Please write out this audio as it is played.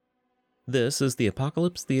This is the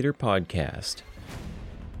Apocalypse Theater Podcast.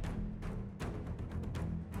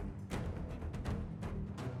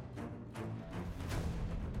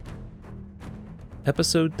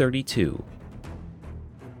 Episode 32.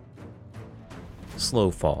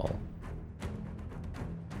 Slow Fall.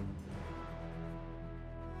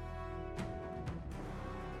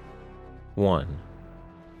 One.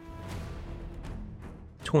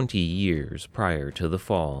 20 years prior to the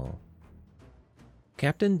fall.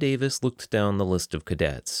 Captain Davis looked down the list of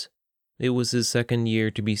cadets. It was his second year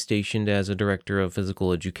to be stationed as a director of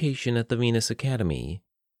physical education at the Venus Academy.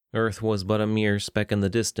 Earth was but a mere speck in the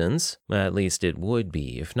distance, at least it would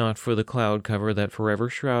be if not for the cloud cover that forever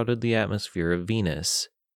shrouded the atmosphere of Venus.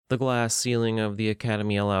 The glass ceiling of the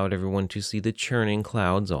Academy allowed everyone to see the churning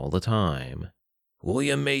clouds all the time.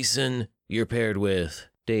 William Mason, you're paired with...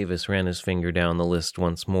 Davis ran his finger down the list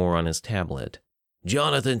once more on his tablet.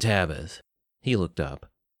 Jonathan Tabith. He looked up.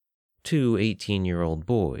 2 18-year-old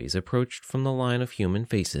boys approached from the line of human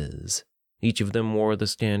faces. Each of them wore the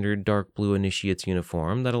standard dark blue initiate's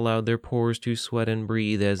uniform that allowed their pores to sweat and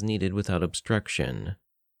breathe as needed without obstruction.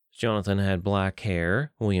 Jonathan had black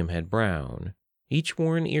hair, William had brown. Each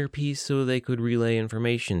wore an earpiece so they could relay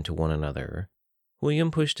information to one another.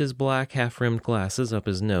 William pushed his black half-rimmed glasses up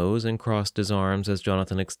his nose and crossed his arms as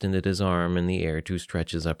Jonathan extended his arm in the air to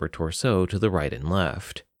stretch his upper torso to the right and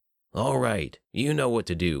left. All right, you know what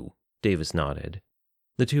to do, Davis nodded.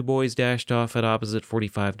 The 2 boys dashed off at opposite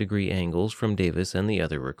 45-degree angles from Davis and the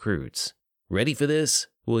other recruits. Ready for this?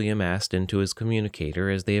 William asked into his communicator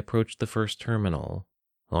as they approached the first terminal.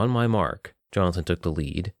 On my mark, Jonathan took the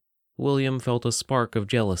lead. William felt a spark of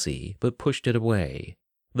jealousy, but pushed it away.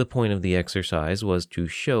 The point of the exercise was to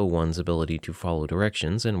show one's ability to follow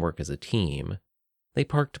directions and work as a team. They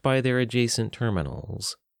parked by their adjacent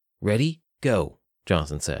terminals. Ready? Go,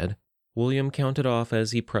 Jonathan said. William counted off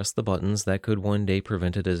as he pressed the buttons that could one day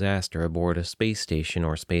prevent a disaster aboard a space station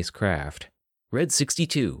or spacecraft. Red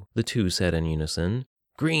 62, the 2 said in unison.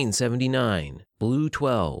 Green 79, blue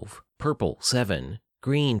 12, purple 7,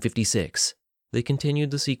 green 56. They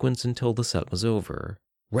continued the sequence until the set was over.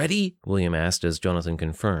 Ready? William asked as Jonathan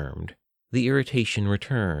confirmed. The irritation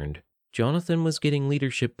returned. Jonathan was getting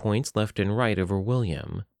leadership points left and right over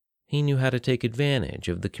William. He knew how to take advantage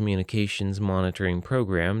of the communications monitoring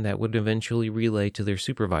program that would eventually relay to their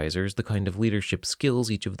supervisors the kind of leadership skills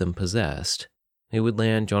each of them possessed. It would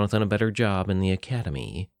land Jonathan a better job in the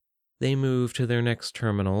academy. They moved to their next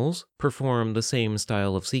terminals, performed the same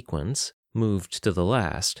style of sequence, moved to the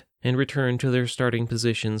last, and returned to their starting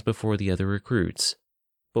positions before the other recruits.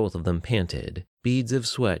 Both of them panted, beads of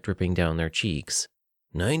sweat dripping down their cheeks.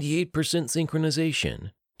 98%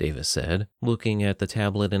 synchronization, Davis said, looking at the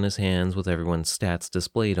tablet in his hands with everyone's stats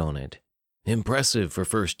displayed on it. Impressive for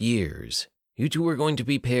first years. You 2 are going to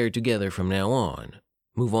be paired together from now on.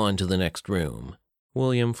 Move on to the next room.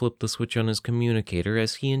 William flipped the switch on his communicator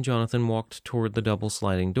as he and Jonathan walked toward the double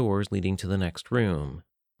sliding doors leading to the next room.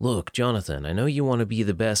 Look, Jonathan, I know you want to be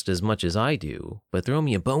the best as much as I do, but throw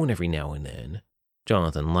me a bone every now and then.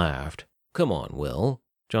 Jonathan laughed. Come on, Will.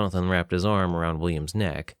 Jonathan wrapped his arm around William's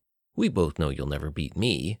neck. We both know you'll never beat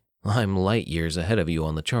me. I'm light years ahead of you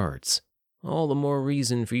on the charts. All the more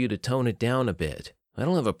reason for you to tone it down a bit. I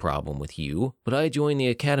don't have a problem with you, but I joined the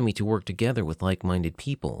academy to work together with like-minded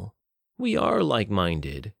people. We are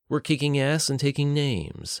like-minded. We're kicking ass and taking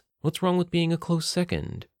names. What's wrong with being a close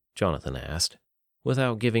second? Jonathan asked.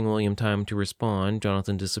 Without giving William time to respond,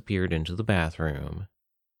 Jonathan disappeared into the bathroom.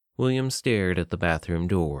 William stared at the bathroom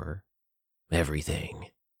door. Everything.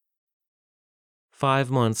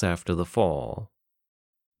 5 months after the fall.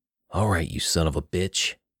 All right, you son of a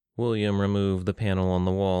bitch. William removed the panel on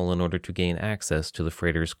the wall in order to gain access to the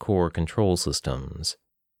freighter's core control systems.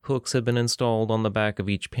 Hooks had been installed on the back of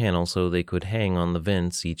each panel so they could hang on the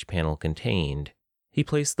vents each panel contained. He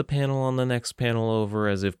placed the panel on the next panel over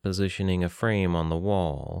as if positioning a frame on the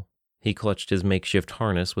wall. He clutched his makeshift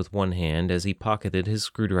harness with one hand as he pocketed his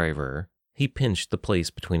screwdriver. He pinched the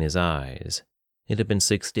place between his eyes. It had been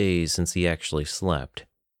 6 days since he actually slept.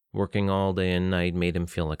 Working all day and night made him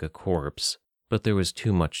feel like a corpse, but there was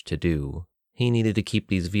too much to do. He needed to keep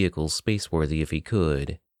these vehicles spaceworthy if he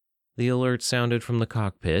could. The alert sounded from the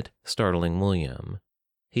cockpit, startling William.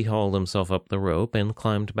 He hauled himself up the rope and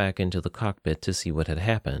climbed back into the cockpit to see what had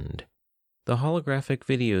happened. The holographic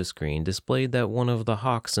video screen displayed that one of the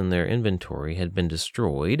Hawks in their inventory had been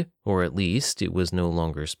destroyed, or at least it was no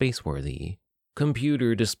longer spaceworthy.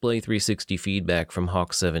 Computer display 360 feedback from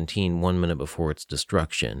Hawk 17 1 minute before its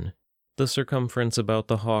destruction. The circumference about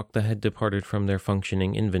the Hawk that had departed from their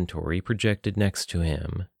functioning inventory projected next to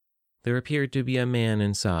him. There appeared to be a man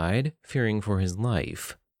inside, fearing for his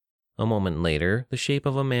life. A moment later, the shape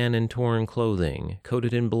of a man in torn clothing,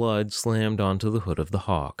 coated in blood, slammed onto the hood of the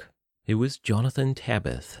Hawk. It was Jonathan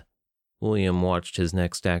Tabith. William watched his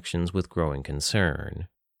next actions with growing concern.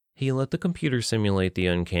 He let the computer simulate the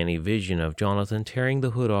uncanny vision of Jonathan tearing the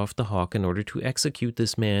hood off the Hawk in order to execute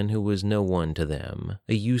this man who was no one to them,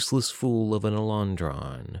 a useless fool of an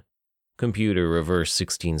Aallandron. Computer reverse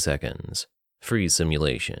 16 seconds. Freeze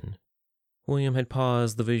simulation. William had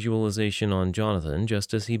paused the visualization on Jonathan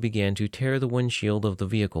just as he began to tear the windshield of the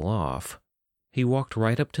vehicle off. He walked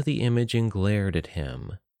right up to the image and glared at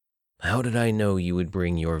him. How did I know you would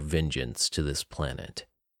bring your vengeance to this planet?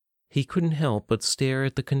 He couldn't help but stare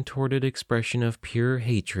at the contorted expression of pure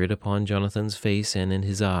hatred upon Jonathan's face and in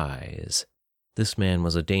his eyes. This man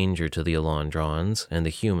was a danger to the Aallandrons and the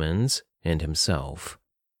humans and himself.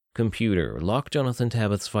 Computer, lock Jonathan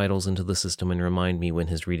Tabith's vitals into the system and remind me when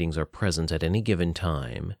his readings are present at any given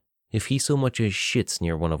time. If he so much as shits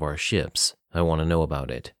near one of our ships, I want to know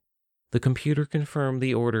about it. The computer confirmed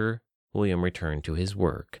the order. William returned to his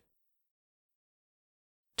work.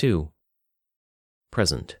 2.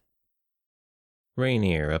 Present.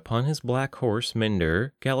 Rainier, upon his black horse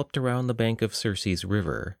Mender, galloped around the bank of Circe's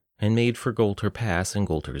river and made for Golter Pass and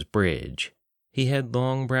Golter's Bridge. He had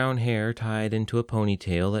long brown hair tied into a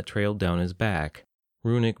ponytail that trailed down his back.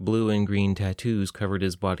 Runic blue and green tattoos covered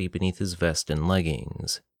his body beneath his vest and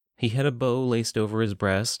leggings. He had a bow laced over his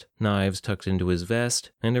breast, knives tucked into his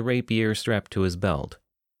vest, and a rapier strapped to his belt.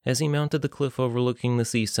 As he mounted the cliff overlooking the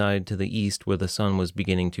seaside to the east where the sun was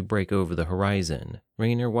beginning to break over the horizon,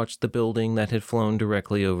 Rainier watched the building that had flown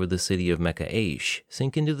directly over the city of Mecha Asche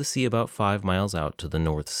sink into the sea about 5 miles out to the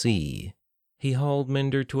North Sea. He hauled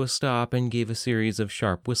Mender to a stop and gave a series of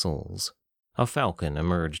sharp whistles. A falcon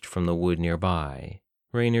emerged from the wood nearby.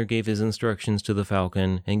 Rainier gave his instructions to the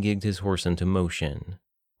falcon and gigged his horse into motion.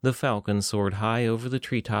 The falcon soared high over the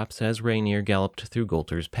treetops as Rainier galloped through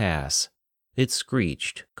Golter's Pass. It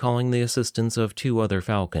screeched, calling the assistance of 2 other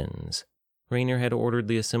falcons. Rainier had ordered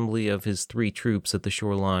the assembly of his 3 troops at the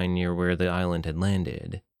shoreline near where the island had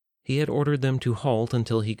landed. He had ordered them to halt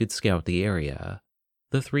until he could scout the area.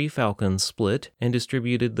 The 3 falcons split and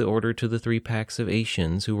distributed the order to the 3 packs of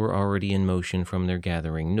Asians who were already in motion from their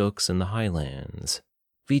gathering nooks in the highlands.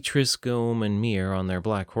 Vitris, Gome, and Mir on their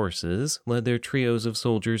black horses led their trios of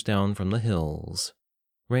soldiers down from the hills.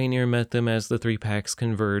 Rainier met them as the 3 packs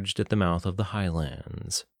converged at the mouth of the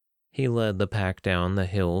highlands. He led the pack down the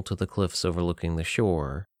hill to the cliffs overlooking the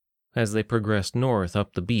shore. As they progressed north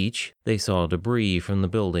up the beach, they saw debris from the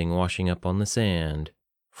building washing up on the sand.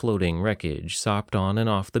 Floating wreckage sopped on and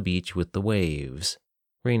off the beach with the waves.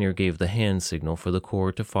 Rainier gave the hand signal for the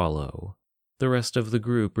Corps to follow. The rest of the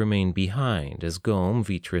group remained behind as Gome,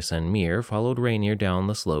 Vitris, and Mir followed Rainier down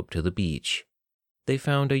the slope to the beach. They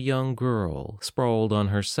found a young girl sprawled on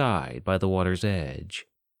her side by the water's edge.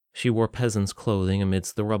 She wore peasant's clothing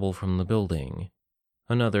amidst the rubble from the building.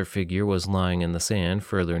 Another figure was lying in the sand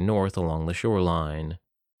further north along the shoreline.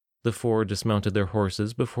 The 4 dismounted their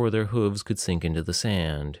horses before their hooves could sink into the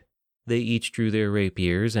sand. They each drew their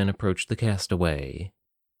rapiers and approached the castaway.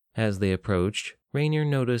 As they approached, Rainier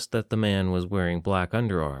noticed that the man was wearing black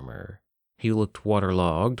underarmor. He looked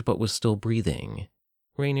waterlogged but was still breathing.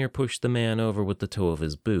 Rainier pushed the man over with the toe of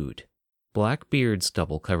his boot. Black beard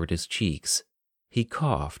stubble covered his cheeks. He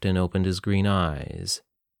coughed and opened his green eyes.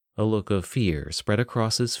 A look of fear spread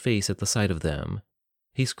across his face at the sight of them.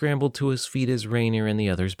 He scrambled to his feet as Rainier and the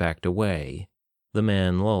others backed away. The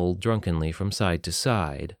man lolled drunkenly from side to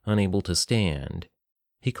side, unable to stand.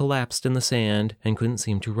 He collapsed in the sand and couldn't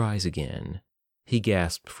seem to rise again. He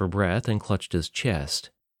gasped for breath and clutched his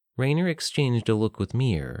chest. Rainier exchanged a look with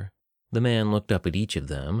Mir. The man looked up at each of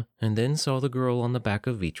them, and then saw the girl on the back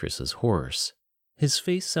of Vitris's horse. His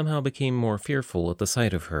face somehow became more fearful at the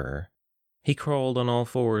sight of her. He crawled on all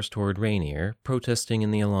fours toward Rainier, protesting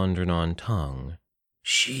in the Aallandron tongue.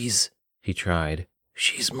 He tried.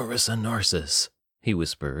 She's Marissa Narcuss, he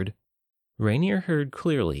whispered. Rainier heard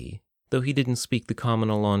clearly. Though he didn't speak the common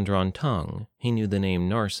Aallandron tongue, he knew the name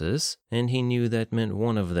Narcissus, and he knew that meant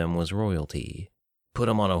one of them was royalty. Put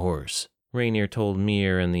him on a horse, Rainier told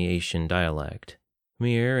Mir in the Asian dialect.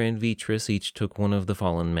 Mir and Vitris each took one of the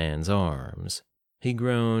fallen man's arms. He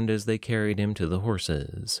groaned as they carried him to the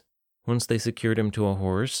horses. Once they secured him to a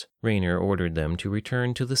horse, Rainier ordered them to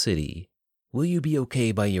return to the city. Will you be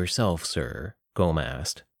okay by yourself, sir? Gome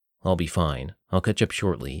asked. I'll be fine. I'll catch up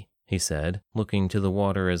shortly, he said, looking to the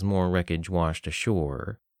water as more wreckage washed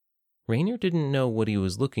ashore. Rainier didn't know what he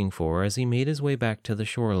was looking for as he made his way back to the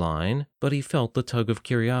shoreline, but he felt the tug of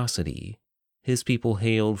curiosity. His people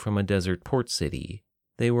hailed from a desert port city.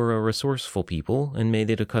 They were a resourceful people and made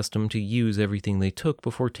it a custom to use everything they took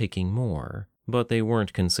before taking more, but they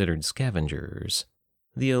weren't considered scavengers.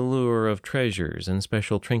 The allure of treasures and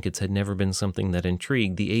special trinkets had never been something that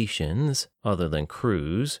intrigued the Ancients, other than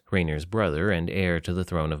Cruz, Raynor's brother and heir to the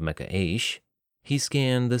throne of Mecha Asche. He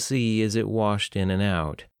scanned the sea as it washed in and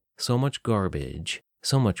out. So much garbage,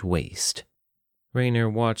 so much waste. Raynor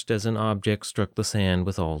watched as an object struck the sand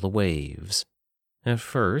with all the waves. At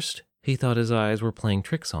first, he thought his eyes were playing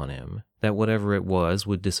tricks on him, that whatever it was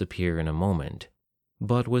would disappear in a moment.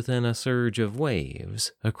 But within a surge of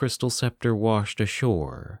waves, a crystal scepter washed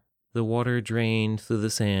ashore. The water drained through the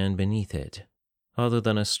sand beneath it. Other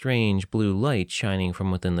than a strange blue light shining from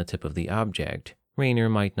within the tip of the object, Raynor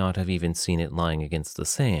might not have even seen it lying against the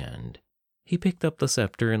sand. He picked up the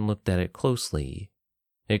scepter and looked at it closely.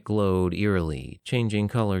 It glowed eerily, changing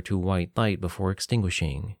color to white light before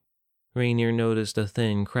extinguishing. Raynor noticed a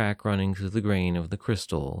thin crack running through the grain of the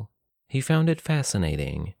crystal. He found it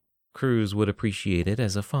fascinating. Cruz would appreciate it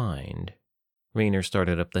as a find. Raynor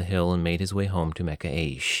started up the hill and made his way home to Mecha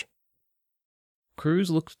Asche. Cruz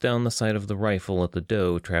looked down the sight of the rifle at the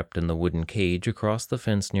doe trapped in the wooden cage across the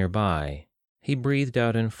fence nearby. He breathed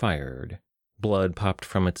out and fired. Blood popped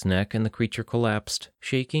from its neck and the creature collapsed,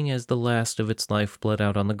 shaking as the last of its life bled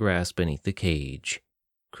out on the grass beneath the cage.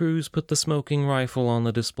 Cruz put the smoking rifle on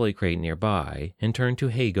the display crate nearby and turned to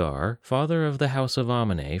Hagar, father of the House of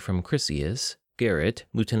Amane from Chrysius, Garrett,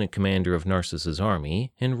 lieutenant commander of Narcissus'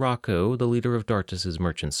 army, and Rocco, the leader of Dartus'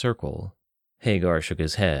 merchant circle. Hagar shook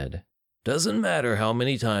his head. "Doesn't matter how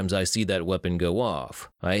many times I see that weapon go off.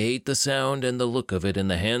 I hate the sound and the look of it in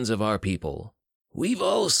the hands of our people." "We've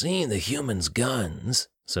all seen the humans' guns,"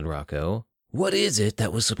 said Rocco. "What is it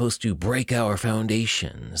that was supposed to break our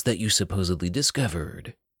foundations that you supposedly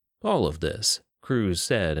discovered?" "All of this," Cruz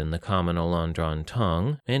said in the common Aallandron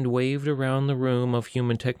tongue, and waved around the room of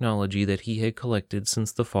human technology that he had collected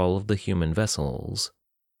since the fall of the human vessels.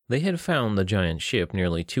 They had found the giant ship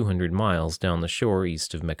nearly 200 miles down the shore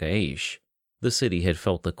east of Mecha Asche. The city had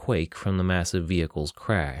felt the quake from the massive vehicle's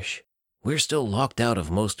crash. "We're still locked out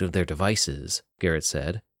of most of their devices," Garrett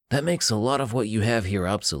said. "That makes a lot of what you have here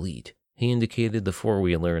obsolete." He indicated the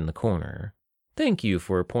four-wheeler in the corner. "Thank you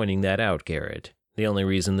for pointing that out, Garrett. The only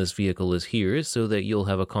reason this vehicle is here is so that you'll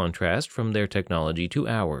have a contrast from their technology to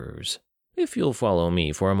ours. If you'll follow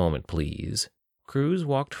me for a moment, please." Cruz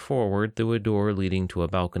walked forward through a door leading to a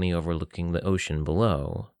balcony overlooking the ocean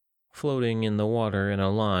below. Floating in the water in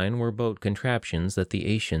a line were boat contraptions that the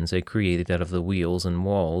Asians had created out of the wheels and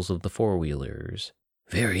walls of the four-wheelers.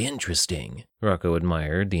 "Very interesting," Rocco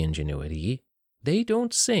admired the ingenuity. "They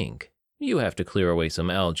don't sink. You have to clear away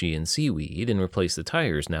some algae and seaweed and replace the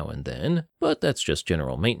tires now and then, but that's just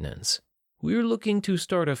general maintenance. We're looking to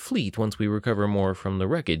start a fleet once we recover more from the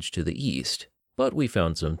wreckage to the east. But we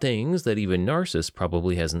found some things that even Narcissus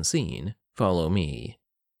probably hasn't seen. Follow me."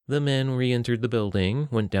 The men re-entered the building,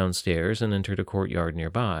 went downstairs, and entered a courtyard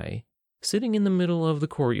nearby. Sitting in the middle of the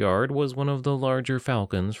courtyard was one of the larger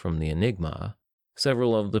falcons from the Enigma.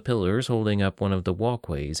 Several of the pillars holding up one of the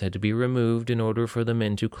walkways had to be removed in order for the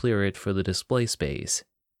men to clear it for the display space.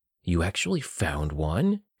 "You actually found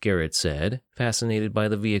one?" Garrett said, fascinated by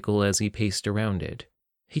the vehicle as he paced around it.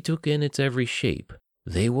 He took in its every shape.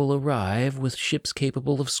 "They will arrive with ships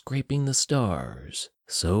capable of scraping the stars.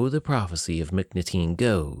 So the prophecy of Michnatine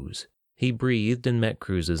goes." He breathed and met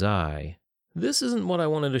Cruz's eye. "This isn't what I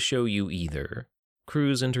wanted to show you either."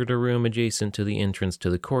 Cruz entered a room adjacent to the entrance to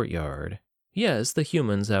the courtyard. "Yes, the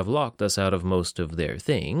humans have locked us out of most of their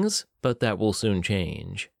things, but that will soon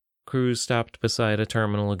change." Cruz stopped beside a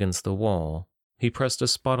terminal against the wall. He pressed a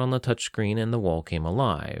spot on the touchscreen and the wall came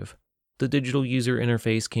alive. The digital user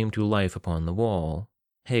interface came to life upon the wall.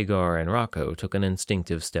 Hagar and Rocco took an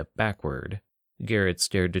instinctive step backward. Garrett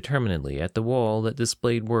stared determinedly at the wall that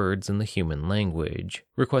displayed words in the human language,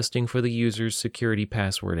 requesting for the user's security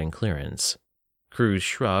password and clearance. Cruz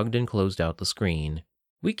shrugged and closed out the screen.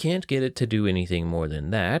 "We can't get it to do anything more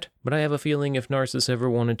than that, but I have a feeling if Narcissus ever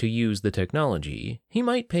wanted to use the technology, he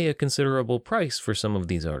might pay a considerable price for some of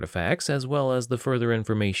these artifacts, as well as the further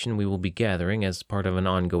information we will be gathering as part of an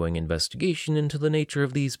ongoing investigation into the nature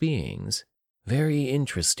of these beings." "Very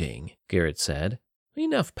interesting," Garrett said.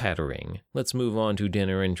 "Enough pattering. Let's move on to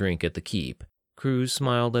dinner and drink at the keep." Cruz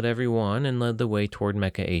smiled at everyone and led the way toward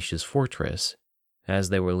Mecha Asche's fortress. As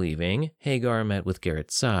they were leaving, Hagar met with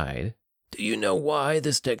Garrett's side. "Do you know why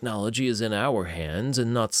this technology is in our hands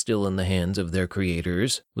and not still in the hands of their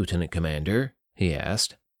creators, Lieutenant Commander?" he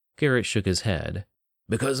asked. Garrett shook his head.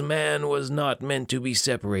 "Because man was not meant to be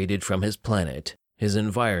separated from his planet, his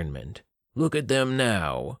environment. Look at them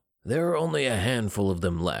now. There are only a handful of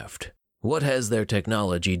them left. What has their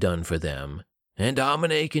technology done for them? And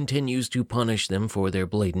Amine continues to punish them for their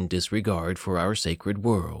blatant disregard for our sacred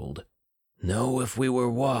world. No, if we were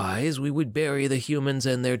wise, we would bury the humans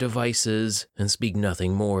and their devices and speak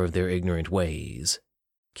nothing more of their ignorant ways.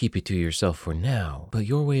 Keep it to yourself for now, but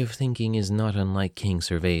your way of thinking is not unlike King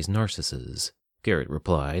Servais Narciss's, Garrett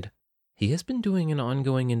replied. He has been doing an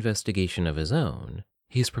ongoing investigation of his own.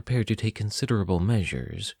 He is prepared to take considerable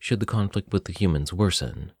measures should the conflict with the humans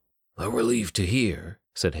worsen. A relief to hear,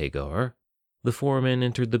 said Hagar. The four men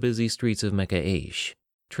entered the busy streets of Mecha Asche.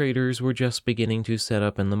 Traders were just beginning to set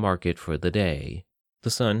up in the market for the day. The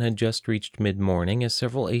sun had just reached mid-morning as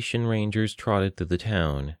several Ashen Rangers trotted through the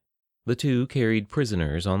town. The two carried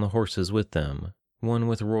prisoners on the horses with them, one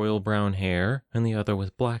with royal brown hair and the other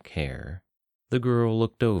with black hair. The girl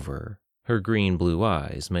looked over. Her green-blue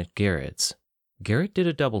eyes met Garrett's. Garrett did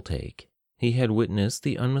a double-take. He had witnessed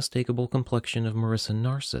the unmistakable complexion of Marissa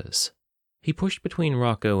Narcuss. He pushed between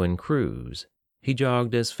Rocco and Cruz. He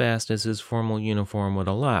jogged as fast as his formal uniform would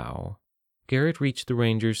allow. Garrett reached the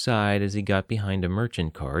ranger's side as he got behind a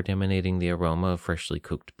merchant cart emanating the aroma of freshly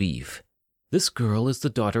cooked beef. This girl is the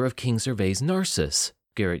daughter of King Servais Narcuss,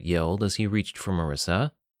 Garrett yelled as he reached for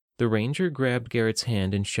Marissa. The ranger grabbed Garrett's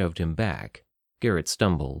hand and shoved him back. Garrett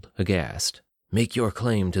stumbled, aghast. Make your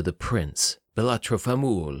claim to the prince, Belatre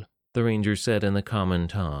Famul, the ranger said in the common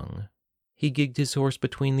tongue. He gigged his horse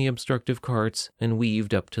between the obstructive carts and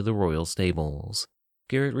weaved up to the royal stables.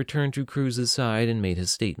 Garrett returned to Cruz's side and made his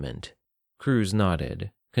statement. Cruz nodded,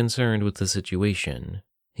 concerned with the situation.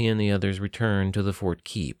 He and the others returned to the fort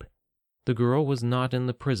keep. The girl was not in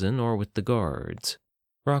the prison or with the guards.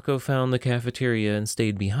 Rocco found the cafeteria and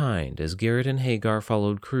stayed behind as Garrett and Hagar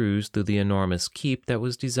followed Cruz through the enormous keep that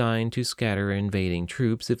was designed to scatter invading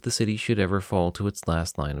troops if the city should ever fall to its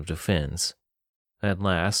last line of defense. At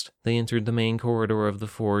last, they entered the main corridor of the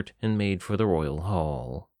fort and made for the royal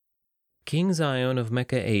hall. King Zion of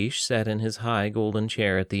Mecha Asche sat in his high golden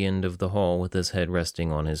chair at the end of the hall with his head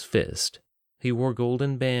resting on his fist. He wore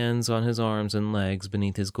golden bands on his arms and legs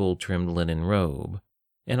beneath his gold-trimmed linen robe.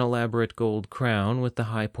 An elaborate gold crown with the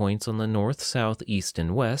high points on the north, south, east,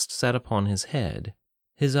 and west sat upon his head.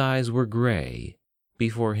 His eyes were gray.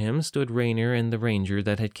 Before him stood Rainier and the ranger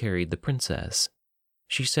that had carried the princess.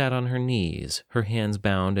 She sat on her knees, her hands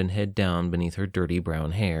bound and head down beneath her dirty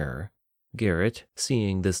brown hair. Garrett,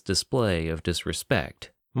 seeing this display of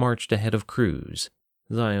disrespect, marched ahead of Cruz.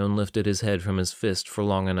 Zion lifted his head from his fist for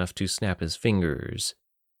long enough to snap his fingers.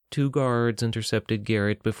 2 guards intercepted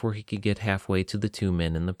Garrett before he could get halfway to the 2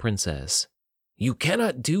 men and the princess. You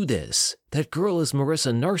cannot do this. That girl is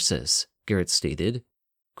Marissa Narcuss, Garrett stated.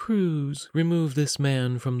 Cruz, remove this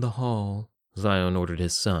man from the hall, Zion ordered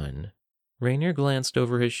his son. Rainier glanced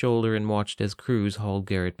over his shoulder and watched as Cruz hauled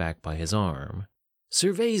Garrett back by his arm.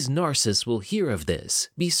 Servais Narcuss will hear of this.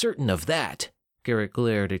 Be certain of that. Garrett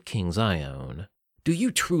glared at King Zion. Do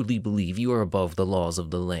you truly believe you are above the laws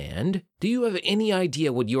of the land? Do you have any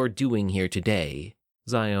idea what you're doing here today?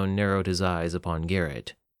 Zion narrowed his eyes upon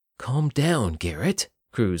Garrett. Calm down, Garrett,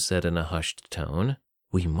 Cruz said in a hushed tone.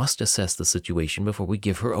 We must assess the situation before we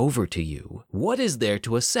give her over to you. What is there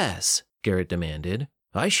to assess? Garrett demanded.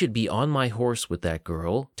 I should be on my horse with that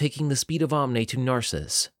girl, taking the speed of Omne to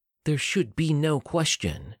Narcuss. There should be no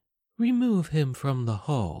question. Remove him from the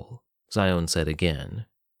hall, Zion said again.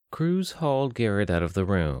 Cruz hauled Garrett out of the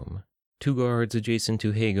room. 2 guards adjacent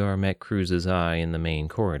to Hagar met Cruz's eye in the main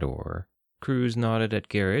corridor. Cruz nodded at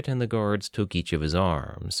Garrett and the guards took each of his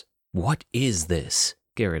arms. What is this?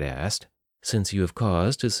 Garrett asked. Since you have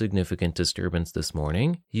caused a significant disturbance this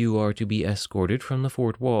morning, you are to be escorted from the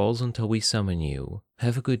fort walls until we summon you.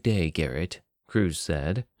 Have a good day, Garrett, Cruz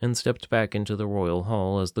said, and stepped back into the royal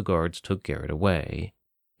hall as the guards took Garrett away.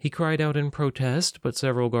 He cried out in protest, but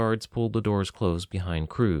several guards pulled the doors closed behind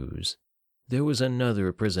Cruz. There was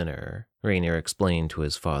another prisoner, Rainier explained to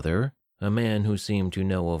his father, a man who seemed to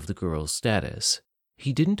know of the girl's status.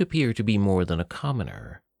 He didn't appear to be more than a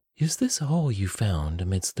commoner. Is this all you found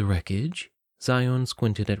amidst the wreckage? Zion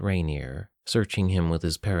squinted at Rainier, searching him with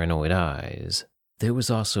his paranoid eyes. There was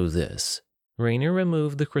also this. Rainier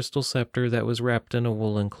removed the crystal scepter that was wrapped in a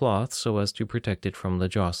woolen cloth so as to protect it from the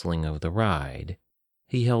jostling of the ride.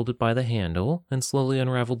 He held it by the handle and slowly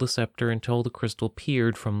unraveled the scepter until the crystal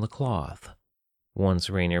peered from the cloth. Once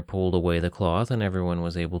Rainier pulled away the cloth and everyone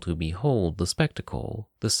was able to behold the spectacle,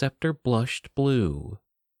 the scepter blushed blue.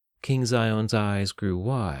 King Zion's eyes grew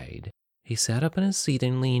wide. He sat up in his seat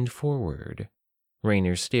and leaned forward.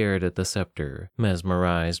 Rainier stared at the scepter,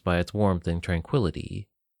 mesmerized by its warmth and tranquility.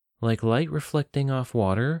 Like light reflecting off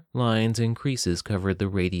water, lines and creases covered the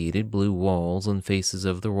radiated blue walls and faces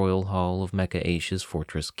of the royal hall of Mecha Asche's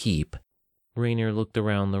fortress keep. Rainier looked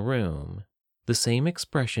around the room. The same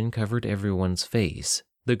expression covered everyone's face,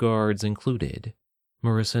 the guards included.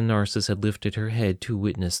 Marissa Narcuss had lifted her head to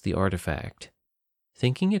witness the artifact.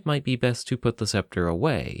 Thinking it might be best to put the scepter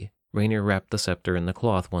away, Rainier wrapped the scepter in the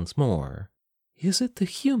cloth once more. "Is it the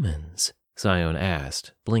humans?" Zion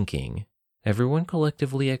asked, blinking. Everyone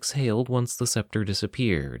collectively exhaled once the scepter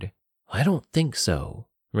disappeared. "I don't think so,"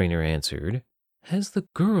 Rainier answered. "Has the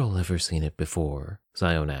girl ever seen it before?"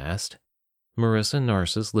 Zion asked. Marissa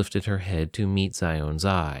Narcuss lifted her head to meet Zion's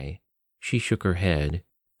eye. She shook her head.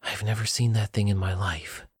 "I've never seen that thing in my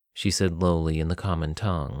life," she said lowly in the common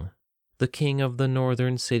tongue. The king of the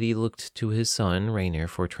northern city looked to his son Rainier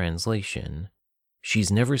for translation.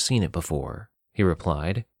 "She's never seen it before," he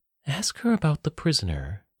replied. "Ask her about the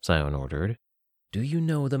prisoner," Zion ordered. "Do you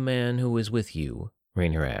know the man who is with you?"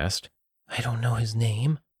 Rainier asked. "I don't know his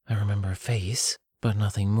name. I remember a face, but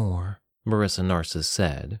nothing more," Marissa Narcuss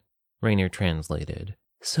said. Rainier translated.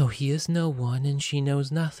 "So he is no one and she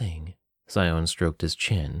knows nothing." Zion stroked his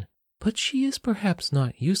chin. "But she is perhaps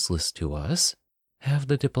not useless to us. Have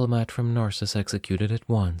the diplomat from Narcissus executed at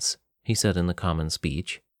once," he said in the common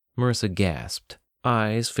speech. Marissa gasped,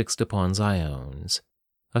 eyes fixed upon Zion's.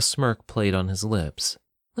 A smirk played on his lips.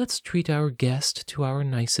 "Let's treat our guest to our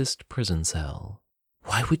nicest prison cell."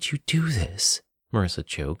 "Why would you do this?" Marissa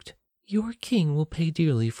choked. "Your king will pay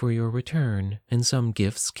dearly for your return, and some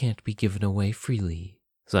gifts can't be given away freely,"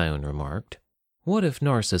 Zion remarked. "What if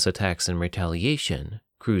Narcissus attacks in retaliation?"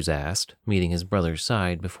 Cruz asked, meeting his brother's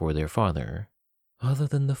side before their father. "Other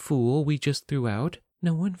than the fool we just threw out,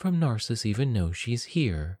 no one from Narcissus even knows she's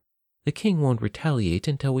here. The king won't retaliate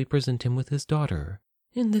until we present him with his daughter.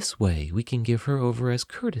 In this way, we can give her over as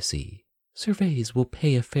courtesy. Cervais will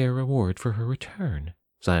pay a fair reward for her return,"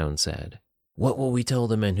 Zion said. "What will we tell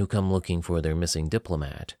the men who come looking for their missing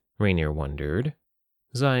diplomat?" Rainier wondered.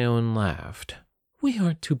 Zion laughed. "We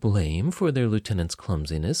aren't to blame for their lieutenant's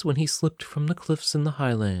clumsiness when he slipped from the cliffs in the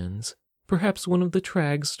highlands. Perhaps one of the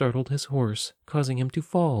trags startled his horse, causing him to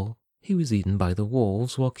fall. He was eaten by the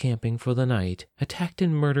wolves while camping for the night, attacked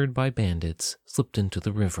and murdered by bandits, slipped into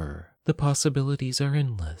the river. The possibilities are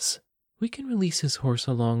endless. We can release his horse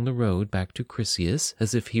along the road back to Chrysius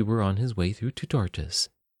as if he were on his way through to Dartus.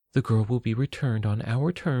 The girl will be returned on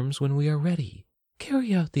our terms when we are ready.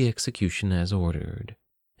 Carry out the execution as ordered."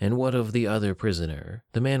 "And what of the other prisoner,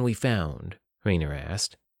 the man we found?" Rainier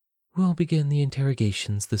asked. "We'll begin the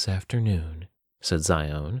interrogations this afternoon," said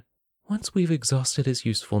Zion. "Once we've exhausted his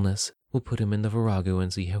usefulness, we'll put him in the virago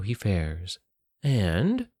and see how he fares."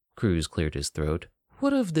 "And," Cruz cleared his throat,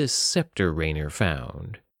 "what of this scepter Rainier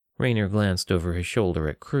found?" Rainier glanced over his shoulder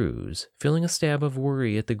at Cruz, feeling a stab of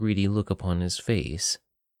worry at the greedy look upon his face.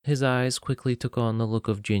 His eyes quickly took on the look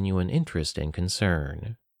of genuine interest and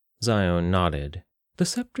concern. Zion nodded. "The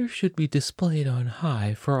scepter should be displayed on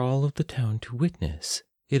high for all of the town to witness.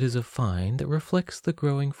 It is a find that reflects the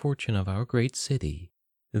growing fortune of our great city."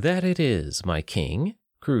 "That it is, my king,"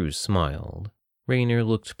 Cruz smiled. Rainier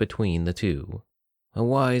looked between the two. "A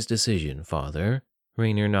wise decision, father."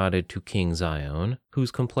 Rainier nodded to King Zion, whose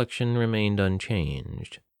complexion remained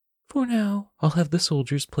unchanged. "For now, I'll have the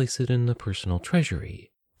soldiers place it in the personal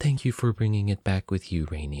treasury. Thank you for bringing it back with you,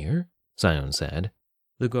 Rainier," Zion said.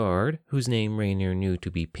 The guard, whose name Rainier knew to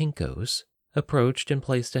be Pinkos, approached and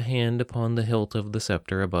placed a hand upon the hilt of the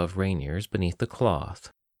scepter above Rainier's beneath the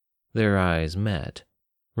cloth. Their eyes met.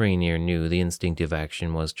 Rainier knew the instinctive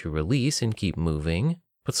action was to release and keep moving,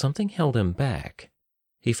 but something held him back.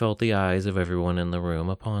 He felt the eyes of everyone in the room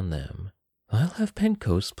upon them. "I'll have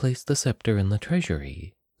Pinkos place the scepter in the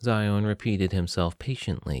treasury," Zion repeated himself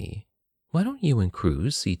patiently. "Why don't you and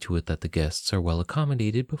Cruz see to it that the guests are well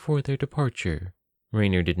accommodated before their departure?"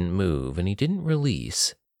 Rainier didn't move, and he didn't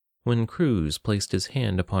release. When Cruz placed his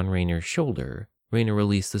hand upon Rainier's shoulder, Rainier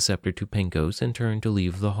released the scepter to Pinkos and turned to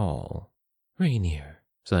leave the hall. "Rainier,"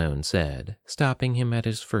 Zion said, stopping him at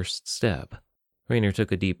his first step. Rainier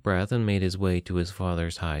took a deep breath and made his way to his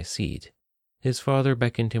father's high seat. His father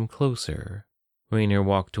beckoned him closer. Rainier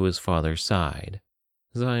walked to his father's side.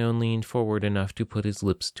 Zion leaned forward enough to put his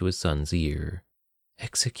lips to his son's ear.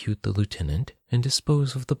 "Execute the lieutenant and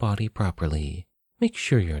dispose of the body properly. Make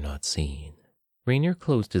sure you're not seen." Rainier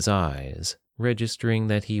closed his eyes, registering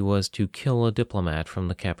that he was to kill a diplomat from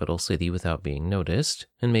the capital city without being noticed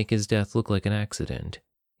and make his death look like an accident.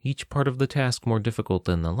 Each part of the task more difficult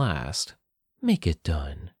than the last. "Make it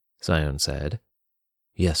done," Zion said.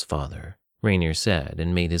 "Yes, father," Rainier said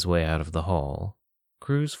and made his way out of the hall.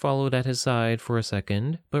 Cruz followed at his side for a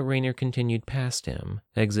second, but Rainier continued past him,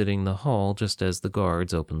 exiting the hall just as the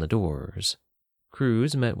guards opened the doors.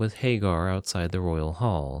 Cruz met with Hagar outside the royal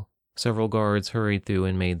hall. Several guards hurried through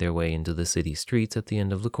and made their way into the city streets at the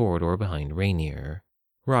end of the corridor behind Rainier.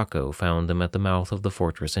 Rocco found them at the mouth of the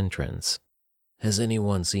fortress entrance. "Has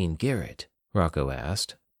anyone seen Garrett?" Rocco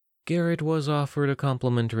asked. "Garrett was offered a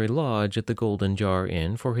complimentary lodge at the Golden Jar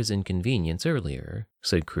Inn for his inconvenience earlier,"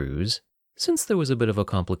 said Cruz. "Since there was a bit of a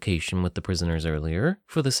complication with the prisoners earlier,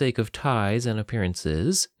 for the sake of ties and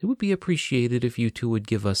appearances, it would be appreciated if you two would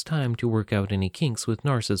give us time to work out any kinks with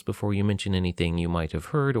Narcissus before you mention anything you might have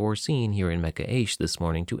heard or seen here in Mecha Asche this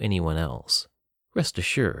morning to anyone else. Rest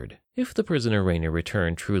assured, if the prisoner Rainier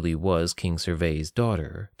returned truly was King Survey's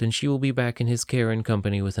daughter, then she will be back in his care and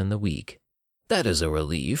company within the week." "That is a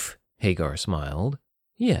relief," Hagar smiled.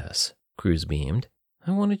 "Yes," Cruz beamed. "I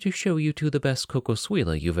wanted to show you two the best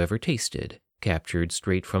cocosuela you've ever tasted, captured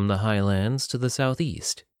straight from the highlands to the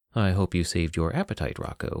southeast. I hope you saved your appetite,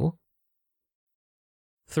 Rocco."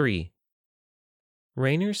 3.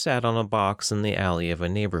 Rainier sat on a box in the alley of a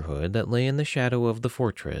neighborhood that lay in the shadow of the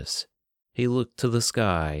fortress. He looked to the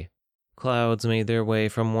sky. Clouds made their way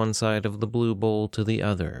from one side of the blue bowl to the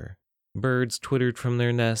other. Birds twittered from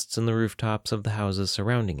their nests in the rooftops of the houses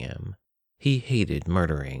surrounding him. He hated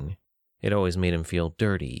murdering. It always made him feel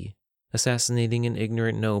dirty. Assassinating an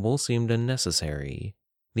ignorant noble seemed unnecessary.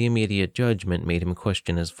 The immediate judgment made him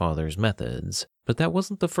question his father's methods, but that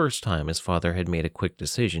wasn't the first time his father had made a quick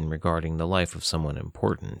decision regarding the life of someone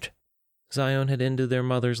important. Zion had ended their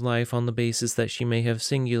mother's life on the basis that she may have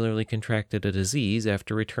singularly contracted a disease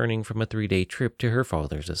after returning from a 3-day trip to her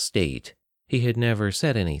father's estate. He had never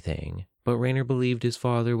said anything, but Rainier believed his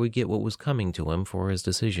father would get what was coming to him for his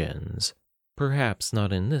decisions. Perhaps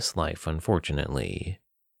not in this life, unfortunately.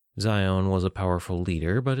 Zion was a powerful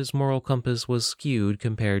leader, but his moral compass was skewed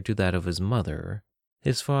compared to that of his mother.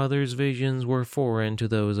 His father's visions were foreign to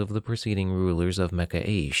those of the preceding rulers of Mecha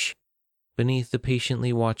Asche. Beneath the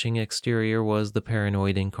patiently watching exterior was the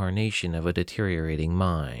paranoid incarnation of a deteriorating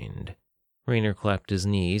mind. Rainier clapped his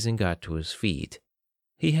knees and got to his feet.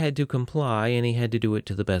 He had to comply, and he had to do it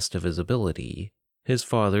to the best of his ability. His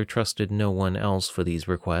father trusted no one else for these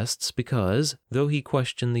requests because, though he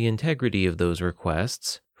questioned the integrity of those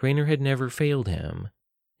requests, Rainier had never failed him.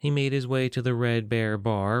 He made his way to the Red Bear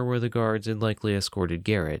bar where the guards had likely escorted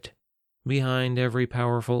Garrett. Behind every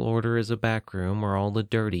powerful order is a back room where all the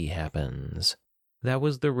dirty happens. That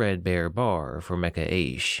was the Red Bear bar for Mecha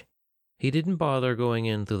Asche. He didn't bother going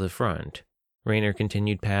in through the front. Rainier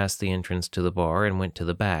continued past the entrance to the bar and went to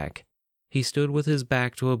the back. He stood with his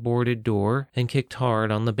back to a boarded door and kicked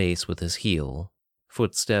hard on the base with his heel.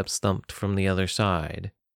 Footsteps thumped from the other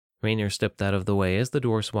side. Rainier stepped out of the way as the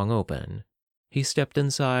door swung open. He stepped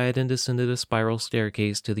inside and descended a spiral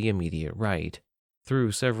staircase to the immediate right.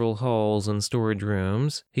 Through several halls and storage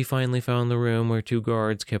rooms, he finally found the room where 2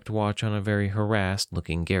 guards kept watch on a very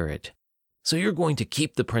harassed-looking Garrett. "So you're going to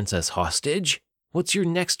keep the princess hostage? What's your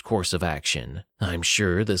next course of action? I'm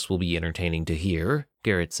sure this will be entertaining to hear,"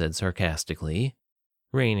 Garrett said sarcastically.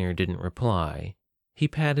 Rainier didn't reply. He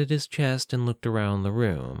patted his chest and looked around the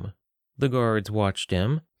room. The guards watched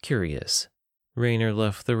him, curious. Rainier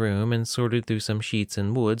left the room and sorted through some sheets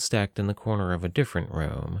and wood stacked in the corner of a different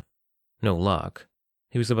room. No luck.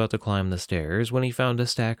 He was about to climb the stairs when he found a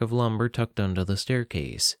stack of lumber tucked under the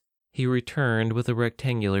staircase. He returned with a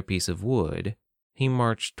rectangular piece of wood. He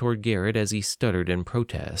marched toward Garrett as he stuttered in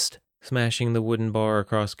protest. Smashing the wooden bar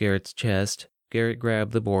across Garrett's chest, Garrett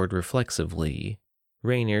grabbed the board reflexively.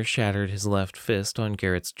 Rainier shattered his left fist on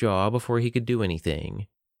Garrett's jaw before he could do anything.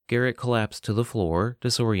 Garrett collapsed to the floor,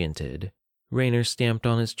 disoriented. Rainier stamped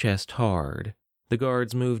on his chest hard. The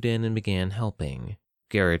guards moved in and began helping.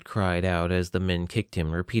 Garrett cried out as the men kicked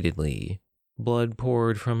him repeatedly. Blood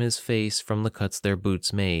poured from his face from the cuts their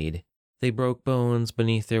boots made. They broke bones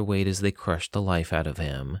beneath their weight as they crushed the life out of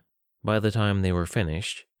him. By the time they were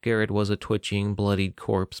finished, Garrett was a twitching, bloodied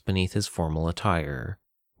corpse beneath his formal attire.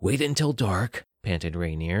 "Wait until dark," panted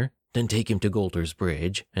Rainier, "then take him to Golter's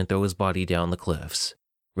Bridge and throw his body down the cliffs.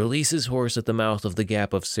 Release his horse at the mouth of the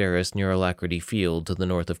Gap of Ceres near Alacrity Field to the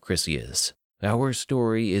north of Chrysius. Our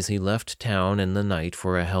story is he left town in the night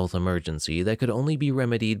for a health emergency that could only be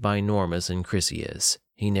remedied by Normus and Chrysius.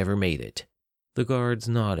 He never made it." The guards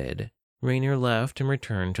nodded. Rainier left and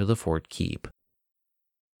returned to the fort keep.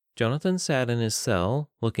 Jonathan sat in his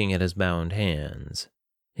cell, looking at his bound hands.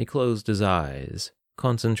 He closed his eyes,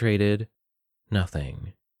 concentrated.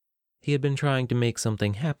 Nothing. He had been trying to make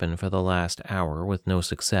something happen for the last hour with no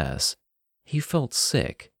success. He felt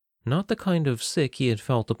sick. Not the kind of sick he had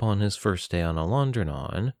felt upon his first day on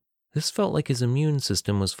Aallandron. This felt like his immune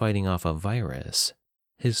system was fighting off a virus.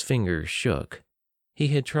 His fingers shook. He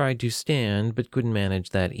had tried to stand but couldn't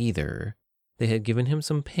manage that either. They had given him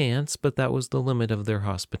some pants, but that was the limit of their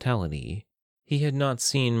hospitality. He had not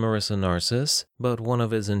seen Marissa Narcuss, but one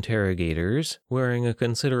of his interrogators, wearing a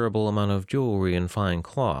considerable amount of jewelry and fine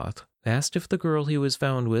cloth, asked if the girl he was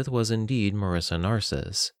found with was indeed Marissa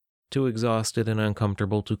Narcuss. Too exhausted and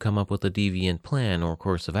uncomfortable to come up with a deviant plan or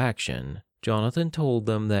course of action, Jonathan told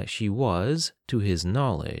them that she was, to his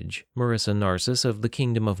knowledge, Marissa Narcuss of the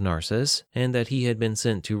Kingdom of Narcissus, and that he had been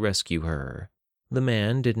sent to rescue her. The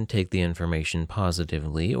man didn't take the information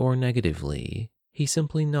positively or negatively. He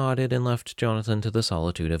simply nodded and left Jonathan to the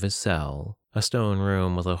solitude of his cell, a stone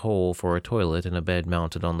room with a hole for a toilet and a bed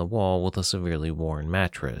mounted on the wall with a severely worn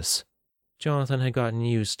mattress. Jonathan had gotten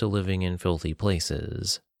used to living in filthy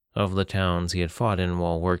places. Of the towns he had fought in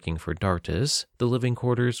while working for Dartus, the living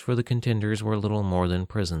quarters for the contenders were little more than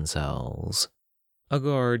prison cells. A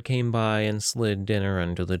guard came by and slid dinner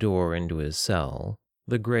under the door into his cell,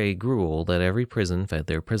 the gray gruel that every prison fed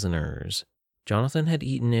their prisoners. Jonathan had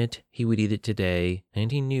eaten it, he would eat it today,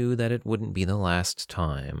 and he knew that it wouldn't be the last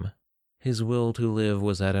time. His will to live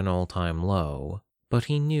was at an all-time low, but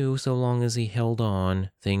he knew so long as he held on,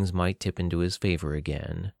 things might tip into his favor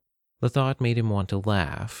again. The thought made him want to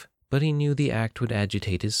laugh, but he knew the act would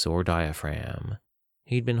agitate his sore diaphragm.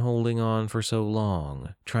 He'd been holding on for so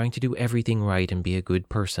long, trying to do everything right and be a good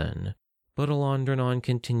person, but Aallandrons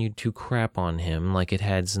continued to crap on him like it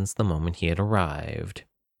had since the moment he had arrived.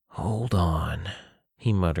 "Hold on,"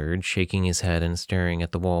 he muttered, shaking his head and staring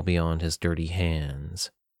at the wall beyond his dirty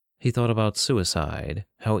hands. He thought about suicide,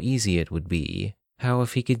 how easy it would be, how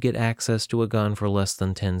if he could get access to a gun for less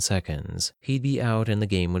than 10 seconds, he'd be out and the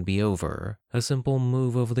game would be over. A simple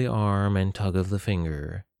move of the arm and tug of the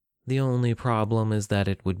finger. The only problem is that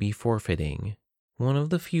it would be forfeiting. One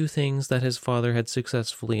of the few things that his father had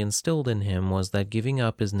successfully instilled in him was that giving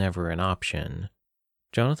up is never an option.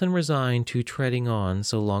 Jonathan resigned to treading on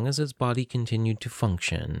so long as his body continued to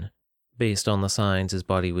function. Based on the signs his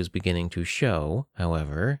body was beginning to show,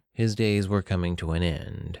 however, his days were coming to an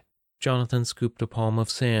end. Jonathan scooped a palm of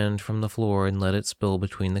sand from the floor and let it spill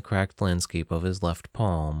between the cracked landscape of his left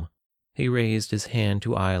palm. He raised his hand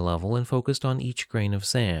to eye level and focused on each grain of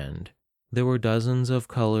sand. There were dozens of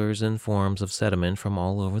colors and forms of sediment from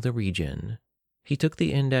all over the region. He took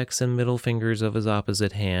the index and middle fingers of his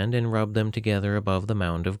opposite hand and rubbed them together above the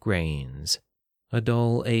mound of grains. A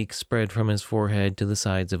dull ache spread from his forehead to the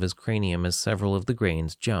sides of his cranium as several of the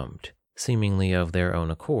grains jumped, seemingly of their own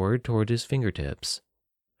accord, toward his fingertips.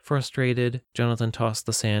 Frustrated, Jonathan tossed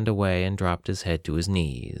the sand away and dropped his head to his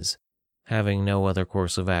knees. Having no other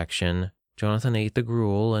course of action, Jonathan ate the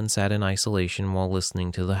gruel and sat in isolation while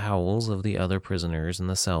listening to the howls of the other prisoners in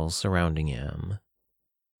the cells surrounding him.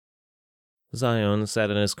 Zion sat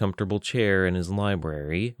in his comfortable chair in his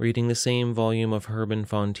library, reading the same volume of Herb and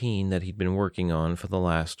Fontaine that he'd been working on for the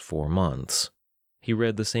last 4 months. He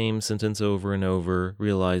read the same sentence over and over,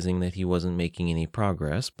 realizing that he wasn't making any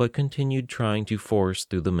progress, but continued trying to force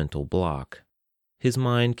through the mental block. His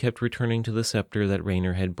mind kept returning to the scepter that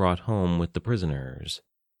Raynor had brought home with the prisoners.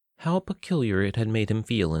 How peculiar it had made him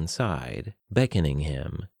feel inside, beckoning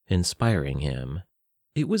him, inspiring him.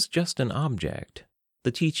 It was just an object.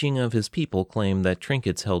 The teaching of his people claimed that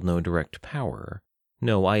trinkets held no direct power.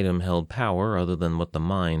 No item held power other than what the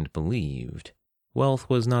mind believed. Wealth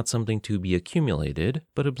was not something to be accumulated,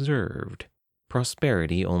 but observed.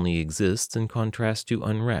 Prosperity only exists in contrast to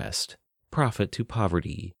unrest, profit to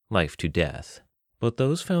poverty, life to death. But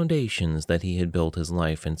those foundations that he had built his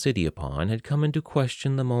life and city upon had come into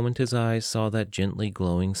question the moment his eyes saw that gently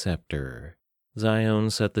glowing scepter.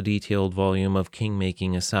 Zion set the detailed volume of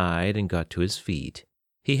king-making aside and got to his feet.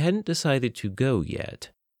 He hadn't decided to go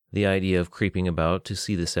yet. The idea of creeping about to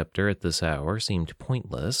see the scepter at this hour seemed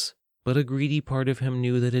pointless, but a greedy part of him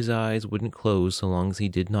knew that his eyes wouldn't close so long as he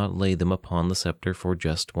did not lay them upon the scepter for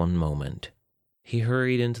just one moment. He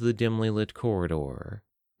hurried into the dimly lit corridor.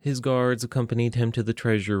 His guards accompanied him to the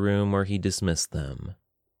treasure room where he dismissed them.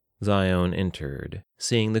 Zion entered,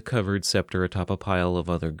 seeing the covered scepter atop a pile of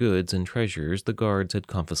other goods and treasures the guards had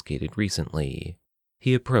confiscated recently.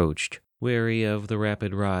 He approached, wary of the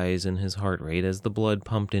rapid rise in his heart rate as the blood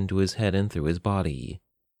pumped into his head and through his body.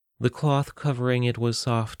 The cloth covering it was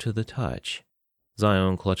soft to the touch.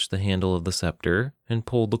 Zion clutched the handle of the scepter and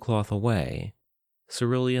pulled the cloth away.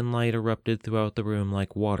 Cerulean light erupted throughout the room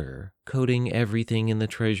like water, coating everything in the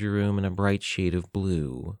treasure room in a bright shade of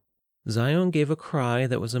blue. Zion gave a cry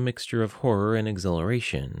that was a mixture of horror and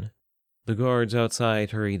exhilaration. The guards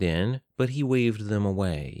outside hurried in, but he waved them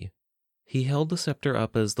away. He held the scepter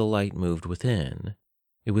up as the light moved within.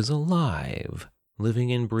 It was alive, living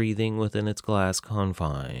and breathing within its glass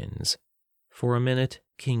confines. For a minute,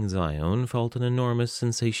 King Zion felt an enormous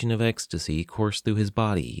sensation of ecstasy course through his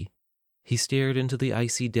body. He stared into the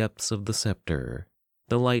icy depths of the scepter.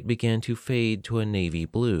 The light began to fade to a navy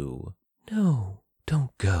blue. "No,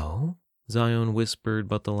 don't go," Zion whispered,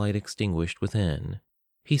 but the light extinguished within.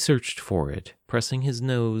 He searched for it, pressing his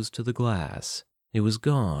nose to the glass. It was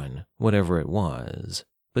gone, whatever it was,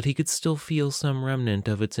 but he could still feel some remnant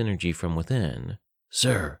of its energy from within.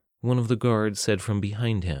 "Sir," one of the guards said from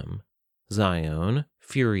behind him. Zion,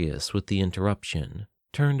 furious with the interruption,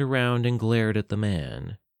 turned around and glared at the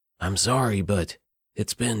man. "I'm sorry, but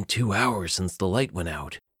it's been 2 hours since the light went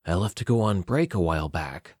out. I left to go on break a while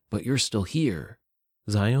back, but you're still here."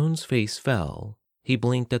 Zion's face fell. He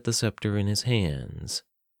blinked at the scepter in his hands.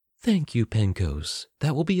 "Thank you, Pencos.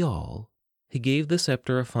 That will be all." He gave the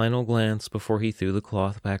scepter a final glance before he threw the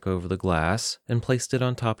cloth back over the glass and placed it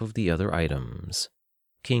on top of the other items.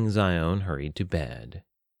 King Zion hurried to bed.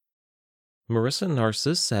 Marissa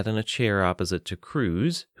Narcuss sat in a chair opposite to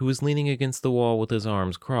Cruz, who was leaning against the wall with his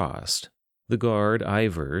arms crossed. The guard,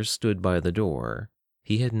 Ivers, stood by the door.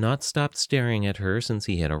 He had not stopped staring at her since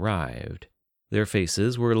he had arrived. Their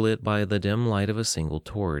faces were lit by the dim light of a single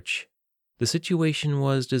torch. The situation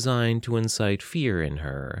was designed to incite fear in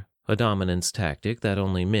her, a dominance tactic that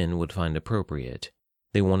only men would find appropriate.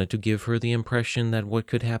 They wanted to give her the impression that what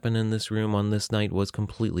could happen in this room on this night was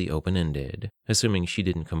completely open-ended, assuming she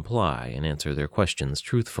didn't comply and answer their questions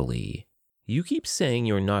truthfully. "You keep saying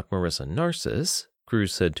you're not Marissa Narcuss,"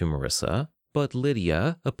 Cruz said to Marissa, "but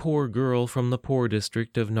Lydia, a poor girl from the poor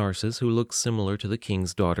district of Narcissus who looks similar to the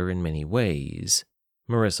king's daughter in many ways."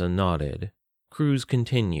 Marissa nodded. Cruz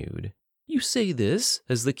continued, "You say this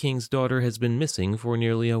as the king's daughter has been missing for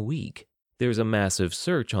nearly a week. There's a massive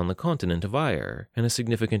search on the continent of Ire, and a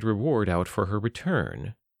significant reward out for her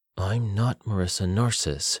return." "I'm not Marissa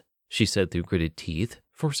Narcuss," she said through gritted teeth,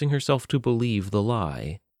 forcing herself to believe the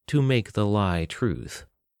lie, to make the lie truth.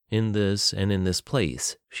 In this and in this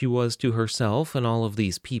place, she was to herself and all of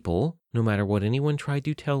these people, no matter what anyone tried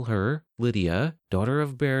to tell her, Lydia, daughter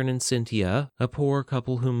of Baron and Cynthia, a poor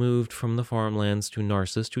couple who moved from the farmlands to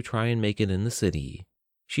Narcissus to try and make it in the city.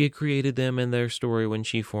 She had created them and their story when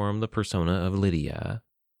she formed the persona of Lydia.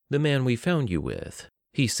 "The man we found you with,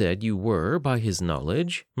 he said you were, by his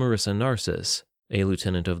knowledge, Marissa Narcuss. A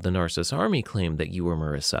lieutenant of the Narcissus army claimed that you were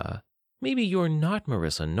Marissa. Maybe you're not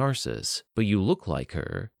Marissa Narcuss, but you look like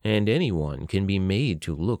her, and anyone can be made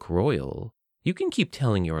to look royal. You can keep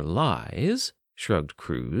telling your lies," shrugged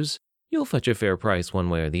Cruz. "You'll fetch a fair price one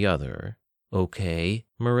way or the other." "Okay,"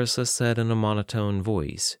 Marissa said in a monotone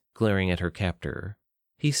voice, glaring at her captor.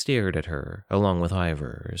 He stared at her, along with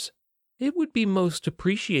Ivers. "It would be most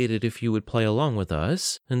appreciated if you would play along with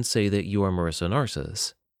us and say that you are Marissa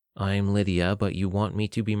Narcuss." "I'm Lydia, but you want me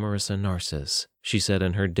to be Marissa Narcuss," she said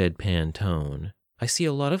in her deadpan tone. "I see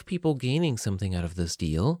a lot of people gaining something out of this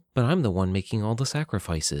deal, but I'm the one making all the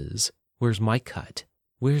sacrifices. Where's my cut?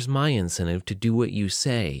 Where's my incentive to do what you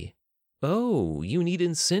say?" "Oh, you need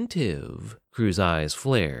incentive," Cruz's eyes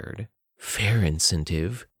flared. "Fair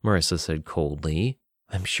incentive," Marissa said coldly.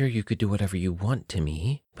 "I'm sure you could do whatever you want to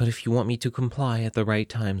me, but if you want me to comply at the right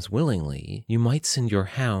times willingly, you might send your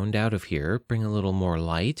hound out of here, bring a little more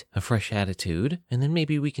light, a fresh attitude, and then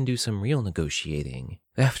maybe we can do some real negotiating.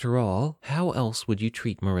 After all, how else would you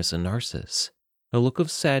treat Marissa Narcuss?" A look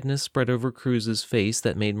of sadness spread over Cruz's face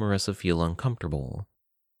that made Marissa feel uncomfortable.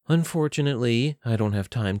 "Unfortunately, I don't have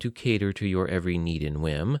time to cater to your every need and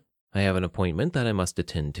whim. I have an appointment that I must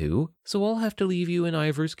attend to, so I'll have to leave you in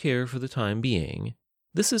Ivor's care for the time being.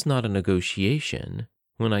 This is not a negotiation.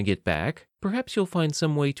 When I get back, perhaps you'll find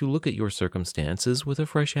some way to look at your circumstances with a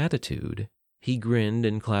fresh attitude." He grinned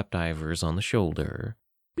and clapped Ivers on the shoulder.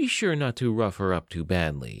 "Be sure not to rough her up too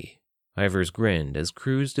badly." Ivers grinned as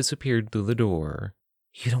Cruz disappeared through the door.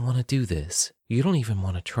 "You don't want to do this. You don't even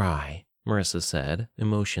want to try," Marissa said,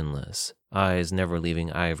 emotionless, eyes never leaving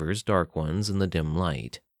Ivers' dark ones in the dim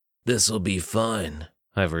light. "This'll be fun,"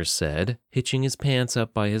 Ivers said, hitching his pants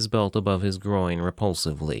up by his belt above his groin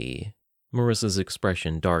repulsively. Marissa's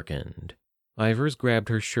expression darkened. Ivers grabbed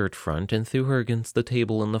her shirt front and threw her against the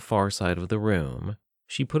table in the far side of the room.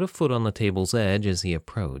 She put a foot on the table's edge as he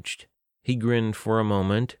approached. He grinned for a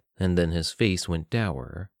moment, and then his face went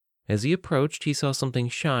dour. As he approached, he saw something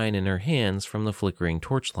shine in her hands from the flickering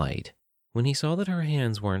torchlight. When he saw that her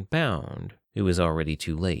hands weren't bound, it was already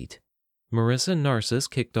too late. Marissa Narcuss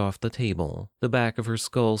kicked off the table, the back of her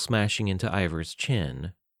skull smashing into Ivers'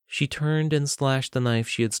 chin. She turned and slashed the knife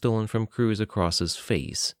she had stolen from Cruz across his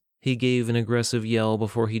face. He gave an aggressive yell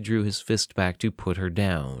before he drew his fist back to put her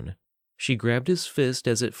down. She grabbed his fist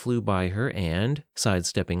as it flew by her and,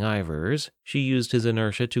 sidestepping Ivor's, she used his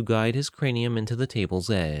inertia to guide his cranium into the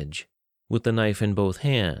table's edge. With the knife in both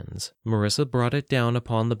hands, Marissa brought it down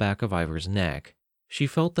upon the back of Ivor's neck. She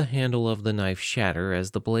felt the handle of the knife shatter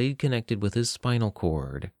as the blade connected with his spinal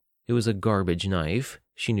cord. It was a garbage knife.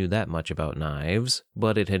 She knew that much about knives,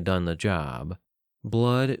 but it had done the job.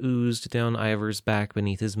 Blood oozed down Ivor's back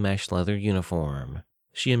beneath his mesh leather uniform.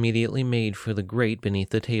 She immediately made for the grate beneath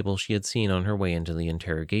the table she had seen on her way into the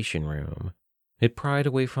interrogation room. It pried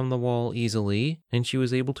away from the wall easily, and she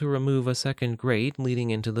was able to remove a second grate leading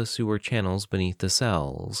into the sewer channels beneath the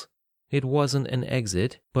cells. It wasn't an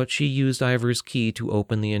exit, but she used Ivor's key to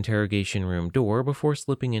open the interrogation room door before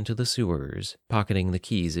slipping into the sewers, pocketing the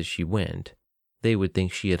keys as she went. They would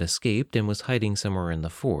think she had escaped and was hiding somewhere in the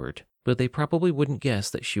fort, but they probably wouldn't guess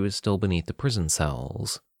that she was still beneath the prison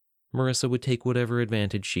cells. Marissa would take whatever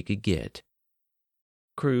advantage she could get.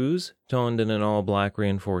 Cruz, donned in an all-black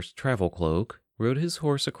reinforced travel cloak, rode his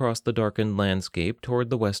horse across the darkened landscape toward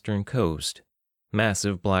the western coast.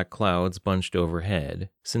 Massive black clouds bunched overhead,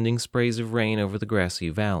 sending sprays of rain over the grassy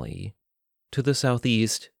valley. To the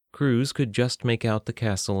southeast, Cruz could just make out the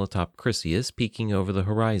castle atop Chrysius peeking over the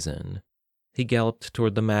horizon. He galloped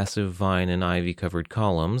toward the massive vine and ivy-covered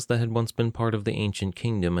columns that had once been part of the ancient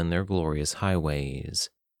kingdom and their glorious highways.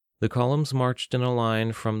 The columns marched in a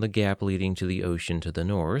line from the gap leading to the ocean to the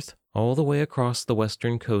north, all the way across the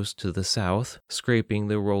western coast to the south, scraping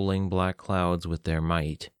the rolling black clouds with their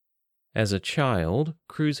might. As a child,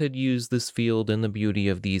 Cruz had used this field and the beauty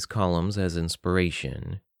of these columns as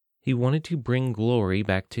inspiration. He wanted to bring glory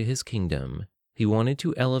back to his kingdom. He wanted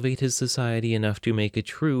to elevate his society enough to make a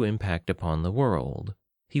true impact upon the world.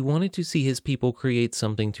 He wanted to see his people create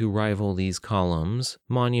something to rival these columns,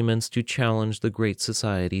 monuments to challenge the great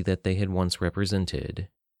society that they had once represented.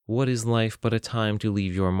 What is life but a time to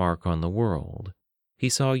leave your mark on the world? He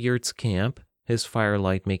saw Yurt's camp, his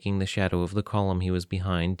firelight making the shadow of the column he was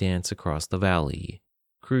behind dance across the valley.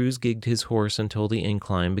 Cruz gigged his horse until the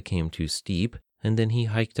incline became too steep, and then he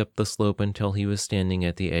hiked up the slope until he was standing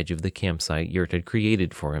at the edge of the campsite Yurt had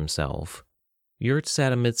created for himself. Yurt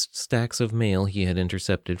sat amidst stacks of mail he had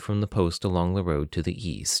intercepted from the post along the road to the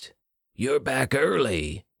east. "You're back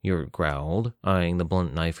early," Yurt growled, eyeing the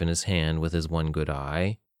blunt knife in his hand with his one good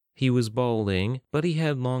eye. He was balding, but he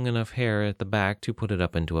had long enough hair at the back to put it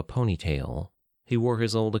up into a ponytail. He wore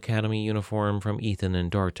his old academy uniform from Ethan and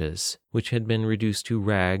Dartus, which had been reduced to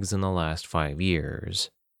rags in the last 5 years.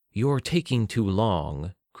 "You're taking too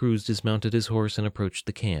long." Cruz dismounted his horse and approached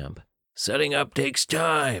the camp. "Setting up takes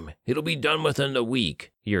time. It'll be done within the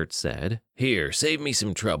week," Yurt said. "Here, save me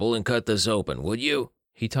some trouble and cut this open, would you?"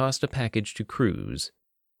 He tossed a package to Cruz.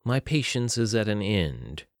 "My patience is at an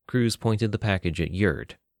end." Cruz pointed the package at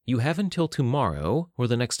Yurt. "You have until tomorrow, or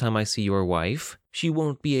the next time I see your wife. She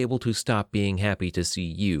won't be able to stop being happy to see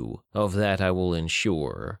you. Of that I will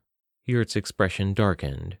ensure." Yurt's expression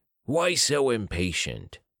darkened. "Why so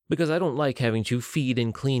impatient?" "Because I don't like having to feed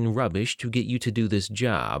and clean rubbish to get you to do this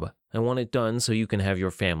job. I want it done so you can have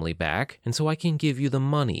your family back, and so I can give you the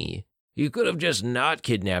money." "You could have just not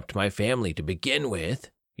kidnapped my family to begin with."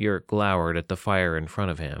 Yurt glowered at the fire in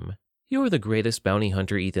front of him. "You're the greatest bounty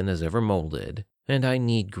hunter Ethan has ever molded, and I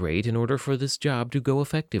need great in order for this job to go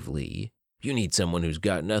effectively." "You need someone who's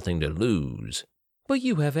got nothing to lose." "But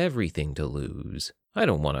you have everything to lose. I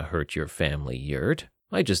don't want to hurt your family, Yurt.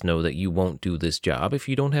 I just know that you won't do this job if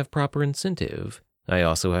you don't have proper incentive. I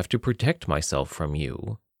also have to protect myself from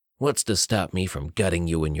you." "What's to stop me from gutting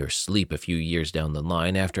you in your sleep a few years down the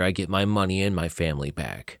line after I get my money and my family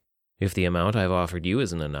back?" "If the amount I've offered you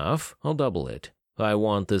isn't enough, I'll double it. I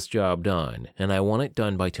want this job done, and I want it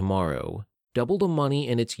done by tomorrow. Double the money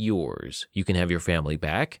and it's yours. You can have your family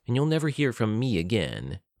back, and you'll never hear from me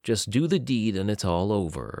again. Just do the deed and it's all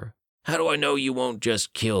over." "How do I know you won't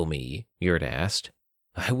just kill me?" Yurt asked.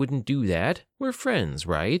 "I wouldn't do that. We're friends,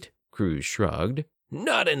 right?" Cruz shrugged.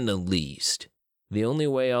 "Not in the least." "The only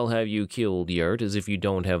way I'll have you killed, Yurt, is if you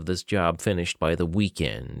don't have this job finished by the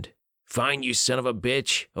weekend." "Fine, you son of a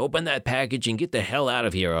bitch. Open that package and get the hell out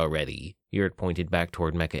of here already." Yurt pointed back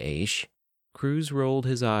toward Mecha Asche. Cruz rolled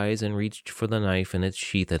his eyes and reached for the knife in its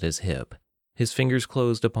sheath at his hip. His fingers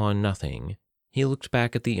closed upon nothing. He looked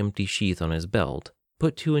back at the empty sheath on his belt,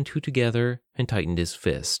 put 2 and 2 together, and tightened his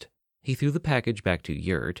fist. He threw the package back to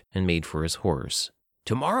Yurt and made for his horse.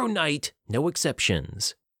 "Tomorrow night, no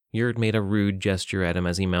exceptions." Yurt made a rude gesture at him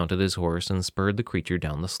as he mounted his horse and spurred the creature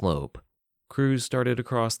down the slope. Cruz started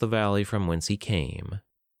across the valley from whence he came.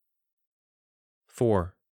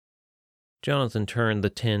 4. Jonathan turned the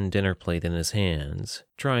tin dinner plate in his hands,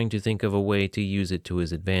 trying to think of a way to use it to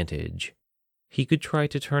his advantage. He could try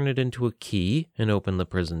to turn it into a key and open the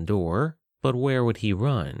prison door, but where would he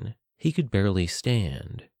run? He could barely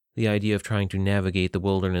stand. The idea of trying to navigate the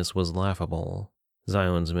wilderness was laughable.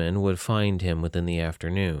 Xylan's men would find him within the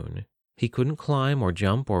afternoon. He couldn't climb or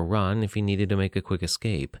jump or run if he needed to make a quick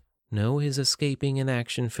escape. No, his escaping and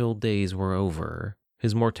action-filled days were over.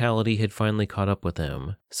 His mortality had finally caught up with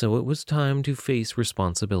him, so it was time to face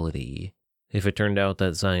responsibility. If it turned out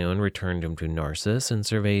that Zion returned him to Narcissus and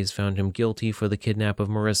surveys found him guilty for the kidnap of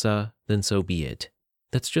Marissa, then so be it.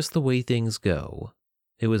 That's just the way things go.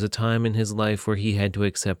 It was a time in his life where he had to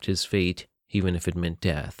accept his fate, even if it meant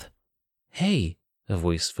death. "Hey," a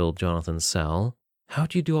voice filled Jonathan's cell.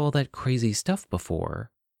 "How'd you do all that crazy stuff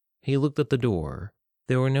before?" He looked at the door.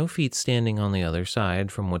 There were no feet standing on the other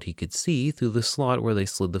side from what he could see through the slot where they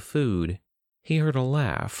slid the food. He heard a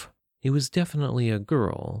laugh. It was definitely a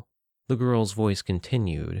girl. The girl's voice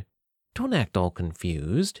continued. "Don't act all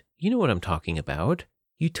confused. You know what I'm talking about.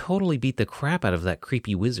 You totally beat the crap out of that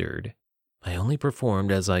creepy wizard." "I only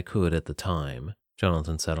performed as I could at the time,"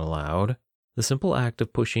 Jonathan said aloud. The simple act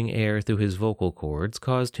of pushing air through his vocal cords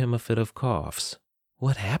caused him a fit of coughs.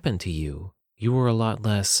 "What happened to you? You were a lot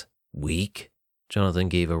less weak." Jonathan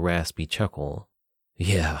gave a raspy chuckle.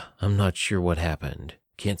 "Yeah, I'm not sure what happened.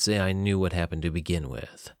 Can't say I knew what happened to begin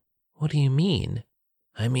with." "What do you mean?"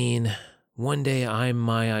 "I mean, one day I'm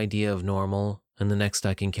my idea of normal, and the next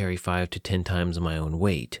I can carry 5 to 10 times my own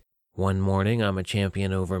weight. One morning I'm a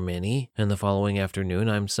champion over many, and the following afternoon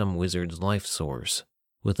I'm some wizard's life source.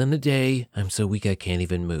 Within a day, I'm so weak I can't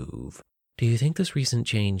even move." "Do you think this recent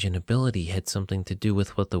change in ability had something to do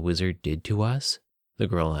with what the wizard did to us?" the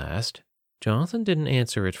girl asked. Jonathan didn't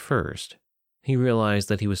answer at first. He realized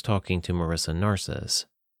that he was talking to Marissa Narcuss.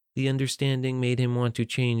 The understanding made him want to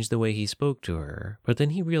change the way he spoke to her, but then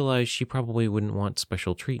he realized she probably wouldn't want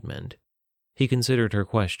special treatment. He considered her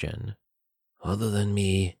question. "Other than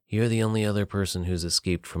me, you're the only other person who's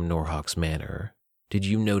escaped from Norhawk's Manor. Did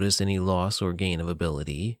you notice any loss or gain of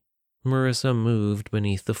ability?" Marissa moved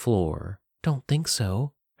beneath the floor. "Don't think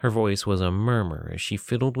so." Her voice was a murmur as she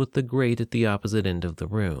fiddled with the grate at the opposite end of the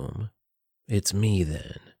room. "It's me,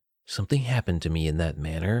 then. Something happened to me in that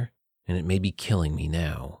manor, and it may be killing me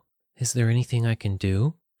now." "Is there anything I can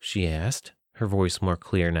do?" she asked, her voice more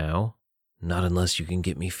clear now. "Not unless you can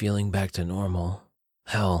get me feeling back to normal.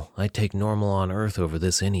 Hell, I'd take normal on Earth over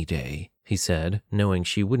this any day," he said, knowing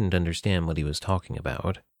she wouldn't understand what he was talking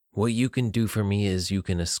about. "What you can do for me is you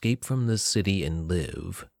can escape from this city and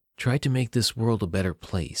live. Try to make this world a better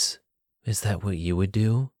place." "Is that what you would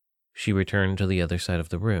do?" She returned to the other side of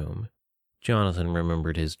the room. Jonathan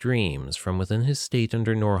remembered his dreams from within his state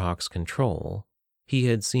under Norhawk's control. He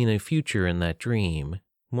had seen a future in that dream,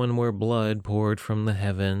 one where blood poured from the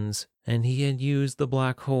heavens, and he had used the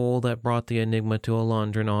black hole that brought the Enigma to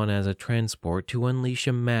Aallandron as a transport to unleash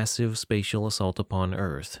a massive spatial assault upon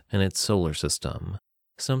Earth and its solar system.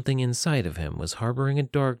 Something inside of him was harboring a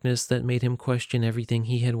darkness that made him question everything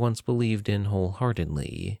he had once believed in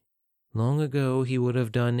wholeheartedly. Long ago, he would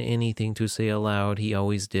have done anything to say aloud he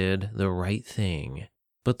always did the right thing.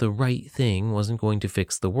 But the right thing wasn't going to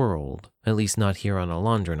fix the world, at least not here on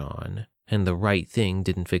Aallandron, and the right thing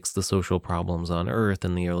didn't fix the social problems on Earth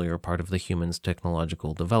in the earlier part of the humans'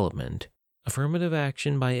 technological development. Affirmative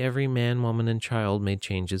action by every man, woman, and child made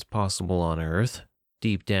changes possible on Earth.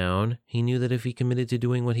 Deep down, he knew that if he committed to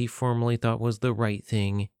doing what he formerly thought was the right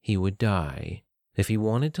thing, he would die. If he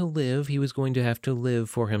wanted to live, he was going to have to live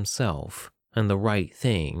for himself, and the right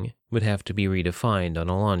thing would have to be redefined on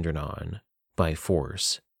Aallandron. By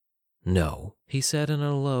force. "No," he said in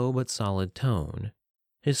a low but solid tone.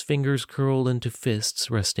 His fingers curled into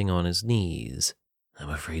fists resting on his knees. "I'm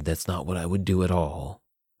afraid that's not what I would do at all.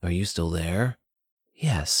 Are you still there?"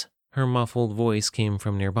 "Yes." Her muffled voice came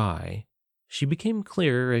from nearby. She became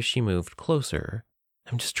clearer as she moved closer.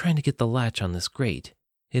 "I'm just trying to get the latch on this grate.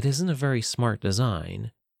 It isn't a very smart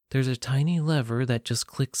design. There's a tiny lever that just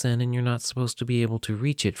clicks in and you're not supposed to be able to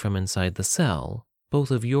reach it from inside the cell.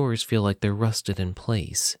 Both of yours feel like they're rusted in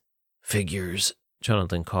place." "Figures,"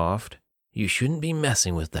 Jonathan coughed. "You shouldn't be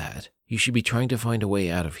messing with that. You should be trying to find a way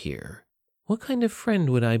out of here." "What kind of friend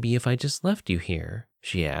would I be if I just left you here?"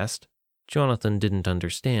 she asked. Jonathan didn't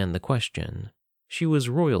understand the question. She was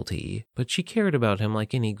royalty, but she cared about him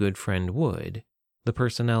like any good friend would. The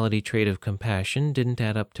personality trait of compassion didn't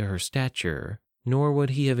add up to her stature, nor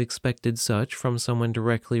would he have expected such from someone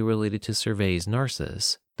directly related to Survey's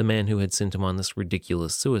Narcissus, the man who had sent him on this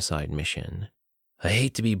ridiculous suicide mission. "I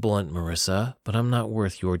hate to be blunt, Marissa, but I'm not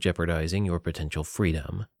worth your jeopardizing your potential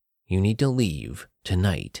freedom. You need to leave,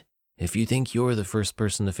 tonight. If you think you're the first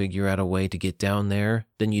person to figure out a way to get down there,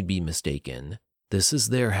 then you'd be mistaken. This is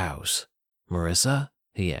their house. Marissa?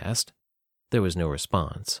 He asked. There was no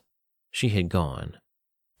response. She had gone.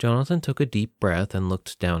 Jonathan took a deep breath and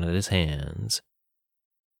looked down at his hands.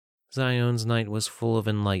 Zion's night was full of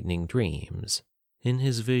enlightening dreams. In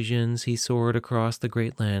his visions, he soared across the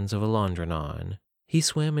great lands of Aallandron. He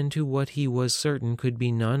swam into what he was certain could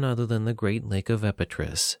be none other than the Great Lake of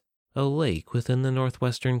Epetris, a lake within the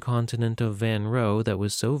northwestern continent of Van Row that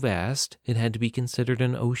was so vast it had to be considered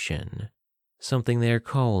an ocean. Something there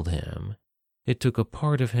called him. It took a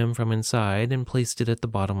part of him from inside and placed it at the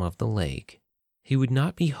bottom of the lake. He would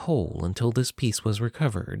not be whole until this piece was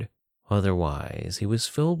recovered. Otherwise, he was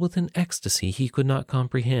filled with an ecstasy he could not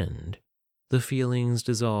comprehend. The feelings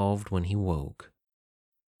dissolved when he woke.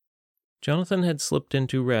 Jonathan had slipped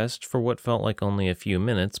into rest for what felt like only a few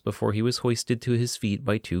minutes before he was hoisted to his feet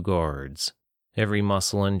by 2 guards. Every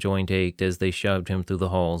muscle and joint ached as they shoved him through the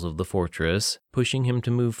halls of the fortress, pushing him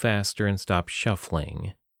to move faster and stop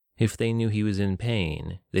shuffling. If they knew he was in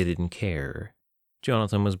pain, they didn't care.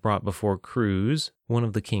 Jonathan was brought before Cruz, one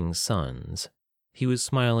of the king's sons. He was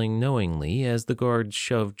smiling knowingly as the guards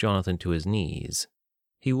shoved Jonathan to his knees.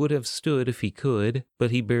 He would have stood if he could,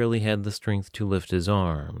 but he barely had the strength to lift his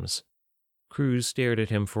arms. Cruz stared at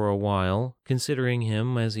him for a while, considering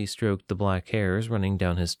him as he stroked the black hairs running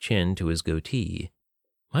down his chin to his goatee.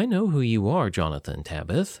 I know who you are, Jonathan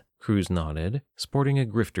Tabith, Cruz nodded, sporting a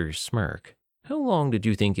grifter's smirk. How long did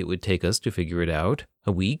you think it would take us to figure it out?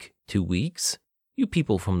 A week? 2 weeks? You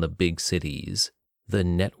people from the big cities. The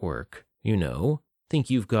network, you know, think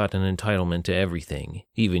you've got an entitlement to everything,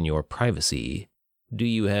 even your privacy. Do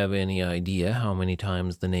you have any idea how many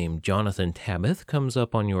times the name Jonathan Tabith comes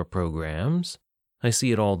up on your programs? I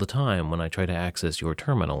see it all the time when I try to access your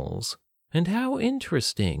terminals. And how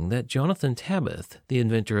interesting that Jonathan Tabith, the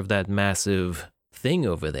inventor of that massive thing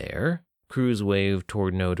over there, Cruz waved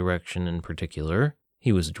toward no direction in particular.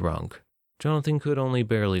 He was drunk. Jonathan could only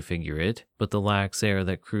barely figure it, but the lax air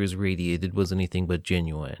that Cruz radiated was anything but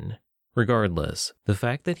genuine. Regardless, the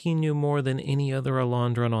fact that he knew more than any other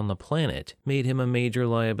Aallandron on the planet made him a major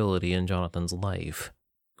liability in Jonathan's life.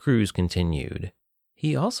 Cruz continued.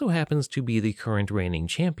 He also happens to be the current reigning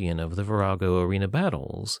champion of the Virago Arena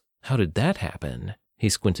battles. How did that happen? He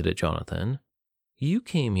squinted at Jonathan. You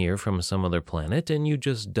came here from some other planet and you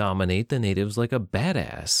just dominate the natives like a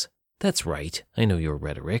badass. That's right, I know your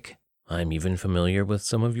rhetoric. I'm even familiar with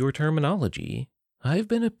some of your terminology. I've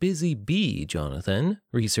been a busy bee, Jonathan,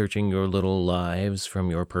 researching your little lives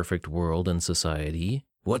from your perfect world and society.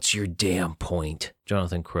 What's your damn point?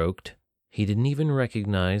 Jonathan croaked. He didn't even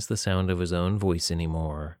recognize the sound of his own voice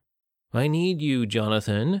anymore. I need you,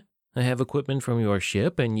 Jonathan. I have equipment from your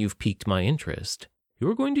ship and you've piqued my interest.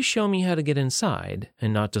 You're going to show me how to get inside,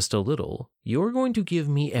 and not just a little. You're going to give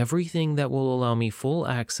me everything that will allow me full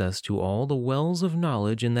access to all the wells of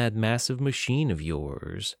knowledge in that massive machine of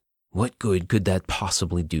yours. What good could that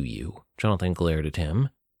possibly do you? Jonathan glared at him.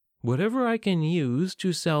 Whatever I can use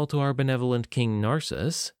to sell to our benevolent King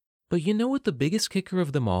Narcissus. But you know what the biggest kicker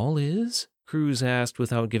of them all is? Cruz asked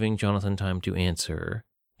without giving Jonathan time to answer.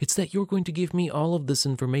 It's that you're going to give me all of this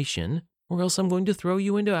information, or else I'm going to throw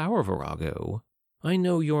you into our Virago. I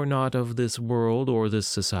know you're not of this world or this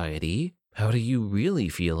society. How do you really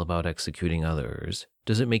feel about executing others?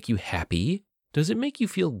 Does it make you happy? Does it make you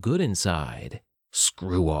feel good inside?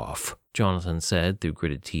 Screw off, Jonathan said through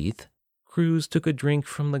gritted teeth. Cruz took a drink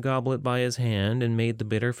from the goblet by his hand and made the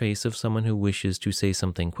bitter face of someone who wishes to say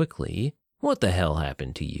something quickly. What the hell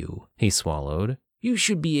happened to you? He swallowed. You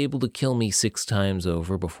should be able to kill me 6 times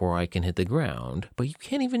over before I can hit the ground, but you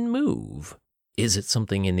can't even move. Is it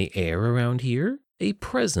something in the air around here? A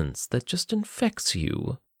presence that just infects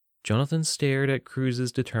you? Jonathan stared at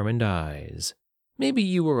Cruz's determined eyes. Maybe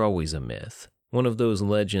you were always a myth. One of those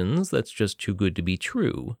legends that's just too good to be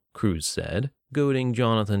true, Cruz said, goading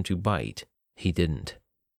Jonathan to bite. He didn't.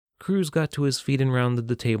 Cruz got to his feet and rounded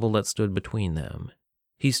the table that stood between them.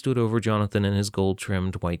 He stood over Jonathan in his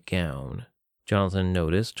gold-trimmed white gown. Jonathan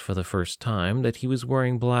noticed for the first time that he was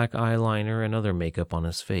wearing black eyeliner and other makeup on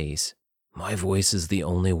his face. My voice is the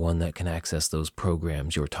only one that can access those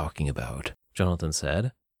programs you're talking about, Jonathan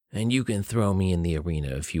said. And you can throw me in the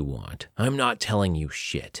arena if you want. I'm not telling you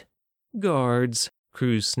shit. Guards,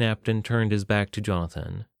 Cruz snapped and turned his back to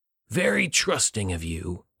Jonathan. Very trusting of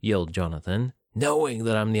you, yelled Jonathan, knowing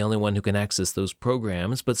that I'm the only one who can access those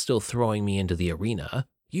programs but still throwing me into the arena.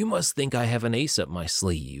 You must think I have an ace up my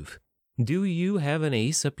sleeve. Do you have an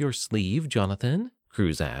ace up your sleeve, Jonathan?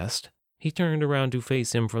 Cruz asked. He turned around to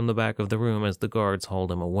face him from the back of the room as the guards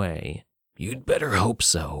hauled him away. You'd better hope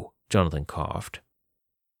so, Jonathan coughed.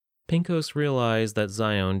 Pinkos realized that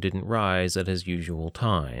Zion didn't rise at his usual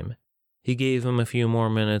time. He gave him a few more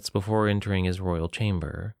minutes before entering his royal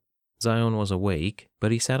chamber. Zion was awake,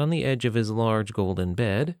 but he sat on the edge of his large golden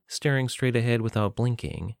bed, staring straight ahead without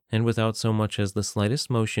blinking, and without so much as the slightest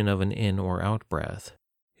motion of an in or out breath.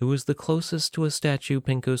 It was the closest to a statue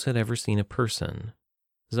Pinkos had ever seen a person.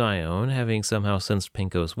 Zion, having somehow sensed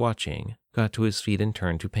Pinkos watching, got to his feet and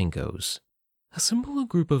turned to Pinkos. "Assemble a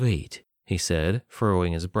group of 8, he said,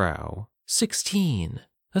 furrowing his brow. 16.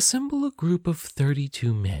 Assemble a group of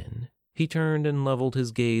 32 men. He turned and leveled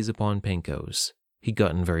his gaze upon Pinkos. He'd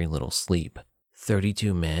gotten very little sleep.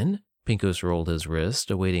 32 men? Pinkos rolled his wrist,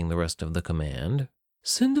 awaiting the rest of the command.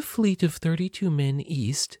 Send a fleet of 32 men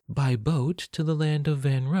east, by boat, to the land of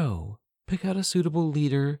Van Row. Pick out a suitable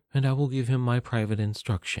leader, and I will give him my private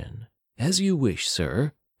instruction. As you wish,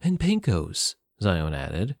 sir. And Pinkos, Zion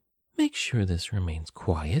added, make sure this remains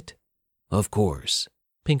quiet. Of course.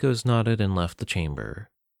 Pinkos nodded and left the chamber.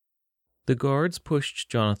 The guards pushed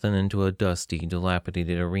Jonathan into a dusty,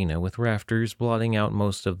 dilapidated arena with rafters blotting out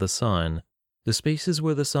most of the sun. The spaces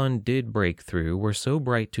where the sun did break through were so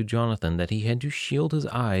bright to Jonathan that he had to shield his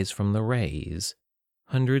eyes from the rays.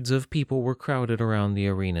 Hundreds of people were crowded around the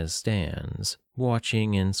arena's stands,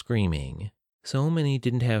 watching and screaming. So many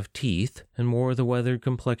didn't have teeth and wore the weathered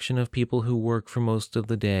complexion of people who work for most of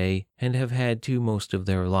the day and have had to most of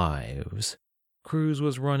their lives. Cruz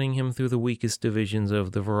was running him through the weakest divisions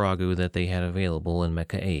of the virago that they had available in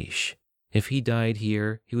Mecha Asche. If he died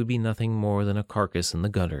here, he would be nothing more than a carcass in the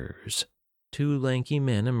gutters. 2 lanky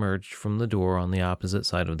men emerged from the door on the opposite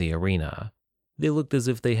side of the arena. They looked as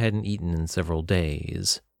if they hadn't eaten in several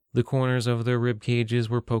days. The corners of their rib cages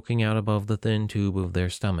were poking out above the thin tube of their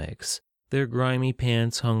stomachs. Their grimy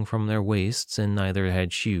pants hung from their waists and neither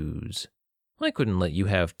had shoes. I couldn't let you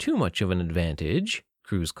have too much of an advantage,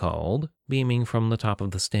 Cruz called, beaming from the top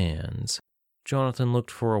of the stands. Jonathan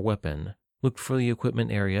looked for a weapon, looked for the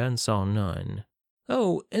equipment area and saw none.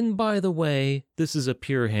 Oh, and by the way, this is a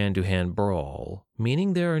pure hand-to-hand brawl,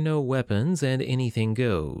 meaning there are no weapons and anything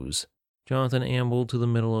goes. Jonathan ambled to the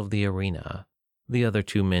middle of the arena. The other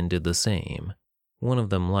 2 men did the same. One of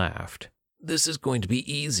them laughed. This is going to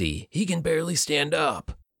be easy. He can barely stand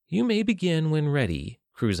up. You may begin when ready,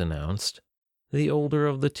 Cruz announced. The older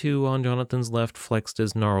of the 2 on Jonathan's left flexed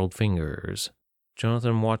his gnarled fingers.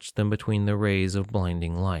 Jonathan watched them between the rays of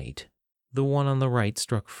blinding light. The one on the right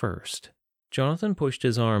struck first. Jonathan pushed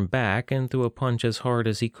his arm back and threw a punch as hard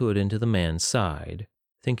as he could into the man's side.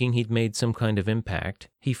 Thinking he'd made some kind of impact,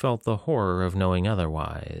 he felt the horror of knowing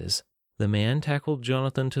otherwise. The man tackled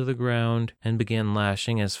Jonathan to the ground and began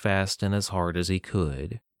lashing as fast and as hard as he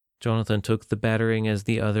could. Jonathan took the battering as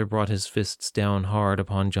the other brought his fists down hard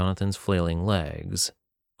upon Jonathan's flailing legs.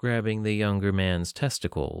 Grabbing the younger man's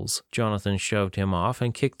testicles, Jonathan shoved him off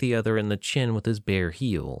and kicked the other in the chin with his bare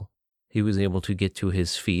heel. He was able to get to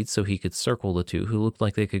his feet so he could circle the 2 who looked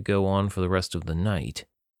like they could go on for the rest of the night.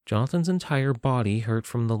 Jonathan's entire body hurt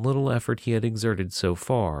from the little effort he had exerted so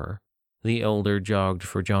far. The elder jogged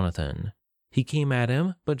for Jonathan. He came at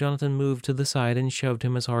him, but Jonathan moved to the side and shoved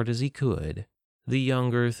him as hard as he could. The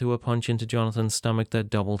younger threw a punch into Jonathan's stomach that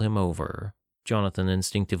doubled him over. Jonathan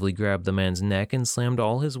instinctively grabbed the man's neck and slammed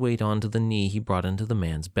all his weight onto the knee he brought into the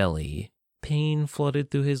man's belly. Pain flooded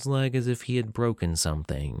through his leg as if he had broken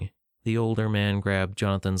something. The older man grabbed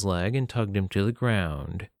Jonathan's leg and tugged him to the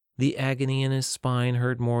ground. The agony in his spine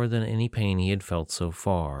hurt more than any pain he had felt so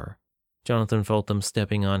far. Jonathan felt them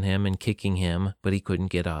stepping on him and kicking him, but he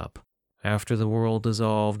couldn't get up. After the world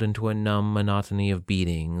dissolved into a numb monotony of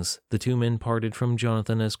beatings, the 2 men parted from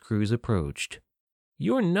Jonathan as Cruz approached.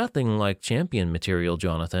 You're nothing like champion material,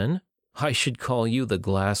 Jonathan. I should call you the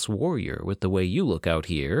glass warrior with the way you look out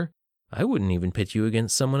here. I wouldn't even pit you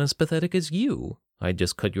against someone as pathetic as you. I'd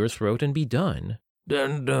just cut your throat and be done.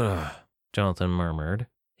 Jonathan murmured.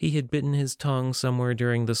 He had bitten his tongue somewhere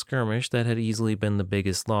during the skirmish that had easily been the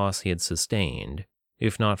biggest loss he had sustained.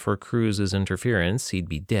 If not for Cruz's interference, he'd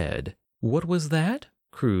be dead. What was that?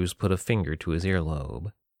 Cruz put a finger to his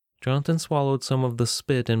earlobe. Jonathan swallowed some of the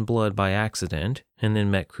spit and blood by accident, and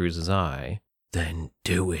then met Cruz's eye. Then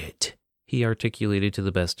do it, he articulated to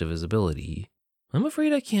the best of his ability. I'm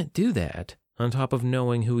afraid I can't do that. On top of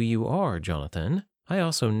knowing who you are, Jonathan, I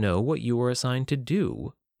also know what you were assigned to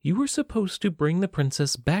do. You were supposed to bring the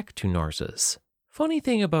princess back to Narcissus. Funny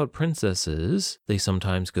thing about princesses, they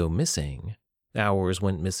sometimes go missing. Ours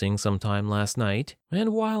went missing sometime last night,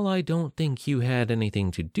 and while I don't think you had anything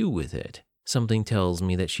to do with it, something tells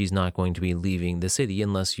me that she's not going to be leaving the city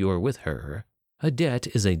unless you're with her. A debt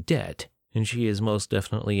is a debt, and she is most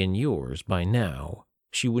definitely in yours by now.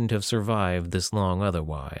 She wouldn't have survived this long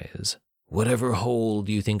otherwise. Whatever hold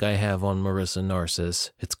you think I have on Marissa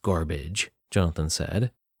Narcuss, it's garbage, Jonathan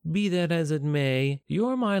said. Be that as it may,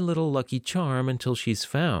 you're my little lucky charm until she's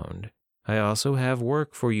found. I also have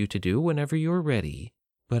work for you to do whenever you're ready.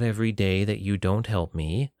 But every day that you don't help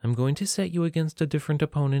me, I'm going to set you against a different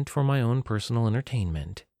opponent for my own personal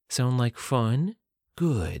entertainment. Sound like fun?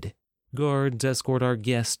 Good. Guards, escort our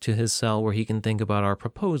guest to his cell where he can think about our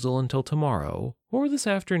proposal until tomorrow, or this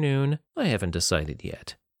afternoon. I haven't decided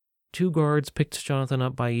yet. 2 guards picked Jonathan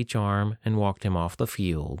up by each arm and walked him off the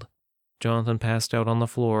field. Jonathan passed out on the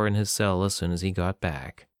floor in his cell as soon as he got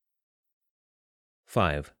back.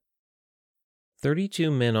 5. 32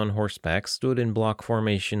 men on horseback stood in block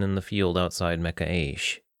formation in the field outside Mecha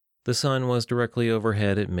Asche. The sun was directly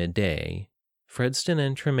overhead at midday. Fredston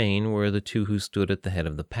and Tremaine were the 2 who stood at the head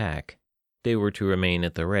of the pack. They were to remain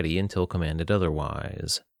at the ready until commanded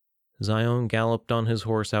otherwise. Zion galloped on his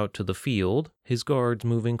horse out to the field, his guards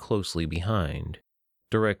moving closely behind.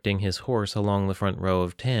 Directing his horse along the front row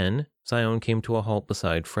of 10, Zion came to a halt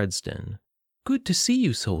beside Fredston. "Good to see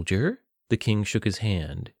you, soldier." The king shook his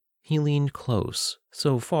hand. He leaned close,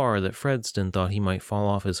 so far that Fredston thought he might fall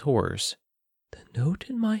off his horse. "The note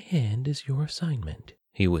in my hand is your assignment,"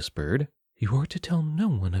 he whispered. "You are to tell no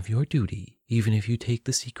one of your duty, even if you take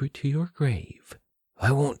the secret to your grave."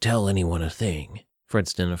 "I won't tell anyone a thing,"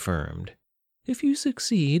 Fredston affirmed. "If you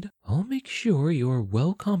succeed, I'll make sure you're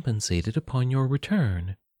well compensated upon your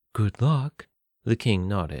return. Good luck." The king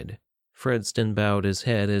nodded. Fredston bowed his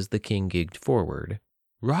head as the king gigged forward.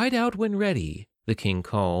 "Ride out when ready," the king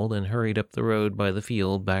called and hurried up the road by the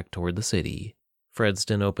field back toward the city.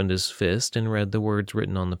 Fredston opened his fist and read the words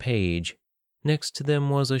written on the page. Next to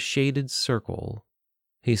them was a shaded circle.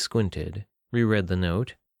 He squinted, reread the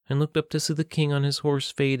note, and looked up to see the king on his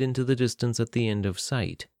horse fade into the distance at the end of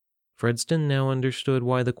sight. Fredston now understood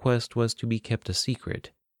why the quest was to be kept a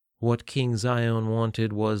secret. What King Zion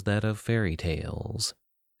wanted was that of fairy tales.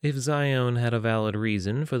 If Zion had a valid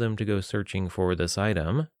reason for them to go searching for this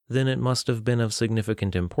item, then it must have been of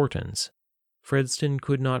significant importance. Fredston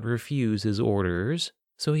could not refuse his orders,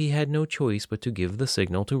 so he had no choice but to give the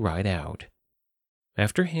signal to ride out.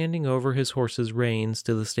 After handing over his horse's reins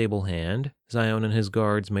to the stable hand, Zion and his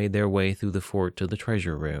guards made their way through the fort to the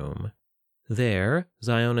treasure room. There,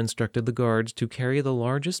 Zion instructed the guards to carry the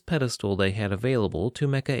largest pedestal they had available to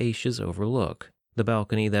Mecha Asche's overlook, the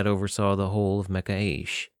balcony that oversaw the whole of Mecha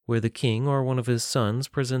Asche, where the king or one of his sons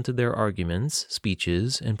presented their arguments,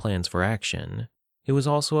 speeches, and plans for action. It was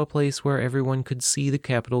also a place where everyone could see the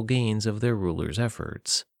capital gains of their ruler's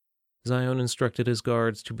efforts. Zion instructed his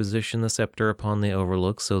guards to position the scepter upon the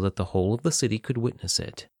overlook so that the whole of the city could witness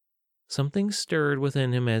it. Something stirred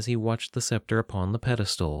within him as he watched the scepter upon the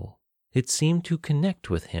pedestal. It seemed to connect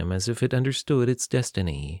with him as if it understood its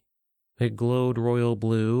destiny. It glowed royal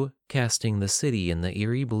blue, casting the city in the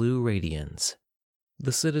eerie blue radiance.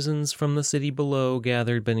 The citizens from the city below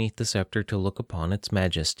gathered beneath the scepter to look upon its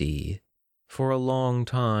majesty. For a long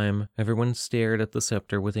time, everyone stared at the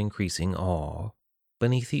scepter with increasing awe.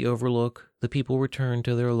 Beneath the overlook, the people returned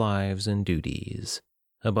to their lives and duties.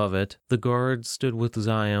 Above it, the guards stood with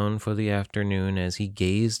Zion for the afternoon as he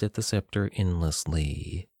gazed at the scepter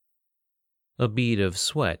endlessly. A bead of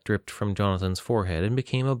sweat dripped from Jonathan's forehead and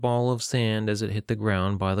became a ball of sand as it hit the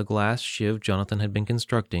ground by the glass shiv Jonathan had been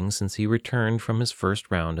constructing since he returned from his first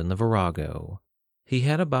round in the Virago. He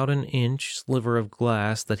had about an inch sliver of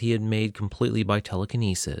glass that he had made completely by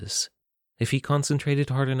telekinesis. If he concentrated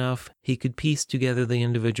hard enough, he could piece together the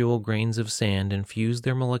individual grains of sand and fuse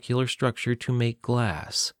their molecular structure to make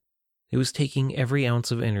glass. It was taking every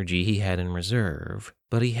ounce of energy he had in reserve,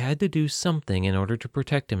 but he had to do something in order to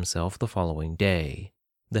protect himself the following day.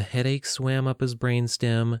 The headache swam up his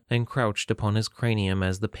brainstem and crouched upon his cranium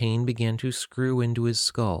as the pain began to screw into his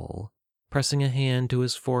skull. Pressing a hand to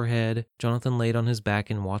his forehead, Jonathan laid on his back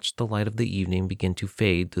and watched the light of the evening begin to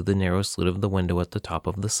fade through the narrow slit of the window at the top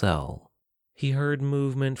of the cell. He heard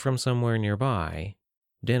movement from somewhere nearby.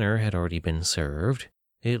 Dinner had already been served.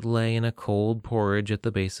 It lay in a cold porridge at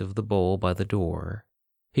the base of the bowl by the door.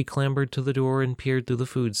 He clambered to the door and peered through the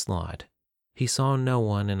food slot. He saw no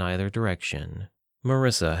one in either direction.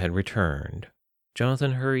 Marissa had returned.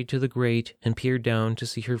 Jonathan hurried to the grate and peered down to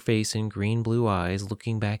see her face and green-blue eyes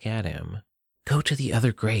looking back at him. "Go to the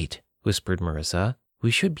other grate," whispered Marissa.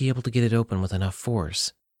 "We should be able to get it open with enough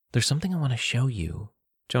force. There's something I want to show you."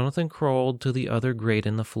 Jonathan crawled to the other grate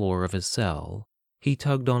in the floor of his cell. He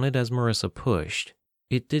tugged on it as Marissa pushed.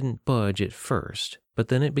 It didn't budge at first, but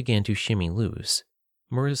then it began to shimmy loose.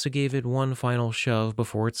 Marissa gave it one final shove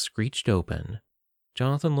before it screeched open.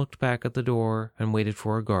 Jonathan looked back at the door and waited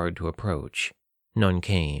for a guard to approach. None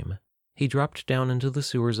came. He dropped down into the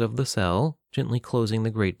sewers of the cell, gently closing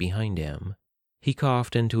the grate behind him. He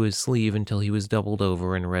coughed into his sleeve until he was doubled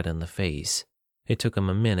over and red in the face. It took him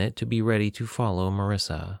a minute to be ready to follow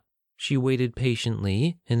Marissa. She waited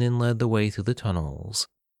patiently and then led the way through the tunnels.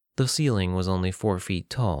 The ceiling was only 4 feet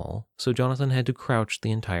tall, so Jonathan had to crouch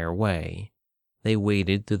the entire way. They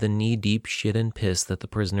waded through the knee-deep shit and piss that the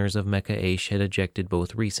prisoners of Mecha Asche had ejected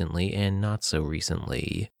both recently and not so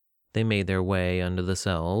recently. They made their way under the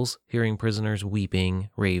cells, hearing prisoners weeping,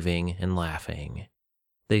 raving, and laughing.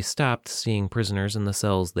 They stopped seeing prisoners in the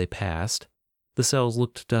cells they passed. The cells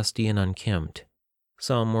looked dusty and unkempt.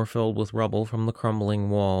 Some were filled with rubble from the crumbling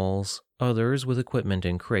walls, others with equipment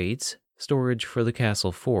in crates, storage for the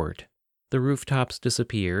castle fort. The rooftops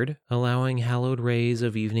disappeared, allowing hallowed rays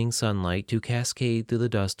of evening sunlight to cascade through the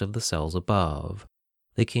dust of the cells above.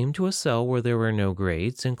 They came to a cell where there were no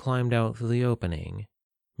grates and climbed out through the opening.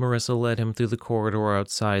 Marissa led him through the corridor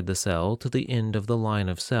outside the cell to the end of the line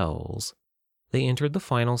of cells. They entered the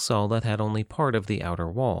final cell that had only part of the outer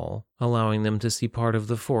wall, allowing them to see part of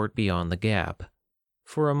the fort beyond the gap.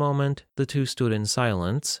 For a moment, the two stood in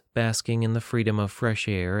silence, basking in the freedom of fresh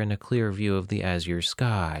air and a clear view of the azure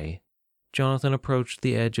sky. Jonathan approached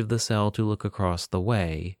the edge of the cell to look across the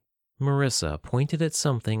way. Marissa pointed at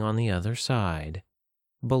something on the other side.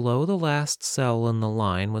 Below the last cell in the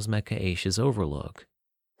line was Mecha Asche's overlook.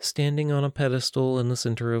 Standing on a pedestal in the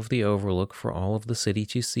center of the overlook for all of the city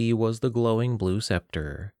to see was the glowing blue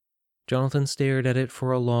scepter. Jonathan stared at it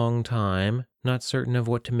for a long time, not certain of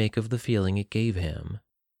what to make of the feeling it gave him.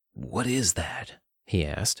 "What is that?" he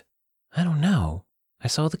asked. "I don't know. I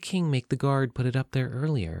saw the king make the guard put it up there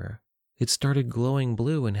earlier. It started glowing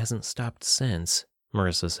blue and hasn't stopped since,"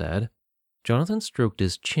 Marissa said. Jonathan stroked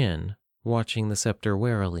his chin, watching the scepter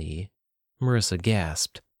warily. Marissa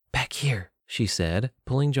gasped. "Back here," she said,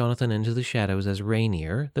 pulling Jonathan into the shadows as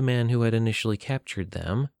Rainier, the man who had initially captured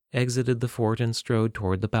them, exited the fort and strode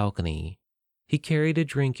toward the balcony. He carried a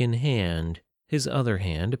drink in hand. His other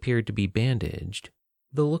hand appeared to be bandaged.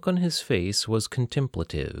 The look on his face was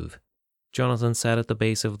contemplative. Jonathan sat at the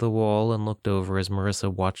base of the wall and looked over as Marissa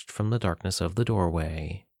watched from the darkness of the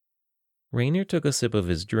doorway. Rainier took a sip of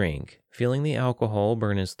his drink, feeling the alcohol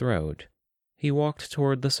burn his throat. He walked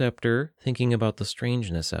toward the scepter, thinking about the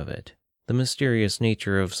strangeness of it, the mysterious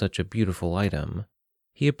nature of such a beautiful item.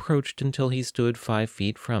 He approached until he stood 5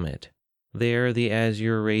 feet from it. There, the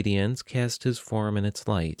azure radiance cast his form in its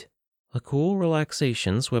light. A cool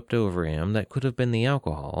relaxation swept over him that could have been the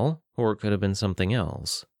alcohol, or it could have been something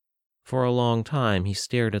else. For a long time he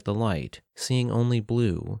stared at the light, seeing only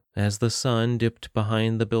blue, as the sun dipped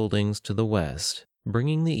behind the buildings to the west,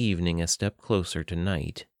 bringing the evening a step closer to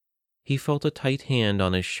night. He felt a tight hand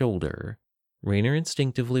on his shoulder. Rainier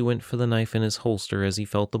instinctively went for the knife in his holster as he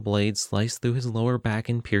felt the blade slice through his lower back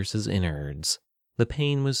and pierce his innards. The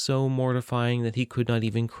pain was so mortifying that he could not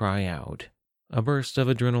even cry out. A burst of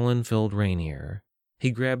adrenaline filled Rainier.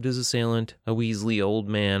 He grabbed his assailant, a weaselly old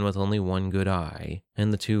man with only one good eye,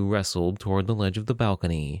 and the two wrestled toward the ledge of the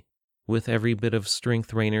balcony. With every bit of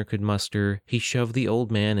strength Rainier could muster, he shoved the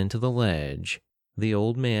old man into the ledge. The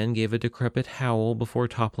old man gave a decrepit howl before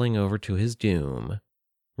toppling over to his doom.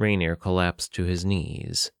 Rainier collapsed to his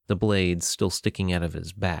knees, the blades still sticking out of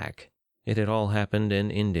his back. It had all happened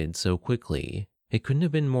and ended so quickly. It couldn't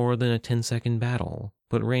have been more than a 10-second battle,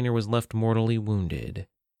 but Rainier was left mortally wounded.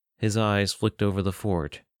 His eyes flicked over the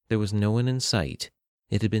fort. There was no one in sight.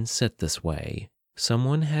 It had been set this way.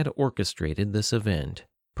 Someone had orchestrated this event.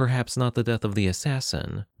 Perhaps not the death of the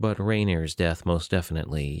assassin, but Rainier's death most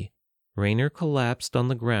definitely. Rainier collapsed on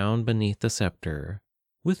the ground beneath the scepter.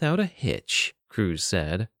 "Without a hitch," Cruz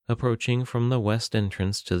said, approaching from the west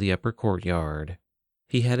entrance to the upper courtyard.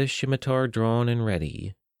 He had his scimitar drawn and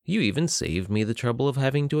ready. "You even saved me the trouble of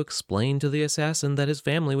having to explain to the assassin that his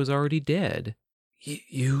family was already dead."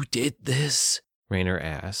 You did this?" Rainier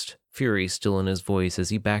asked, fury still in his voice as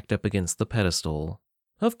he backed up against the pedestal.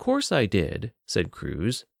 "Of course I did," said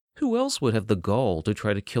Cruz. "Who else would have the gall to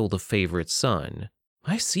try to kill the favorite son?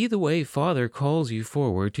 I see the way Father calls you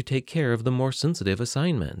forward to take care of the more sensitive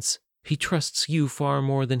assignments. He trusts you far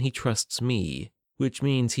more than he trusts me, which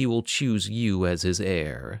means he will choose you as his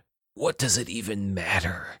heir." "What does it even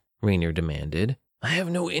matter?" Rainier demanded. "I have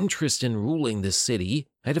no interest in ruling this city.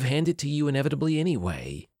 I'd have handed it to you inevitably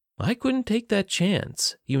anyway." "I couldn't take that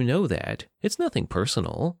chance. You know that. It's nothing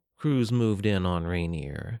personal." Cruz moved in on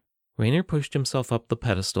Rainier. Rainier pushed himself up the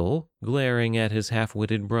pedestal, glaring at his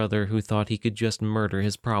half-witted brother who thought he could just murder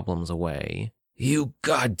his problems away. "You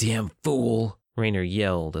goddamn fool!" Rainier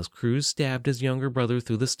yelled as Cruz stabbed his younger brother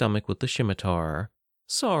through the stomach with the scimitar.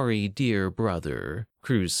 "Sorry, dear brother,"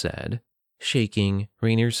 Cruz said. Shaking,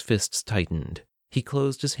 Rainier's fists tightened. He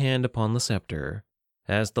closed his hand upon the scepter.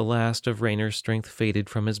 As the last of Raynor's strength faded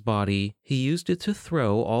from his body, he used it to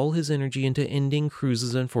throw all his energy into ending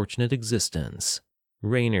Cruz's unfortunate existence.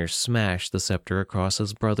 Raynor smashed the scepter across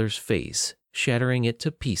his brother's face, shattering it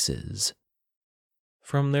to pieces.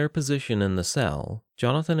 From their position in the cell,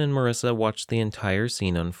 Jonathan and Marissa watched the entire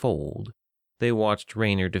scene unfold. They watched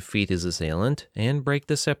Raynor defeat his assailant and break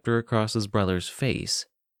the scepter across his brother's face.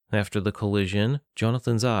 After the collision,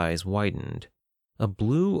 Jonathan's eyes widened. A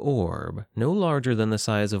blue orb, no larger than the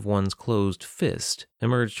size of one's closed fist,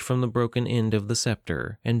 emerged from the broken end of the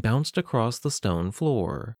scepter and bounced across the stone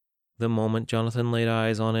floor. The moment Jonathan laid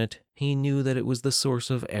eyes on it, he knew that it was the source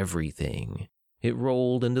of everything. It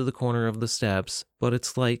rolled into the corner of the steps, but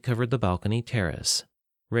its light covered the balcony terrace.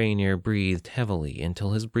 Raynor breathed heavily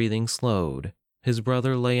until his breathing slowed. His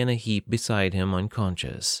brother lay in a heap beside him,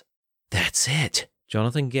 unconscious. "That's it!"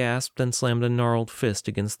 Jonathan gasped and slammed a gnarled fist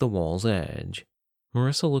against the wall's edge.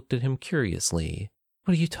 Marissa looked at him curiously.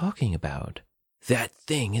 "What are you talking about?" "That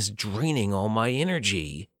thing is draining all my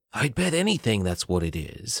energy. I'd bet anything that's what it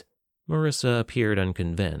is." Marissa appeared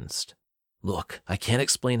unconvinced. "Look, I can't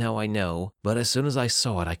explain how I know, but as soon as I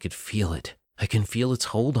saw it, I could feel it. I can feel its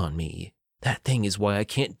hold on me. That thing is why I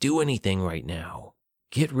can't do anything right now.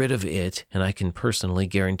 Get rid of it, and I can personally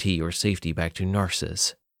guarantee your safety back to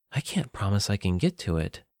Narcissus." "I can't promise I can get to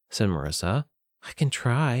it," said Marissa. "I can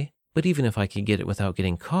try, but even if I could get it without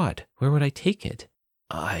getting caught, where would I take it?"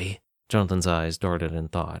 Jonathan's eyes darted in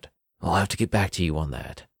thought. "I'll have to get back to you on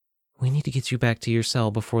that." "We need to get you back to your cell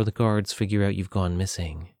before the guards figure out you've gone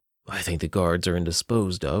missing." "I think the guards are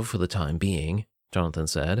indisposed of for the time being," Jonathan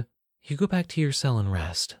said. "You go back to your cell and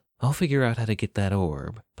rest. I'll figure out how to get that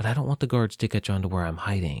orb, but I don't want the guards to catch on to where I'm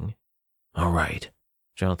hiding." "All right."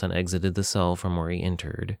 Jonathan exited the cell from where he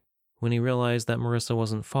entered. When he realized that Marissa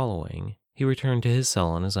wasn't following, he returned to his cell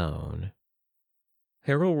on his own.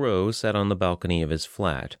 Harold Rowe sat on the balcony of his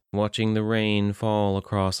flat, watching the rain fall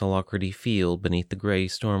across a Alacrity field beneath the gray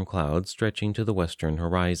storm clouds stretching to the western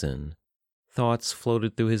horizon. Thoughts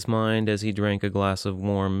floated through his mind as he drank a glass of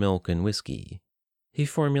warm milk and whiskey. He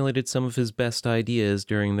formulated some of his best ideas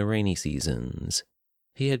during the rainy seasons.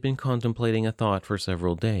 He had been contemplating a thought for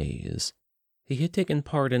several days. He had taken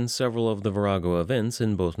part in several of the Virago events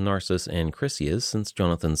in both Narcissus and Chrysius since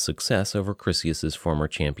Jonathan's success over Chrysius's former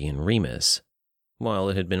champion Remus. While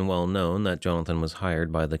it had been well known that Jonathan was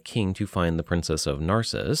hired by the king to find the princess of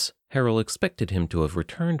Narcissus, Harold expected him to have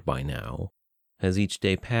returned by now. As each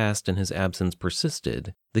day passed and his absence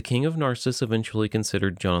persisted, the king of Narcissus eventually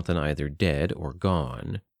considered Jonathan either dead or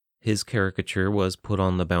gone. His caricature was put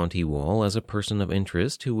on the bounty wall as a person of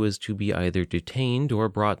interest who was to be either detained or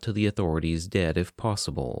brought to the authorities dead if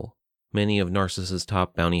possible. Many of Narcissus's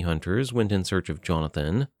top bounty hunters went in search of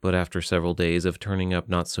Jonathan, but after several days of turning up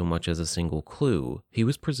not so much as a single clue, he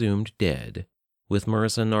was presumed dead. With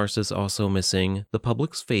Marissa Narcuss also missing, the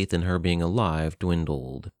public's faith in her being alive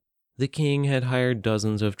dwindled. The king had hired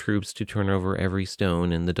dozens of troops to turn over every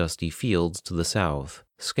stone in the dusty fields to the south,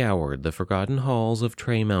 scoured the forgotten halls of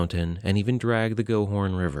Trey Mountain, and even dragged the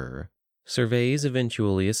Gohorn River. Surveys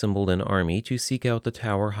eventually assembled an army to seek out the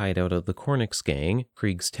tower hideout of the Cornix gang,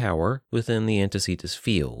 Krieg's Tower, within the Antecetus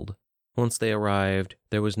field. Once they arrived,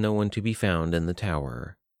 there was no one to be found in the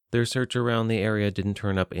tower. Their search around the area didn't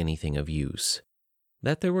turn up anything of use.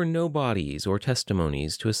 That there were no bodies or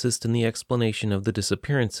testimonies to assist in the explanation of the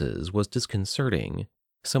disappearances was disconcerting.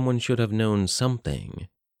 Someone should have known something.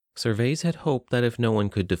 Surveys had hoped that if no one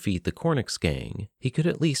could defeat the Cornix gang, he could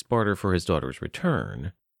at least barter for his daughter's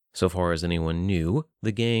return. So far as anyone knew,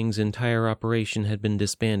 the gang's entire operation had been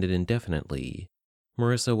disbanded indefinitely.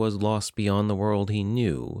 Marissa was lost beyond the world he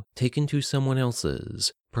knew, taken to someone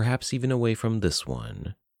else's, perhaps even away from this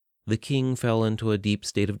one. The king fell into a deep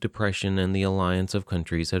state of depression and the alliance of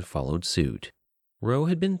countries had followed suit. Rowe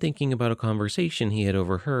had been thinking about a conversation he had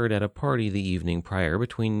overheard at a party the evening prior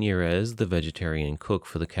between Neres, the vegetarian cook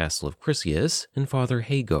for the castle of Chrysius, and Father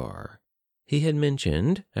Hagar. He had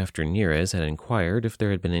mentioned, after Neres had inquired if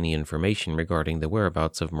there had been any information regarding the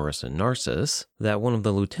whereabouts of Marissa Narcuss, that one of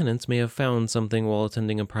the lieutenants may have found something while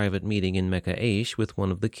attending a private meeting in Mecha Asche with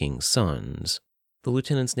one of the king's sons. The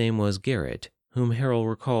lieutenant's name was Garrett, whom Harold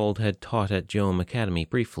recalled had taught at Jome Academy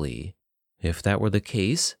briefly. If that were the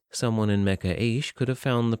case, someone in Mecha Asche could have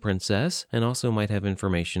found the princess and also might have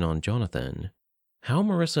information on Jonathan. How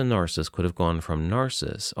Marissa Narcuss could have gone from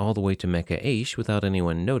Narcissus all the way to Mecha Asche without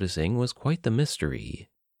anyone noticing was quite the mystery.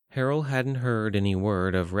 Harold hadn't heard any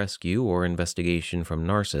word of rescue or investigation from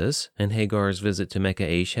Narcissus, and Hagar's visit to Mecha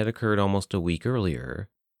Asche had occurred almost a week earlier.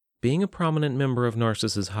 Being a prominent member of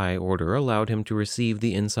Narcissus's high order allowed him to receive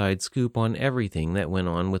the inside scoop on everything that went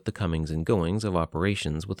on with the comings and goings of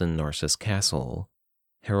operations within Narcissus Castle.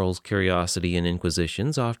 Harold's curiosity and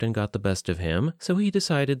inquisitions often got the best of him, so he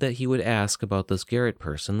decided that he would ask about this Garrett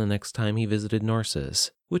person the next time he visited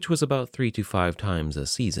Narcissus, which was about 3 to 5 times a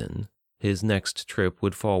season. His next trip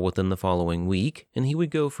would fall within the following week, and he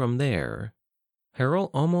would go from there.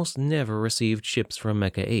 Harold almost never received ships from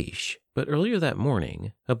Mecha Asche, but earlier that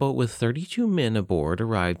morning, a boat with 32 men aboard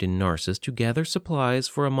arrived in Narcissus to gather supplies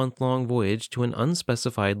for a month-long voyage to an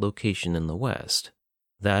unspecified location in the west.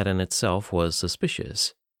 That in itself was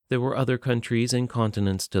suspicious. There were other countries and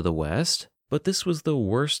continents to the west, but this was the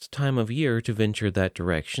worst time of year to venture that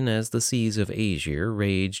direction as the seas of Asia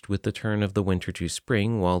raged with the turn of the winter to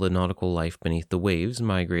spring while the nautical life beneath the waves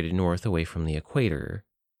migrated north away from the equator.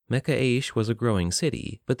 Mecha Asche was a growing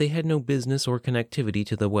city, but they had no business or connectivity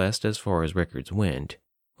to the west as far as records went.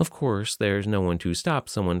 Of course, there's no one to stop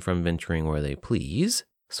someone from venturing where they please,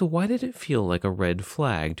 so why did it feel like a red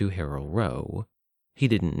flag to Harold Rowe? He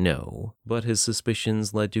didn't know, but his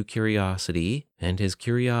suspicions led to curiosity, and his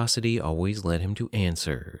curiosity always led him to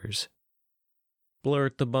answers.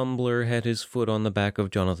 Blurt the Bumbler had his foot on the back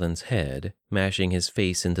of Jonathan's head, mashing his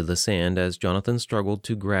face into the sand as Jonathan struggled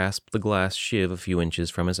to grasp the glass shiv a few inches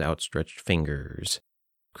from his outstretched fingers.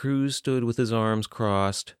 Cruz stood with his arms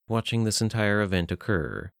crossed, watching this entire event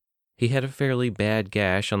occur. He had a fairly bad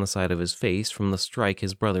gash on the side of his face from the strike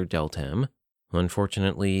his brother dealt him.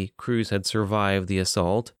 Unfortunately, Cruz had survived the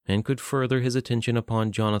assault and could further his attention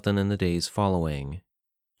upon Jonathan in the days following.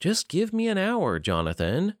 "Just give me an hour,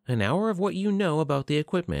 Jonathan. An hour of what you know about the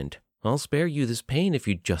equipment. I'll spare you this pain if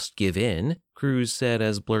you just give in," Cruz said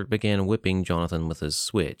as Blurt began whipping Jonathan with his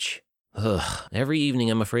switch. "Ugh, every evening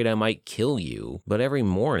I'm afraid I might kill you, but every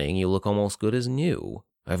morning you look almost good as new.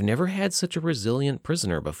 I've never had such a resilient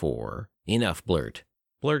prisoner before. Enough, Blurt."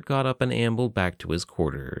 Blurt got up and ambled back to his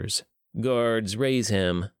quarters. "Guards, raise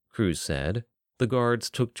him," Cruz said. The guards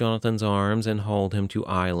took Jonathan's arms and hauled him to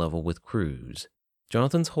eye level with Cruz.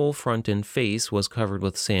 Jonathan's whole front and face was covered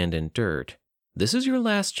with sand and dirt. "This is your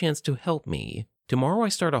last chance to help me. Tomorrow I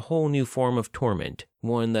start a whole new form of torment,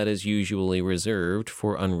 one that is usually reserved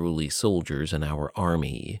for unruly soldiers in our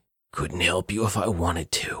army." "Couldn't help you if I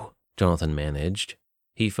wanted to," Jonathan managed.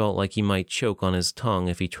 He felt like he might choke on his tongue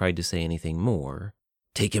if he tried to say anything more.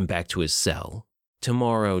 "Take him back to his cell."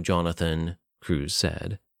 "Tomorrow, Jonathan," Cruz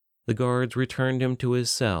said. The guards returned him to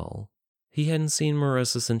his cell. He hadn't seen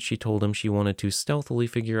Marissa since she told him she wanted to stealthily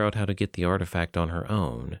figure out how to get the artifact on her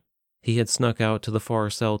own. He had snuck out to the far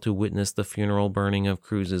cell to witness the funeral burning of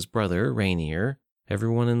Cruz's brother, Rainier.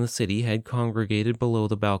 Everyone in the city had congregated below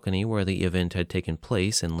the balcony where the event had taken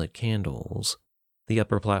place and lit candles. The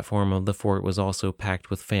upper platform of the fort was also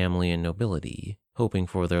packed with family and nobility, hoping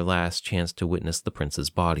for their last chance to witness the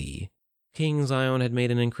prince's body. King Zion had made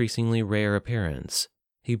an increasingly rare appearance.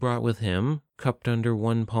 He brought with him, cupped under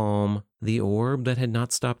one palm, the orb that had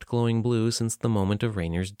not stopped glowing blue since the moment of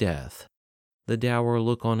Rainier's death. The dour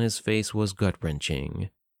look on his face was gut-wrenching.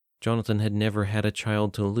 Jonathan had never had a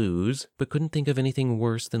child to lose, but couldn't think of anything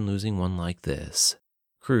worse than losing one like this.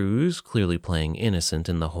 Cruz, clearly playing innocent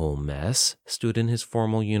in the whole mess, stood in his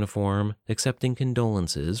formal uniform, accepting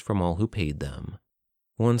condolences from all who paid them.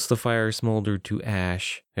 Once the fire smoldered to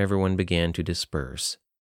ash, everyone began to disperse.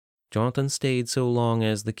 Jonathan stayed so long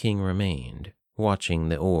as the king remained, watching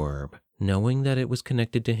the orb, knowing that it was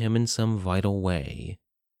connected to him in some vital way.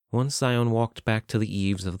 Once Zion walked back to the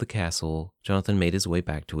eaves of the castle, Jonathan made his way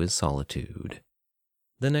back to his solitude.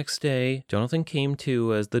 The next day, Jonathan came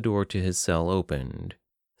to as the door to his cell opened.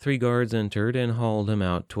 3 guards entered and hauled him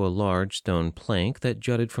out to a large stone plank that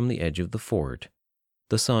jutted from the edge of the fort.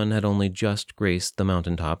 The sun had only just graced the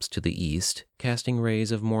mountaintops to the east, casting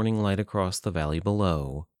rays of morning light across the valley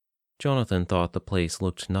below. Jonathan thought the place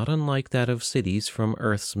looked not unlike that of cities from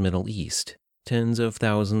Earth's Middle East. Tens of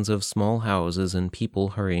thousands of small houses and people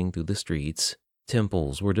hurrying through the streets.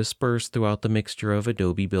 Temples were dispersed throughout the mixture of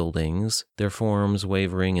adobe buildings, their forms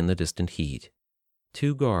wavering in the distant heat.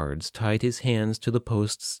 2 guards tied his hands to the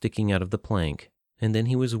posts sticking out of the plank, and then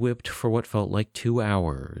he was whipped for what felt like 2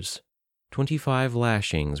 hours. 25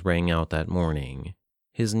 lashings rang out that morning.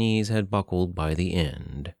 His knees had buckled by the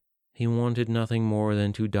end. He wanted nothing more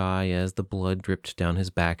than to die as the blood dripped down his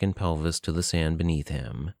back and pelvis to the sand beneath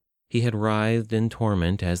him. He had writhed in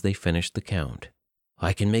torment as they finished the count.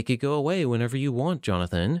 "I can make it go away whenever you want,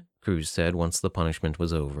 Jonathan," Cruz said once the punishment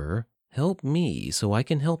was over. "Help me so I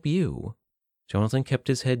can help you." Jonathan kept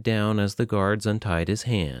his head down as the guards untied his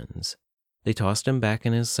hands. They tossed him back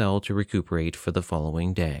in his cell to recuperate for the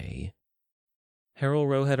following day. Harold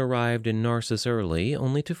Rowe had arrived in Narcissus early,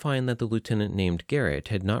 only to find that the lieutenant named Garrett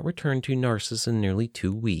had not returned to Narcissus in nearly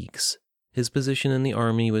 2 weeks. His position in the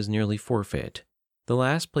army was nearly forfeit. The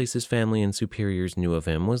last place his family and superiors knew of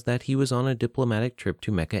him was that he was on a diplomatic trip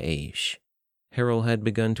to Mecha Asche. Harold had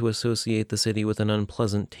begun to associate the city with an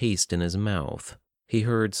unpleasant taste in his mouth. He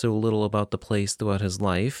heard so little about the place throughout his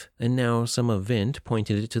life, and now some event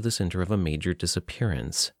pointed it to the center of a major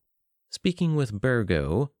disappearance. Speaking with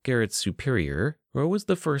Bergo, Garrett's superior, Ro was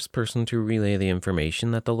the first person to relay the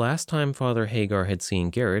information that the last time Father Hagar had seen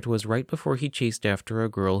Garrett was right before he chased after a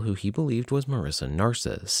girl who he believed was Marissa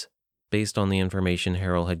Narcuss. Based on the information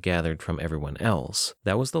Harold had gathered from everyone else,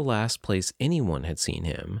 that was the last place anyone had seen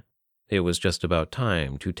him. It was just about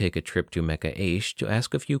time to take a trip to Mecha Asche to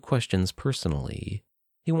ask a few questions personally.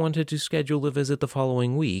 He wanted to schedule a visit the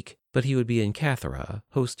following week, but he would be in Cathara,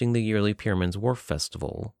 hosting the yearly Pierman's Wharf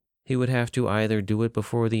Festival. He would have to either do it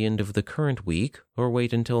before the end of the current week, or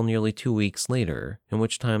wait until nearly 2 weeks later, in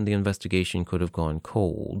which time the investigation could have gone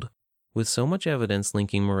cold. With so much evidence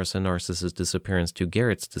linking Marissa Narcuss's disappearance to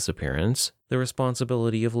Garrett's disappearance, the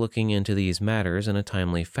responsibility of looking into these matters in a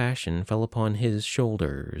timely fashion fell upon his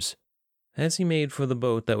shoulders. As he made for the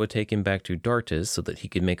boat that would take him back to Dartus so that he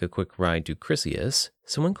could make a quick ride to Chrysius,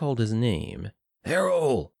 someone called his name.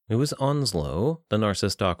 Harold! It was Onslow, the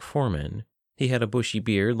Narcissus dock foreman. He had a bushy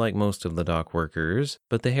beard like most of the dock workers,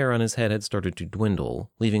 but the hair on his head had started to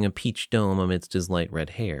dwindle, leaving a peach dome amidst his light red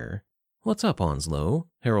hair. "What's up, Onslow?"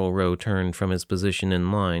 Harold Rowe turned from his position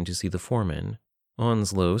in line to see the foreman.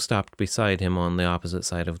 Onslow stopped beside him on the opposite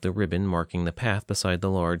side of the ribbon marking the path beside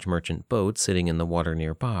the large merchant boat sitting in the water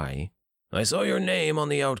nearby. "I saw your name on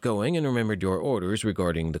the outgoing and remembered your orders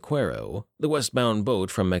regarding the Quero, the westbound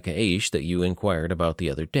boat from Mecha Asche that you inquired about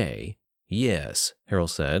the other day." "Yes,"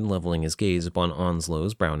 Harold said, leveling his gaze upon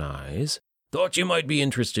Onslow's brown eyes. "Thought you might be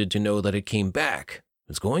interested to know that it came back.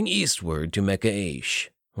 It's going eastward to Mecha Asche.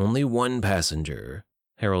 Only one passenger."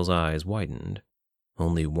 Harold's eyes widened.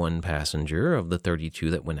 "Only one passenger of the 32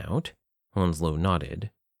 that went out?" Onslow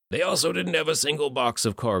nodded. "They also didn't have a single box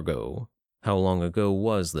of cargo." "How long ago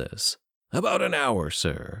was this?" "About an hour,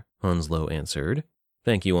 sir," Onslow answered.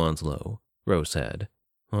 "Thank you, Onslow," Rowe said.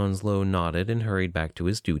 Onslow nodded and hurried back to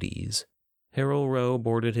his duties. Harold Rowe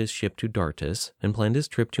boarded his ship to Dartus and planned his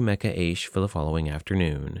trip to Mecha Asche for the following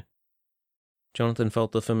afternoon. Jonathan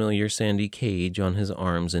felt the familiar sandy cage on his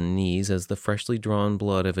arms and knees as the freshly drawn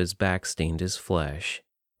blood of his back stained his flesh.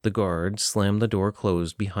 The guards slammed the door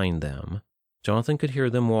closed behind them. Jonathan could hear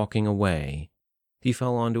them walking away. He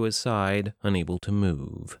fell onto his side, unable to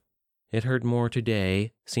move. It hurt more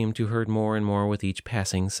today, seemed to hurt more and more with each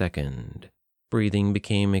passing second. Breathing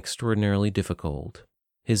became extraordinarily difficult.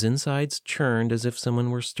 His insides churned as if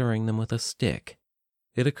someone were stirring them with a stick.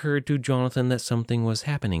 It occurred to Jonathan that something was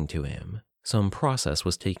happening to him. Some process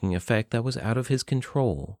was taking effect that was out of his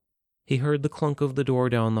control. He heard the clunk of the door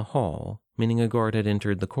down the hall, meaning a guard had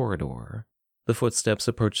entered the corridor. The footsteps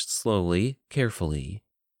approached slowly, carefully.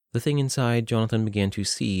 The thing inside Jonathan began to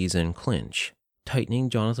seize and clench, tightening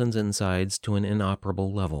Jonathan's insides to an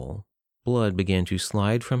inoperable level. Blood began to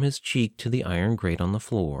slide from his cheek to the iron grate on the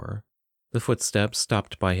floor. The footsteps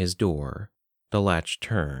stopped by his door. The latch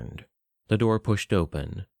turned. The door pushed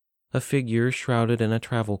open. A figure shrouded in a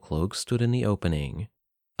travel cloak stood in the opening.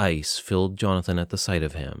 Ice filled Jonathan at the sight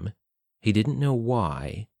of him. He didn't know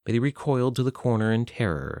why, but he recoiled to the corner in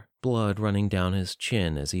terror, blood running down his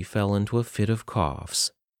chin as he fell into a fit of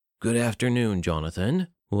coughs. "Good afternoon, Jonathan."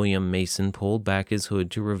 William Mason pulled back his hood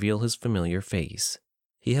to reveal his familiar face.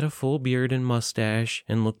 He had a full beard and mustache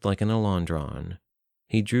and looked like an Aallandron.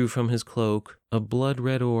 He drew from his cloak a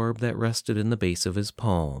blood-red orb that rested in the base of his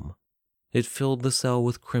palm. It filled the cell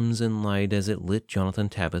with crimson light as it lit Jonathan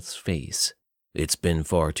Tabith's face. "It's been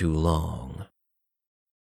far too long."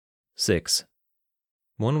 6.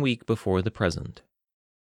 1 week before the present.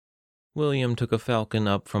 William took a falcon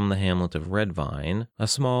up from the hamlet of Redvine, a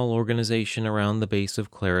small organization around the base of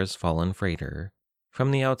Clara's fallen freighter.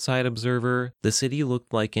 From the outside observer, the city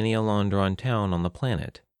looked like any Aallandron town on the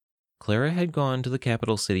planet. Clara had gone to the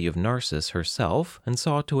capital city of Narcissus herself and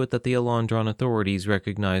saw to it that the Aallandron authorities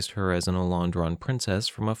recognized her as an Aallandron princess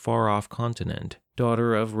from a far-off continent,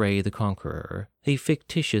 daughter of Ray the Conqueror, a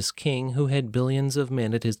fictitious king who had billions of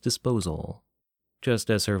men at his disposal. Just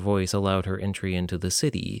as her voice allowed her entry into the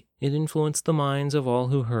city, it influenced the minds of all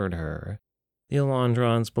who heard her. The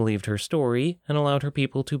Aallandrons believed her story and allowed her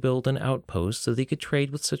people to build an outpost so they could trade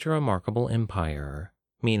with such a remarkable empire.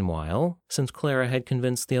 Meanwhile, since Clara had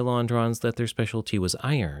convinced the Aallandrons that their specialty was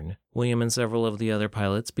iron, William and several of the other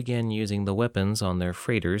pilots began using the weapons on their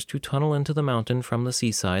freighters to tunnel into the mountain from the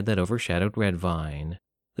seaside that overshadowed Redvine.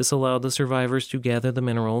 This allowed the survivors to gather the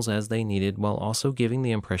minerals as they needed while also giving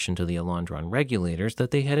the impression to the Aallandron regulators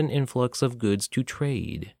that they had an influx of goods to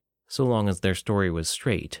trade. So long as their story was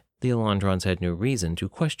straight, The Aallandrons had no reason to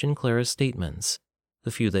question Clara's statements.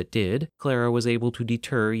 The few that did, Clara was able to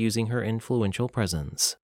deter using her influential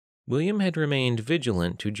presence. William had remained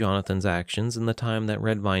vigilant to Jonathan's actions in the time that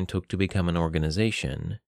Redvine took to become an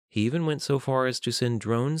organization. He even went so far as to send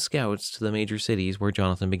drone scouts to the major cities where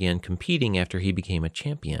Jonathan began competing after he became a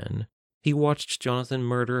champion. He watched Jonathan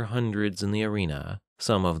murder hundreds in the arena,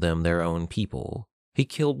 some of them their own people. He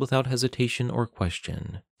killed without hesitation or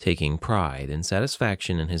question, taking pride and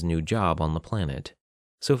satisfaction in his new job on the planet.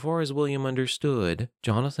 So far as William understood,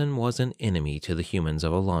 Jonathan was an enemy to the humans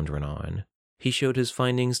of Aallandron. He showed his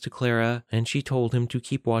findings to Clara, and she told him to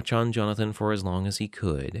keep watch on Jonathan for as long as he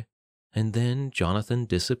could. And then Jonathan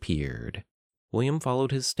disappeared. William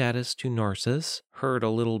followed his status to Narcuss, heard a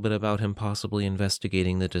little bit about him possibly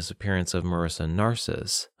investigating the disappearance of Marissa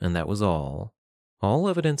Narcuss, and that was all. All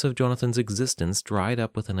evidence of Jonathan's existence dried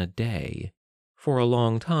up within a day. For a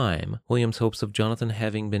long time, William's hopes of Jonathan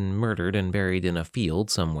having been murdered and buried in a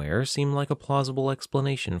field somewhere seemed like a plausible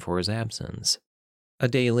explanation for his absence. A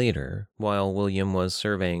day later, while William was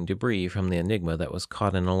surveying debris from the Enigma that was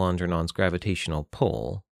caught in Aallandron's gravitational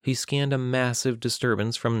pull, he scanned a massive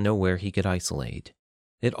disturbance from nowhere he could isolate.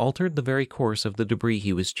 It altered the very course of the debris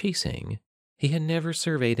he was chasing. He had never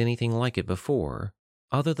surveyed anything like it before.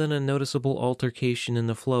 Other than a noticeable altercation in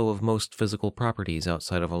the flow of most physical properties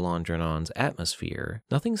outside of Aallandron's atmosphere,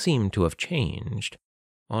 nothing seemed to have changed.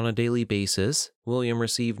 On a daily basis, William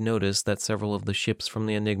received notice that several of the ships from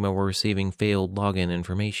the Enigma were receiving failed login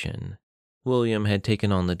information. William had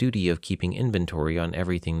taken on the duty of keeping inventory on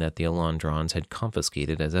everything that the Aallandrons had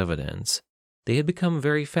confiscated as evidence. They had become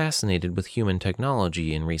very fascinated with human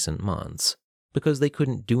technology in recent months. Because they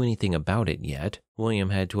couldn't do anything about it yet,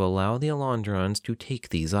 William had to allow the Aallandrons to take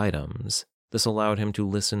these items. This allowed him to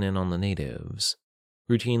listen in on the natives.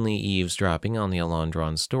 Routinely eavesdropping on the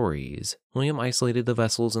Aallandron stories, William isolated the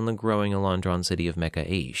vessels in the growing Aallandron city of Mecha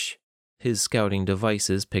Asche. His scouting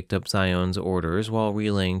devices picked up Zion's orders while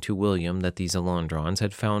relaying to William that these Aallandrons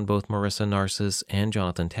had found both Marissa Narcuss and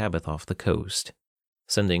Jonathan Tabith off the coast.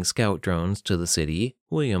 Sending scout drones to the city,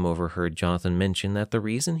 William overheard Jonathan mention that the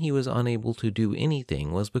reason he was unable to do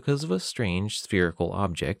anything was because of a strange spherical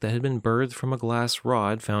object that had been birthed from a glass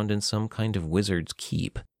rod found in some kind of wizard's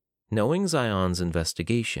keep. Knowing Zion's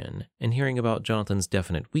investigation, and hearing about Jonathan's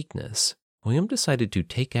definite weakness, William decided to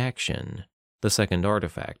take action. The second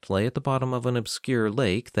artifact lay at the bottom of an obscure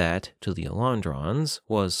lake that, to the Aallandrons,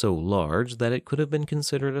 was so large that it could have been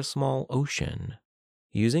considered a small ocean.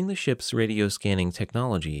 Using the ship's radio scanning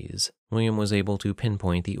technologies, William was able to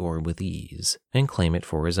pinpoint the orb with ease and claim it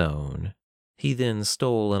for his own. He then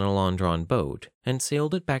stole an Aallandron boat and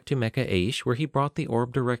sailed it back to Mecha Asche, where he brought the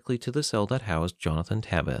orb directly to the cell that housed Jonathan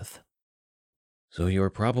Tabith. "So you're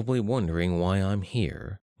probably wondering why I'm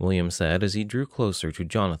here," William said as he drew closer to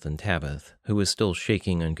Jonathan Tabith, who was still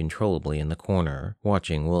shaking uncontrollably in the corner,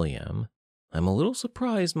 watching William. "I'm a little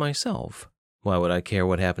surprised myself. Why would I care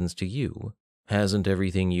what happens to you? Hasn't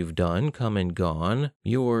everything you've done come and gone,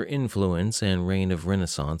 your influence and reign of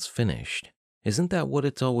Renaissance finished? Isn't that what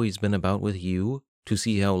it's always been about with you? To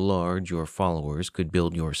see how large your followers could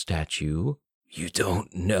build your statue?" "You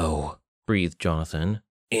don't know," breathed Jonathan,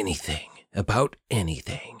 "anything about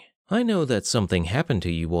anything. I know that something happened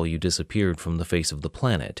to you while you disappeared from the face of the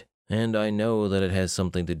planet, and I know that it has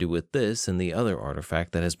something to do with this and the other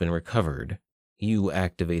artifact that has been recovered. You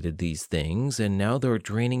activated these things, and now they're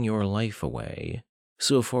draining your life away.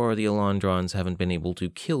 So far, the Aallandrons haven't been able to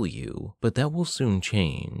kill you, but that will soon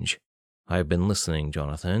change. I've been listening,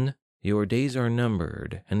 Jonathan. Your days are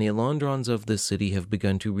numbered, and the Aallandrons of this city have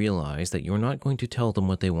begun to realize that you're not going to tell them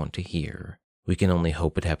what they want to hear. We can only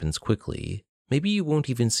hope it happens quickly. Maybe you won't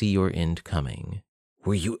even see your end coming."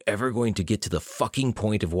 "Were you ever going to get to the fucking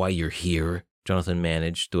point of why you're here?" Jonathan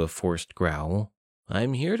managed through a forced growl.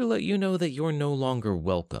 "I'm here to let you know that you're no longer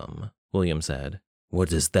welcome," William said. "What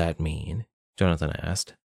does that mean?" Jonathan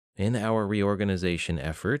asked. "In our reorganization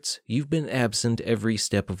efforts, you've been absent every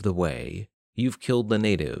step of the way. You've killed the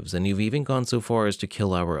natives, and you've even gone so far as to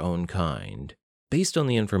kill our own kind. Based on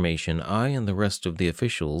the information I and the rest of the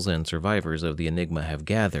officials and survivors of the Enigma have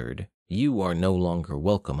gathered, you are no longer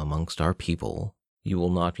welcome amongst our people. You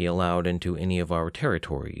will not be allowed into any of our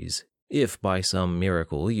territories. If by some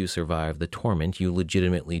miracle you survive the torment you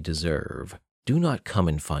legitimately deserve, do not come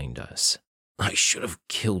and find us." "I should have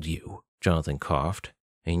killed you," Jonathan coughed.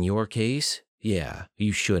 "In your case, yeah,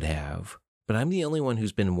 you should have. But I'm the only one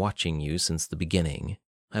who's been watching you since the beginning.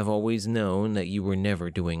 I've always known that you were never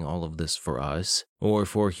doing all of this for us, or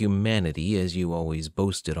for humanity as you always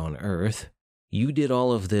boasted on Earth. You did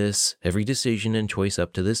all of this, every decision and choice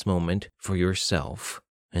up to this moment, for yourself.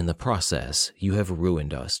 In the process, you have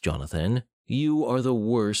ruined us, Jonathan. You are the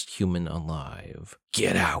worst human alive.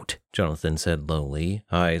 Get out, Jonathan said lowly,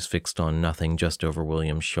 eyes fixed on nothing just over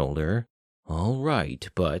William's shoulder. All right,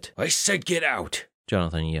 but... I said get out,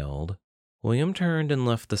 Jonathan yelled. William turned and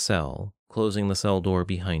left the cell, closing the cell door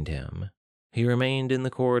behind him. He remained in the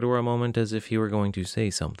corridor a moment as if he were going to say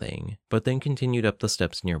something, but then continued up the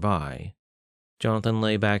steps nearby. Jonathan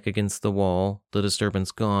lay back against the wall, the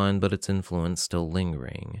disturbance gone but its influence still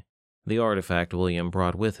lingering. The artifact William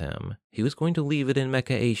brought with him, he was going to leave it in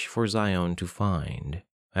Mecha Asche for Zion to find.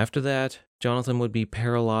 After that, Jonathan would be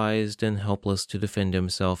paralyzed and helpless to defend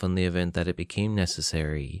himself in the event that it became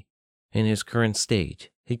necessary. In his current state,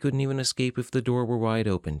 he couldn't even escape if the door were wide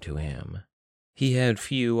open to him. He had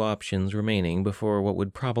few options remaining before what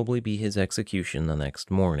would probably be his execution the next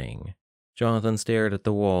morning. Jonathan stared at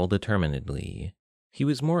the wall determinedly. He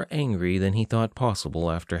was more angry than he thought possible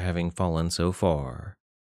after having fallen so far.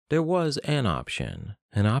 There was an option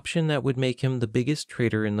that would make him the biggest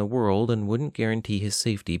traitor in the world and wouldn't guarantee his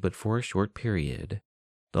safety but for a short period.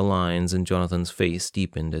 The lines in Jonathan's face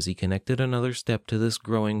deepened as he connected another step to this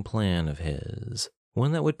growing plan of his,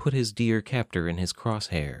 one that would put his dear captor in his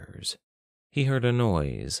crosshairs. He heard a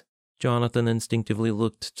noise. Jonathan instinctively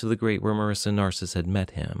looked to the grate where Marissa Narcuss had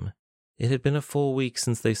met him. It had been a full week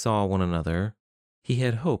since they saw one another. He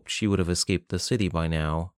had hoped she would have escaped the city by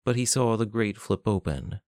now, but he saw the grate flip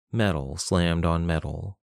open. Metal slammed on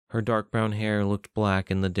metal. Her dark brown hair looked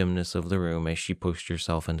black in the dimness of the room as she pushed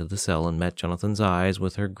herself into the cell and met Jonathan's eyes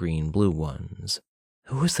with her green-blue ones.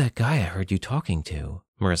 "Who was that guy I heard you talking to?"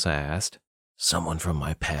 Marissa asked. "Someone from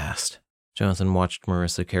my past." Jonathan watched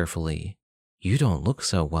Marissa carefully. "You don't look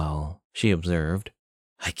so well," she observed.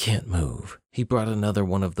 "I can't move. He brought another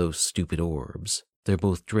one of those stupid orbs. They're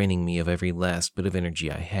both draining me of every last bit of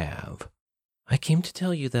energy I have." "I came to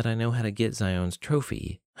tell you that I know how to get Zion's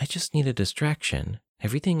trophy. I just need a distraction.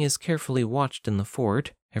 Everything is carefully watched in the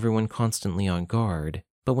fort, everyone constantly on guard.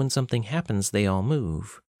 But when something happens, they all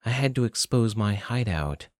move. I had to expose my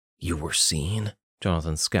hideout." "You were seen?"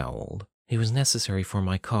 Jonathan scowled. "It was necessary for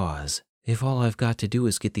my cause. If all I've got to do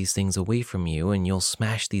is get these things away from you and you'll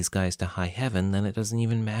smash these guys to high heaven, then it doesn't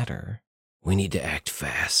even matter." "We need to act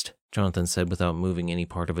fast," Jonathan said without moving any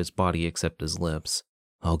part of his body except his lips.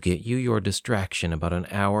 "I'll get you your distraction about an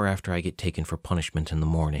hour after I get taken for punishment in the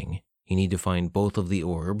morning. You need to find both of the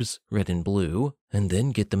orbs, red and blue, and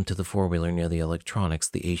then get them to the four-wheeler near the electronics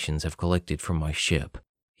the Ascians have collected from my ship.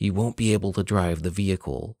 You won't be able to drive the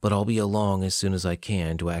vehicle, but I'll be along as soon as I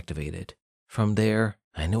can to activate it. From there,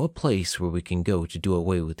 I know a place where we can go to do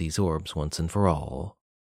away with these orbs once and for all."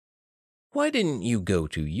 "Why didn't you go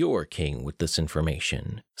to your king with this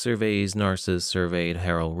information?" Narcuss surveyed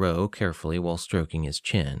Harold Rowe carefully while stroking his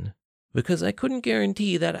chin. "Because I couldn't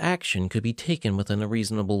guarantee that action could be taken within a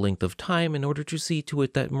reasonable length of time in order to see to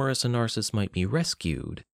it that Marissa Narcuss might be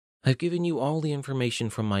rescued. I've given you all the information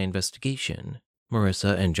from my investigation.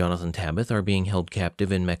 Marissa and Jonathan Tabith are being held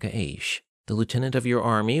captive in Mecha Asche. The lieutenant of your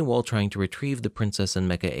army, while trying to retrieve the princess in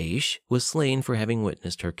Mecha Asche, was slain for having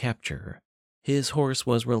witnessed her capture. His horse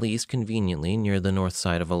was released conveniently near the north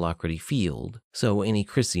side of Alacrity Field, so any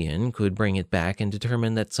Chrysian could bring it back and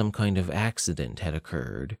determine that some kind of accident had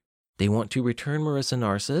occurred. They want to return Marissa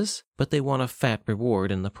Narcuss, but they want a fat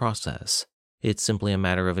reward in the process. It's simply a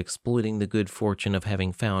matter of exploiting the good fortune of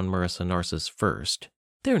having found Marissa Narcuss first.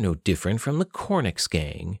 They're no different from the Cornix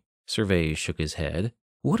gang." Surveys shook his head.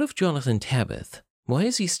 "What of Jonathan Tabith? Why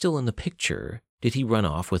is he still in the picture? Did he run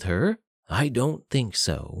off with her?" "I don't think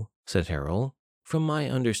so," said Harold. "From my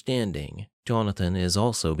understanding, Jonathan is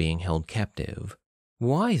also being held captive."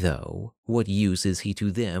 "Why, though? What use is he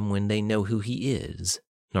to them when they know who he is?"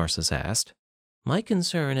 Narcuss asked. "My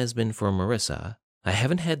concern has been for Marissa. I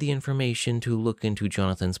haven't had the information to look into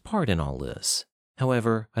Jonathan's part in all this.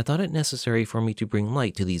 However, I thought it necessary for me to bring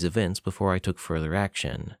light to these events before I took further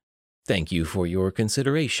action." "Thank you for your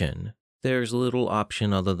consideration. There's little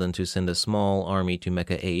option other than to send a small army to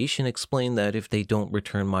Mecha Asche and explain that if they don't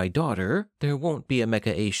return my daughter, there won't be a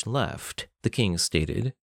Mecha Asche left," the king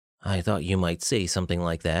stated. "I thought you might say something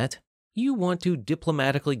like that." "You want to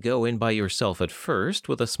diplomatically go in by yourself at first,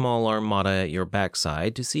 with a small armada at your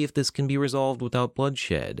backside to see if this can be resolved without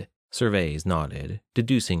bloodshed." Surveys nodded,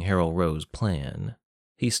 deducing Harold Rowe's plan.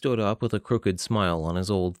 He stood up with a crooked smile on his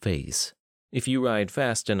old face. "If you ride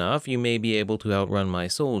fast enough, you may be able to outrun my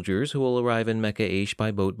soldiers who will arrive in Mecha Asche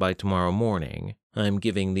by boat by tomorrow morning. I'm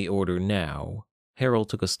giving the order now." Harold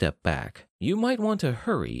took a step back. "You might want to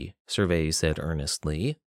hurry," Surveys said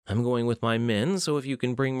earnestly. "I'm going with my men, so if you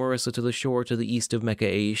can bring Marissa to the shore to the east of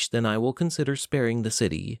Mecha Asche, then I will consider sparing the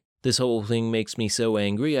city. This whole thing makes me so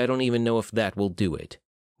angry I don't even know if that will do it."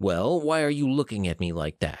 Well, why are you looking at me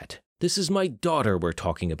like that? This is my daughter we're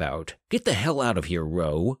talking about. Get the hell out of here,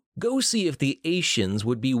 Ro. Go see if the Asians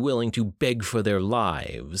would be willing to beg for their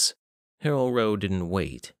lives. Harold Rowe didn't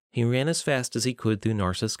wait. He ran as fast as he could through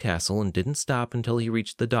Narcissus Castle and didn't stop until he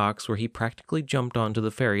reached the docks, where he practically jumped onto the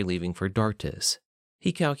ferry leaving for Dartus.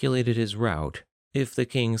 He calculated his route. If the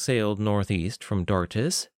king sailed northeast from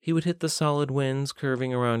Dartus, he would hit the solid winds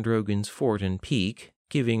curving around Drogon's fort and peak,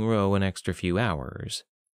 giving Rowe an extra few hours.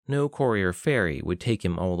 No courier ferry would take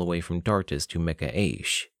him all the way from Dartus to Mecha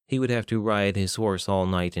Asche. He would have to ride his horse all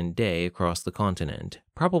night and day across the continent,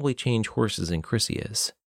 probably change horses in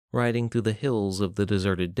Chrysius. Riding through the hills of the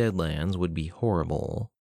deserted Deadlands would be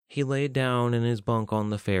horrible. He lay down in his bunk on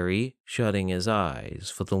the ferry, shutting his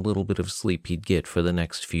eyes for the little bit of sleep he'd get for the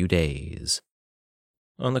next few days.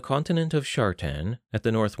 On the continent of Shartan, at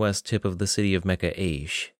the northwest tip of the city of Mecha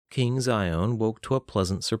Asche, King Zion woke to a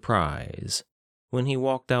pleasant surprise. When he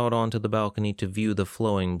walked out onto the balcony to view the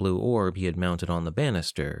flowing blue orb he had mounted on the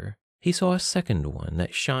banister, he saw a second one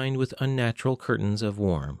that shined with unnatural curtains of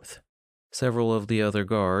warmth. Several of the other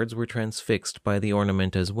guards were transfixed by the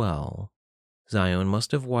ornament as well. Zion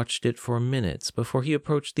must have watched it for minutes before he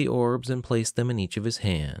approached the orbs and placed them in each of his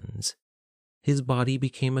hands. His body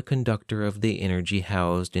became a conductor of the energy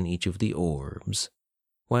housed in each of the orbs.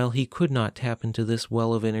 While he could not tap into this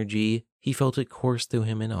well of energy, he felt it course through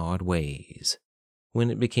him in odd ways. When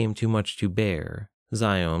it became too much to bear,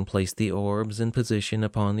 Zion placed the orbs in position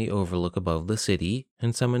upon the overlook above the city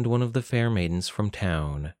and summoned one of the fair maidens from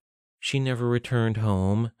town. She never returned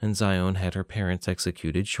home, and Zion had her parents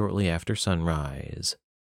executed shortly after sunrise.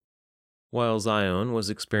 While Zion was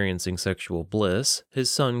experiencing sexual bliss, his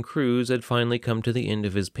son Cruz had finally come to the end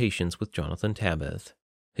of his patience with Jonathan Tabith.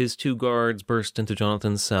 His two guards burst into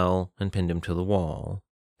Jonathan's cell and pinned him to the wall.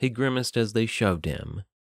 He grimaced as they shoved him.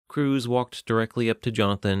 Cruz walked directly up to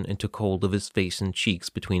Jonathan and took hold of his face and cheeks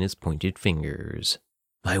between his pointed fingers.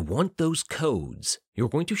 I want those codes. You're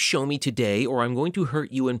going to show me today, or I'm going to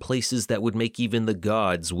hurt you in places that would make even the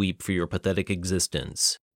gods weep for your pathetic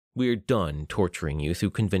existence. We're done torturing you through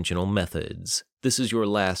conventional methods. This is your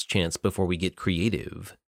last chance before we get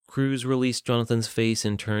creative. Cruz released Jonathan's face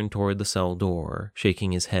and turned toward the cell door,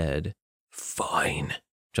 shaking his head. Fine,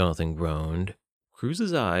 Jonathan groaned.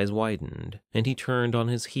 Cruz's eyes widened, and he turned on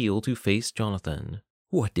his heel to face Jonathan.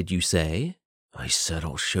 What did you say? I said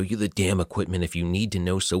I'll show you the damn equipment if you need to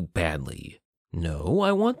know so badly. No,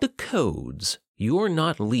 I want the codes. You're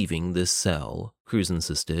not leaving this cell, Cruz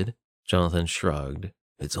insisted. Jonathan shrugged.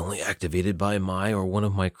 It's only activated by my or one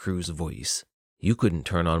of my crew's voice. You couldn't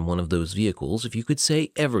turn on one of those vehicles if you could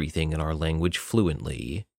say everything in our language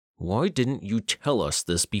fluently. Why didn't you tell us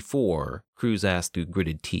this before? Cruz asked through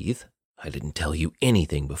gritted teeth. I didn't tell you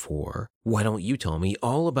anything before. Why don't you tell me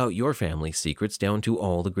all about your family's secrets down to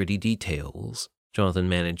all the gritty details? Jonathan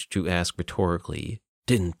managed to ask rhetorically.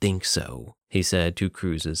 Didn't think so, he said to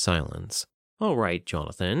Cruz's silence. All right,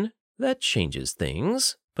 Jonathan, that changes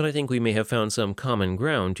things, but I think we may have found some common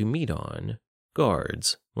ground to meet on.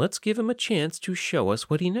 Guards, let's give him a chance to show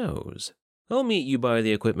us what he knows. I'll meet you by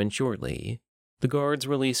the equipment shortly. The guards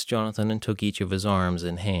released Jonathan and took each of his arms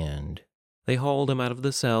in hand. They hauled him out of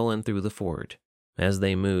the cell and through the fort. As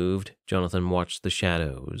they moved, Jonathan watched the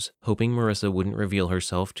shadows, hoping Marissa wouldn't reveal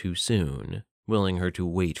herself too soon, willing her to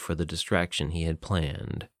wait for the distraction he had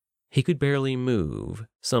planned. He could barely move,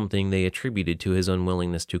 something they attributed to his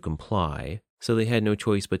unwillingness to comply, so they had no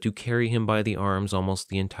choice but to carry him by the arms almost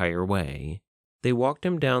the entire way. They walked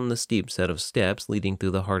him down the steep set of steps leading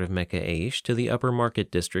through the heart of Mecha Asche to the upper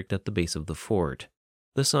market district at the base of the fort.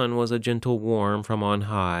 The sun was a gentle warm from on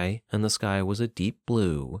high, and the sky was a deep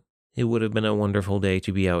blue. It would have been a wonderful day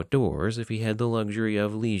to be outdoors if he had the luxury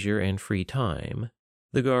of leisure and free time.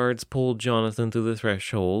 The guards pulled Jonathan through the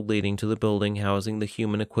threshold leading to the building housing the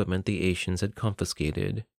human equipment the Asians had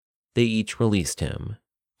confiscated. They each released him.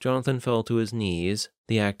 Jonathan fell to his knees,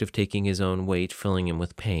 the act of taking his own weight filling him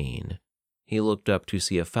with pain. He looked up to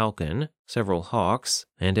see a falcon, several hawks,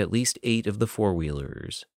 and at least 8 of the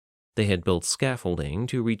four-wheelers. They had built scaffolding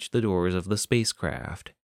to reach the doors of the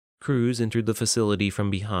spacecraft. Cruz entered the facility from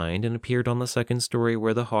behind and appeared on the second story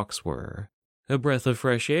where the hawks were. A breath of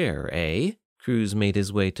fresh air, eh? Cruz made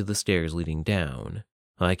his way to the stairs leading down.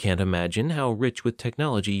 I can't imagine how rich with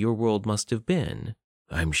technology your world must have been.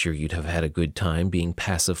 I'm sure you'd have had a good time being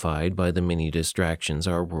pacified by the many distractions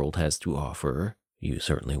our world has to offer. You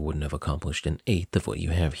certainly wouldn't have accomplished an eighth of what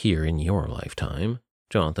you have here in your lifetime,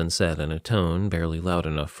 Jonathan said in a tone barely loud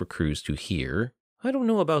enough for Cruz to hear. I don't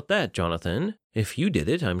know about that, Jonathan. If you did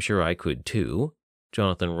it, I'm sure I could too.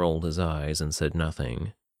 Jonathan rolled his eyes and said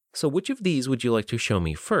nothing. So which of these would you like to show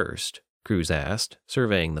me first? Cruz asked,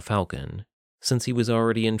 surveying the Falcon. Since he was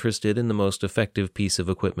already interested in the most effective piece of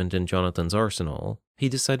equipment in Jonathan's arsenal, he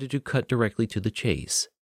decided to cut directly to the chase.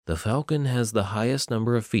 The Falcon has the highest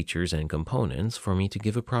number of features and components for me to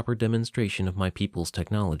give a proper demonstration of my people's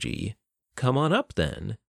technology. Come on up,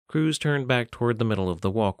 then. Cruz turned back toward the middle of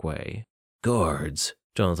the walkway. Guards,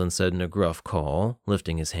 Jonathan said in a gruff call,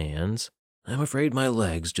 lifting his hands. I'm afraid my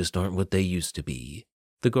legs just aren't what they used to be.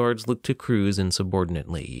 The guards looked to Cruz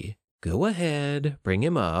insubordinately. Go ahead, bring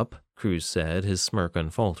him up, Cruz said, his smirk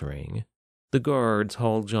unfaltering. The guards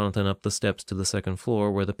hauled Jonathan up the steps to the second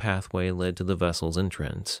floor where the pathway led to the vessel's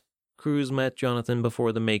entrance. Cruz met Jonathan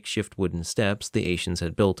before the makeshift wooden steps the Asians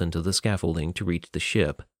had built into the scaffolding to reach the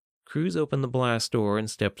ship. Cruz opened the blast door and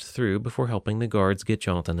stepped through before helping the guards get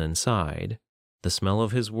Jonathan inside. The smell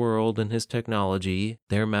of his world and his technology,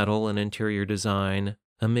 their metal and interior design,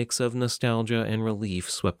 a mix of nostalgia and relief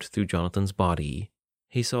swept through Jonathan's body.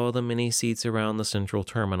 He saw the many seats around the central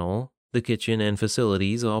terminal, the kitchen and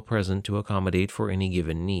facilities all present to accommodate for any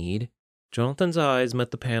given need. Jonathan's eyes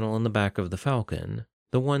met the panel in the back of the Falcon,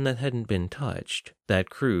 the one that hadn't been touched, that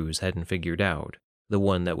Cruz hadn't figured out, the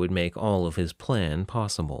one that would make all of his plan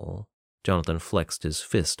possible. Jonathan flexed his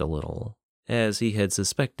fist a little. As he had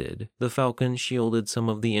suspected, the Falcon shielded some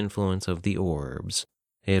of the influence of the orbs.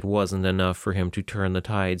 It wasn't enough for him to turn the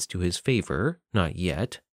tides to his favor, not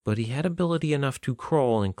yet, but he had ability enough to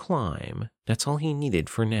crawl and climb. That's all he needed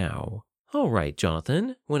for now. All right,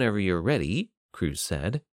 Jonathan, whenever you're ready, Cruz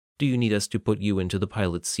said. Do you need us to put you into the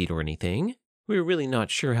pilot's seat or anything? We're really not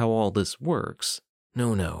sure how all this works.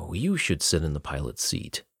 No, you should sit in the pilot's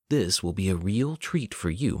seat. This will be a real treat for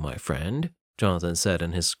you, my friend, Jonathan said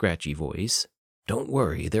in his scratchy voice. Don't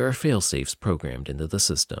worry, there are fail-safes programmed into the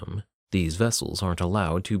system. These vessels aren't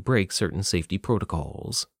allowed to break certain safety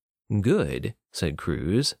protocols. Good, said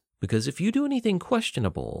Cruz, because if you do anything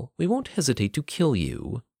questionable, we won't hesitate to kill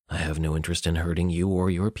you. I have no interest in hurting you or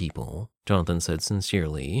your people, Jonathan said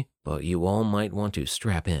sincerely, but you all might want to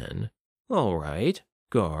strap in. All right.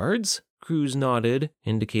 Guards? Cruz nodded,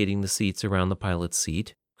 indicating the seats around the pilot's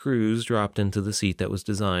seat. Cruz dropped into the seat that was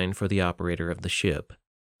designed for the operator of the ship.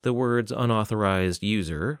 The words unauthorized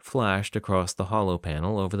user flashed across the holo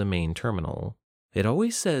panel over the main terminal. It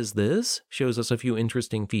always says this, shows us a few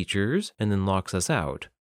interesting features, and then locks us out.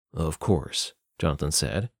 Of course, Jonathan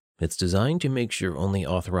said. It's designed to make sure only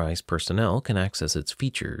authorized personnel can access its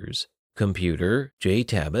features. Computer, J.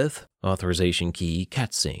 Tabith, authorization key,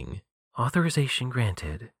 Katsing. Authorization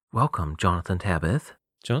granted. Welcome, Jonathan Tabith.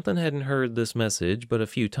 Jonathan hadn't heard this message but a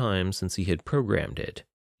few times since he had programmed it.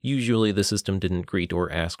 Usually the system didn't greet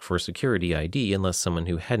or ask for security ID unless someone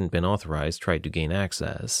who hadn't been authorized tried to gain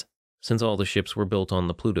access. Since all the ships were built on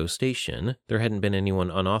the Pluto station, there hadn't been anyone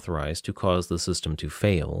unauthorized to cause the system to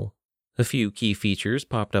fail. A few key features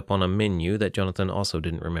popped up on a menu that Jonathan also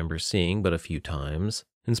didn't remember seeing but a few times,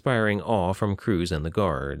 inspiring awe from Cruz and the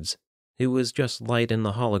guards. It was just light in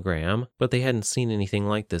the hologram, but they hadn't seen anything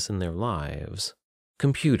like this in their lives.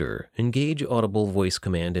 Computer, engage audible voice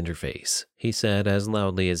command interface, he said as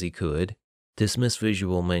loudly as he could. Dismiss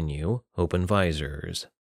visual menu, open visors.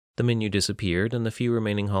 The menu disappeared and the few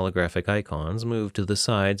remaining holographic icons moved to the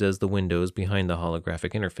sides as the windows behind the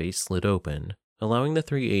holographic interface slid open, allowing the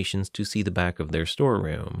three Asians to see the back of their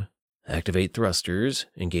storeroom. Activate thrusters,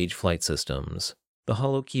 engage flight systems. The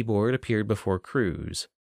holo keyboard appeared before Cruz.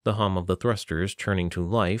 The hum of the thrusters churning to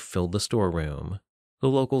life filled the storeroom. The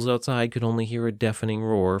locals outside could only hear a deafening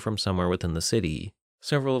roar from somewhere within the city.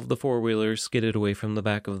 Several of the four-wheelers skidded away from the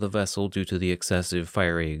back of the vessel due to the excessive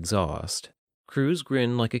fiery exhaust. Cruz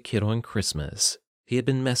grinned like a kid on Christmas. He had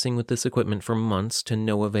been messing with this equipment for months to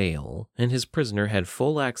no avail, and his prisoner had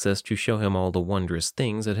full access to show him all the wondrous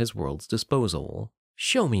things at his world's disposal.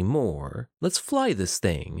 Show me more. Let's fly this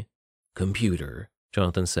thing. Computer,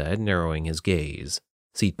 Jonathan said, narrowing his gaze.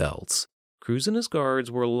 Seatbelts. Cruz and his guards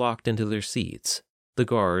were locked into their seats. The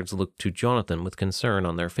guards looked to Jonathan with concern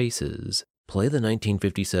on their faces. Play the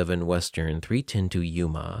 1957 Western 310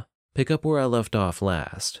 Yuma. Pick up where I left off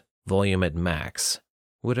last. Volume at max.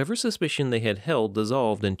 Whatever suspicion they had held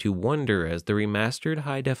dissolved into wonder as the remastered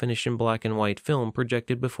high-definition black and white film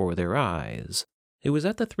projected before their eyes. It was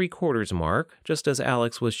at the 3/4 mark, just as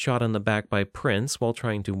Alex was shot in the back by Prince while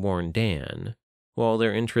trying to warn Dan. While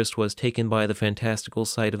their interest was taken by the fantastical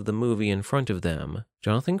sight of the movie in front of them,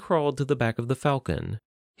 Jonathan crawled to the back of the Falcon.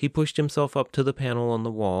 He pushed himself up to the panel on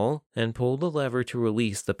the wall and pulled the lever to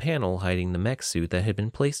release the panel hiding the mech suit that had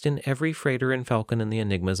been placed in every freighter and Falcon in the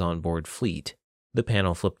Enigma's onboard fleet. The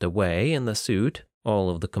panel flipped away and the suit, all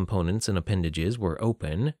of the components and appendages were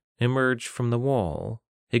open, emerged from the wall.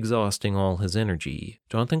 Exhausting all his energy,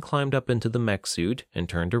 Jonathan climbed up into the mech suit and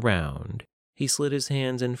turned around. He slid his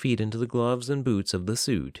hands and feet into the gloves and boots of the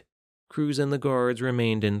suit. Cruz and the guards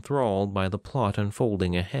remained enthralled by the plot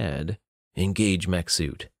unfolding ahead. "Engage mech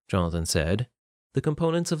suit," Jonathan said. The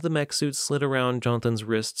components of the mech suit slid around Jonathan's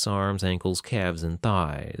wrists, arms, ankles, calves, and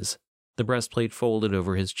thighs. The breastplate folded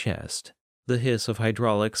over his chest. The hiss of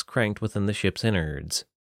hydraulics cranked within the ship's innards.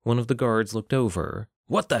 One of the guards looked over.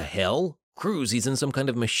 "What the hell? Cruz, he's in some kind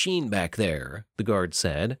of machine back there," the guard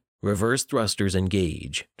said. "Reverse thrusters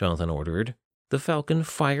engage," Jonathan ordered. The Falcon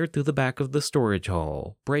fired through the back of the storage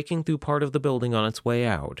hall, breaking through part of the building on its way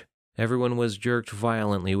out. Everyone was jerked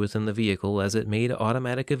violently within the vehicle as it made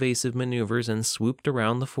automatic evasive maneuvers and swooped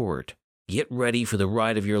around the fort. "Get ready for the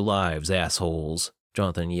ride of your lives, assholes,"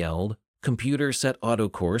 Jonathan yelled. "Computer set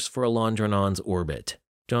autocourse for Aallandrons orbit."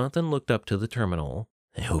 Jonathan looked up to the terminal.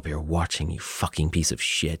 "I hope you're watching, you fucking piece of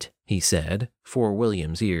shit," he said, for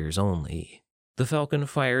William's ears only. The Falcon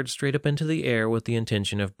fired straight up into the air with the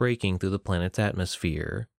intention of breaking through the planet's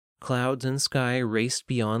atmosphere. Clouds and sky raced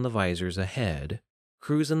beyond the visors ahead.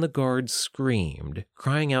 Cruz and the guards screamed,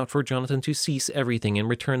 crying out for Jonathan to cease everything and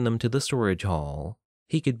return them to the storage hall.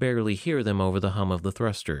 He could barely hear them over the hum of the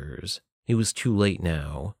thrusters. It was too late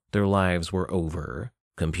now. Their lives were over.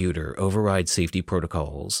 "Computer, override safety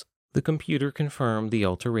protocols." The computer confirmed the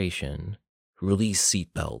alteration. "Release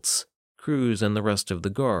seatbelts." Cruz and the rest of the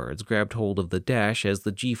guards grabbed hold of the dash as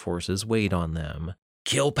the G-forces weighed on them.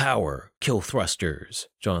 "Kill power! Kill thrusters!"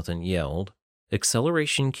 Jonathan yelled.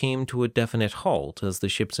 Acceleration came to a definite halt as the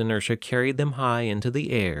ship's inertia carried them high into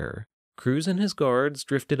the air. Cruz and his guards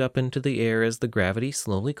drifted up into the air as the gravity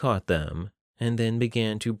slowly caught them, and then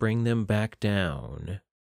began to bring them back down.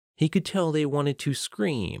 He could tell they wanted to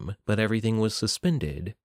scream, but everything was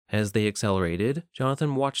suspended. As they accelerated,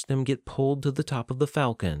 Jonathan watched them get pulled to the top of the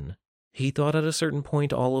Falcon. He thought at a certain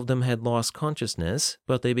point all of them had lost consciousness,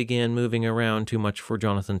 but they began moving around too much for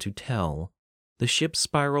Jonathan to tell. The ship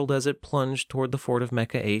spiraled as it plunged toward the fort of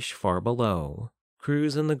Mecha Asche far below.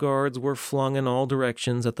 Cruz and the guards were flung in all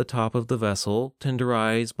directions at the top of the vessel,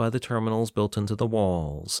 tenderized by the terminals built into the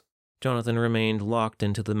walls. Jonathan remained locked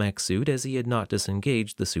into the mech suit as he had not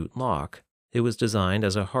disengaged the suit lock. It was designed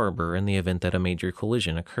as a harbor in the event that a major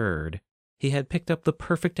collision occurred. He had picked up the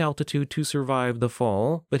perfect altitude to survive the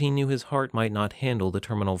fall, but he knew his heart might not handle the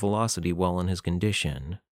terminal velocity well in his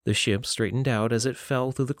condition. The ship straightened out as it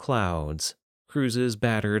fell through the clouds. Cruz's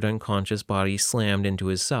battered, unconscious body slammed into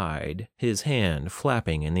his side, his hand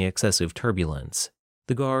flapping in the excessive turbulence.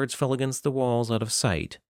 The guards fell against the walls out of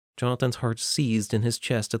sight. Jonathan's heart seized in his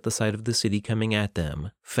chest at the sight of the city coming at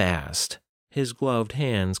them, fast. His gloved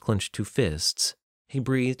hands clenched to fists. He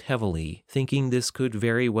breathed heavily, thinking this could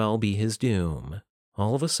very well be his doom.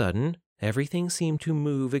 All of a sudden, everything seemed to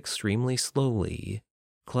move extremely slowly.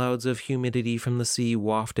 Clouds of humidity from the sea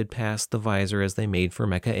wafted past the visor as they made for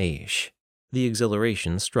Mecha Asche. The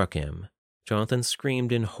exhilaration struck him. Jonathan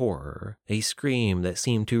screamed in horror, a scream that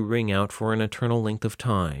seemed to ring out for an eternal length of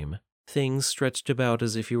time. Things stretched about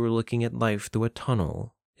as if you were looking at life through a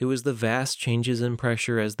tunnel. It was the vast changes in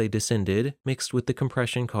pressure as they descended, mixed with the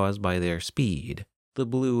compression caused by their speed. The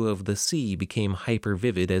blue of the sea became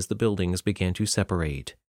hyper-vivid as the buildings began to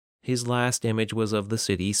separate. His last image was of the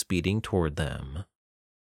city speeding toward them.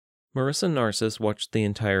 Marissa Narcuss watched the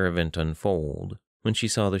entire event unfold. When she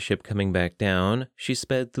saw the ship coming back down, she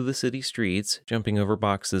sped through the city streets, jumping over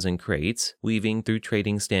boxes and crates, weaving through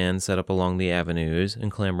trading stands set up along the avenues,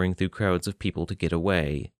 and clambering through crowds of people to get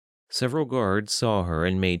away. Several guards saw her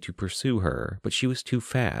and made to pursue her, but she was too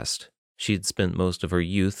fast. She had spent most of her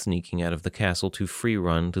youth sneaking out of the castle to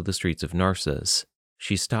free-run through the streets of Narcissus.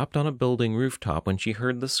 She stopped on a building rooftop when she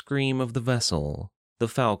heard the scream of the vessel. The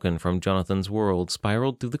Falcon from Jonathan's world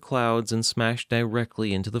spiraled through the clouds and smashed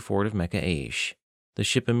directly into the fort of Mecha Asche. The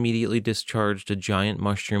ship immediately discharged a giant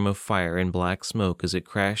mushroom of fire and black smoke as it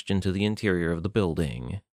crashed into the interior of the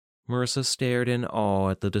building. Marissa stared in awe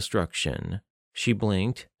at the destruction. She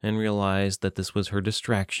blinked and realized that this was her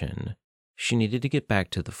distraction. She needed to get back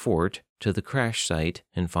to the fort, to the crash site,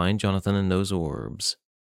 and find Jonathan and those orbs.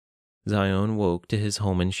 Zion woke to his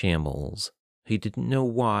home in shambles. He didn't know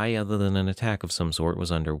why other than an attack of some sort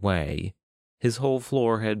was underway. His whole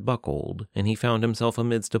floor had buckled, and he found himself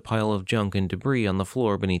amidst a pile of junk and debris on the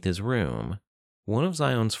floor beneath his room. One of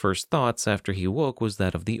Zion's first thoughts after he woke was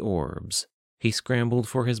that of the orbs. He scrambled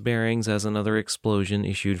for his bearings as another explosion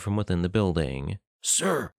issued from within the building.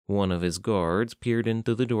 "Sir!" One of his guards peered in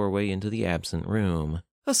through the doorway into the absent room.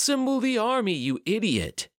 "Assemble the army, you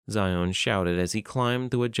idiot!" Zion shouted as he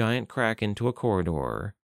climbed through a giant crack into a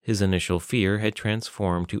corridor. His initial fear had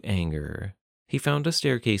transformed to anger. He found a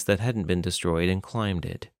staircase that hadn't been destroyed and climbed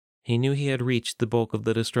it. He knew he had reached the bulk of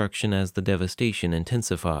the destruction as the devastation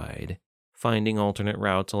intensified. Finding alternate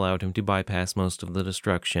routes allowed him to bypass most of the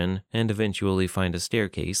destruction and eventually find a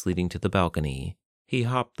staircase leading to the balcony. He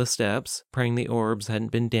hopped the steps, praying the orbs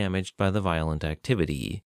hadn't been damaged by the violent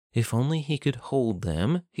activity. If only he could hold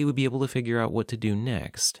them, he would be able to figure out what to do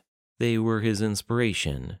next. They were his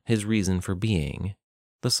inspiration, his reason for being.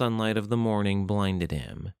 The sunlight of the morning blinded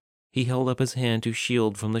him. He held up his hand to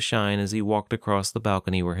shield from the shine as he walked across the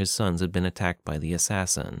balcony where his sons had been attacked by the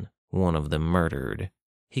assassin, one of them murdered.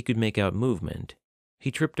 He could make out movement.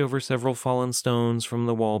 He tripped over several fallen stones from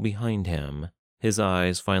the wall behind him. His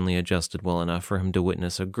eyes finally adjusted well enough for him to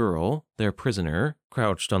witness a girl, their prisoner,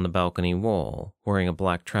 crouched on the balcony wall, wearing a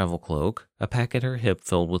black travel cloak, a pack at her hip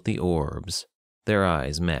filled with the orbs. Their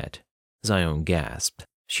eyes met. Zion gasped.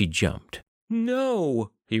 She jumped.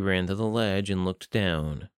 "No!" He ran to the ledge and looked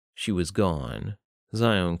down. She was gone.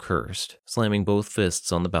 Zion cursed, slamming both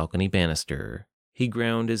fists on the balcony banister. He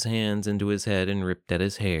ground his hands into his head and ripped at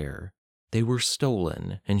his hair. They were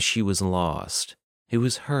stolen, and she was lost. It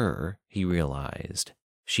was her, he realized.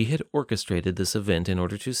 She had orchestrated this event in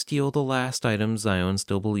order to steal the last item Zion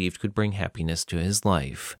still believed could bring happiness to his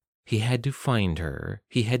life. He had to find her.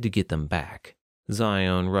 He had to get them back.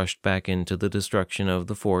 Zion rushed back into the destruction of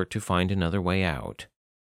the fort to find another way out.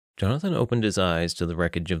 Jonathan opened his eyes to the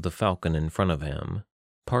wreckage of the Falcon in front of him.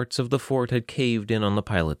 Parts of the fort had caved in on the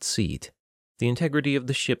pilot's seat. The integrity of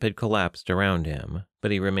the ship had collapsed around him,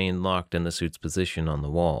 but he remained locked in the suit's position on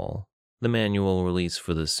the wall. The manual release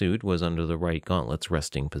for the suit was under the right gauntlet's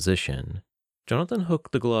resting position. Jonathan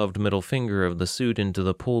hooked the gloved middle finger of the suit into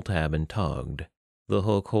the pull tab and tugged. The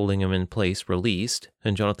hook holding him in place released,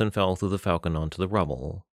 and Jonathan fell through the Falcon onto the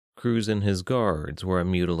rubble. Crews and his guards were a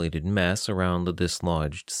mutilated mess around the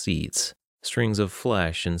dislodged seats. Strings of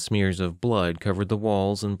flesh and smears of blood covered the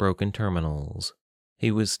walls and broken terminals.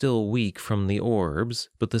 He was still weak from the orbs,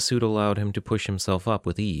 but the suit allowed him to push himself up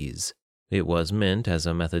with ease. It was meant as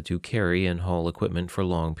a method to carry and haul equipment for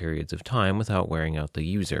long periods of time without wearing out the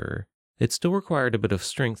user. It still required a bit of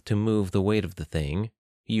strength to move the weight of the thing.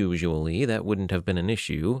 Usually, that wouldn't have been an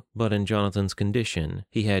issue, but in Jonathan's condition,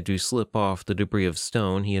 he had to slip off the debris of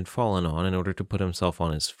stone he had fallen on in order to put himself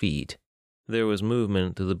on his feet. There was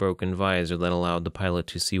movement through the broken visor that allowed the pilot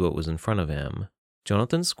to see what was in front of him.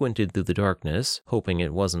 Jonathan squinted through the darkness, hoping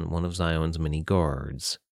it wasn't one of Zion's many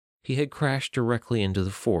guards. He had crashed directly into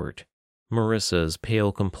the fort. Marissa's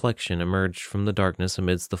pale complexion emerged from the darkness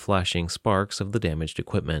amidst the flashing sparks of the damaged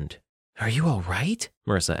equipment. "Are you all right?"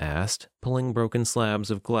 Marissa asked, pulling broken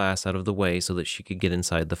slabs of glass out of the way so that she could get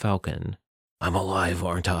inside the Falcon. "I'm alive,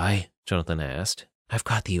 aren't I?" Jonathan asked. "I've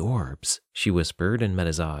got the orbs," she whispered and met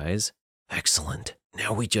his eyes. "Excellent.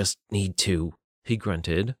 Now we just need to..." He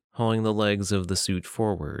grunted, hauling the legs of the suit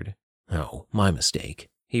forward. "Oh, my mistake."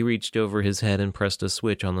 He reached over his head and pressed a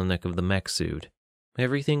switch on the neck of the mech suit.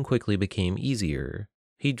 Everything quickly became easier.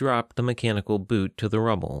 He dropped the mechanical boot to the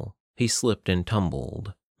rubble. He slipped and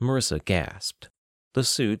tumbled. Marissa gasped. The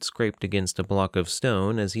suit scraped against a block of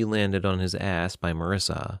stone as he landed on his ass by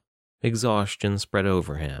Marissa. Exhaustion spread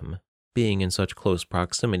over him. Being in such close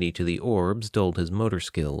proximity to the orbs dulled his motor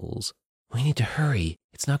skills. "We need to hurry.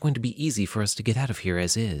 It's not going to be easy for us to get out of here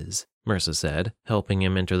as is," Marissa said, helping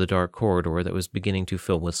him enter the dark corridor that was beginning to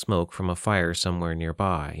fill with smoke from a fire somewhere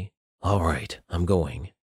nearby. "All right, I'm going."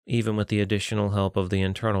 Even with the additional help of the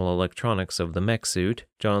internal electronics of the mech suit,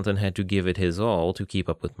 Jonathan had to give it his all to keep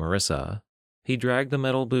up with Marissa. He dragged the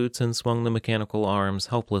metal boots and swung the mechanical arms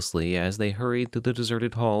helplessly as they hurried through the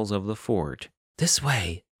deserted halls of the fort. "This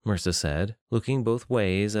way," Marissa said, looking both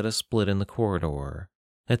ways at a split in the corridor.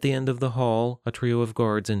 At the end of the hall, a trio of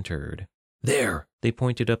guards entered. "There!" They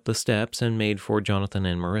pointed up the steps and made for Jonathan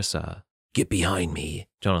and Marissa. "Get behind me,"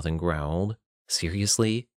 Jonathan growled.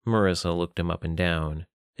 "Seriously?" Marissa looked him up and down.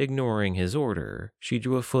 Ignoring his order, she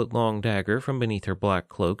drew a foot-long dagger from beneath her black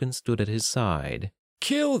cloak and stood at his side.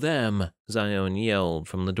 "Kill them!" Zion yelled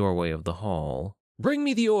from the doorway of the hall. "Bring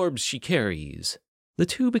me the orbs she carries." The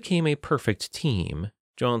two became a perfect team.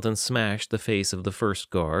 Jonathan smashed the face of the first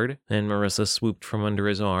guard, and Marissa swooped from under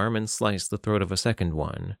his arm and sliced the throat of a second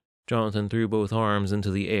one. Jonathan threw both arms into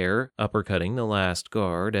the air, uppercutting the last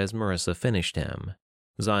guard as Marissa finished him.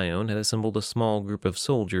 Zion had assembled a small group of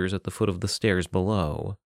soldiers at the foot of the stairs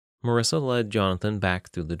below. Marissa led Jonathan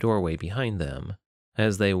back through the doorway behind them.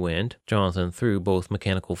 As they went, Jonathan threw both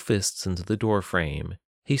mechanical fists into the doorframe.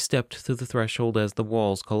 He stepped through the threshold as the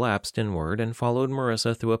walls collapsed inward and followed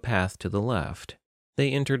Marissa through a path to the left.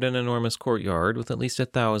 They entered an enormous courtyard with at least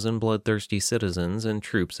 1,000 bloodthirsty citizens and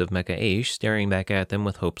troops of Mecha Asche staring back at them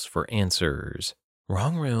with hopes for answers.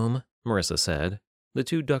 "Wrong room," Marissa said. The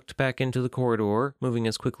two ducked back into the corridor, moving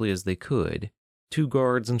as quickly as they could. 2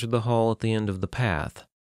 guards entered the hall at the end of the path.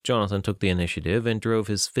 Jonathan took the initiative and drove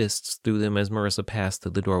his fists through them as Marissa passed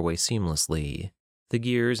through the doorway seamlessly. The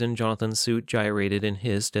gears in Jonathan's suit gyrated and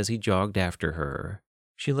hissed as he jogged after her.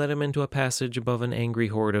 She led him into a passage above an angry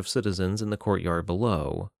horde of citizens in the courtyard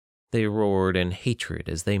below. They roared in hatred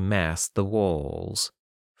as they massed the walls.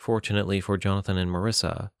 Fortunately for Jonathan and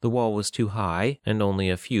Marissa, the wall was too high and only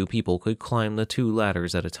a few people could climb the 2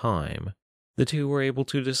 ladders at a time. The two were able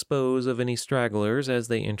to dispose of any stragglers as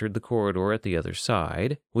they entered the corridor at the other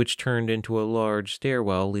side, which turned into a large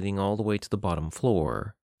stairwell leading all the way to the bottom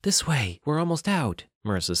floor. "This way, we're almost out,"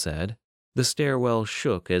 Marissa said. The stairwell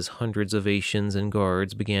shook as hundreds of Asians and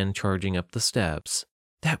guards began charging up the steps.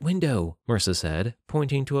 "That window," Marissa said,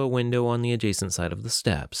 pointing to a window on the adjacent side of the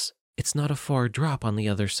steps. "It's not a far drop on the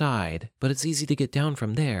other side, but it's easy to get down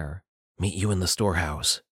from there." "Meet you in the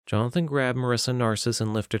storehouse." Jonathan grabbed Marissa Narcuss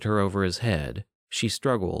and lifted her over his head. She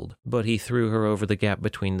struggled, but he threw her over the gap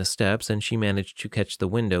between the steps and she managed to catch the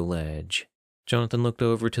window ledge. Jonathan looked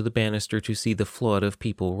over to the banister to see the flood of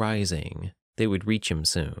people rising. They would reach him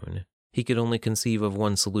soon. He could only conceive of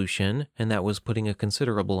one solution, and that was putting a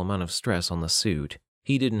considerable amount of stress on the suit.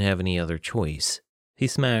 He didn't have any other choice. He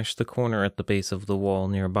smashed the corner at the base of the wall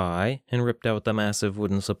nearby and ripped out the massive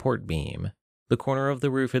wooden support beam. The corner of the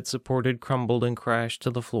roof it supported crumbled and crashed to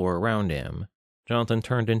the floor around him. Jonathan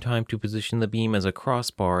turned in time to position the beam as a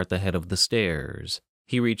crossbar at the head of the stairs.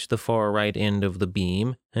 He reached the far right end of the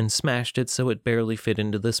beam and smashed it so it barely fit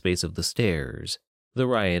into the space of the stairs. The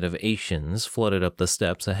riot of Asians flooded up the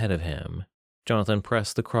steps ahead of him. Jonathan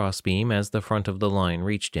pressed the crossbeam as the front of the line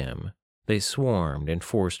reached him. They swarmed and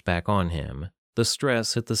forced back on him. The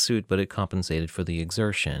stress hit the suit, but it compensated for the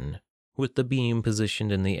exertion. With the beam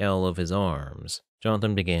positioned in the L of his arms,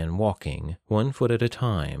 Jonathan began walking, 1 foot at a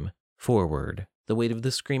time, forward, the weight of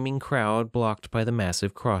the screaming crowd blocked by the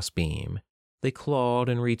massive crossbeam. They clawed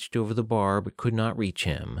and reached over the bar but could not reach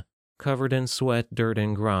him. Covered in sweat, dirt,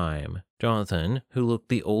 and grime, Jonathan, who looked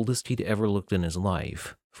the oldest he'd ever looked in his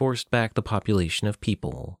life, forced back the population of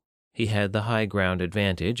people. He had the high ground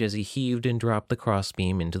advantage as he heaved and dropped the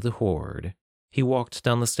crossbeam into the horde. He walked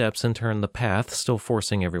down the steps and turned the path, still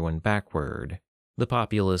forcing everyone backward. The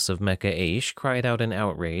populace of Mecha Asche cried out in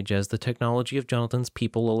outrage as the technology of Jonathan's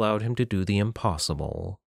people allowed him to do the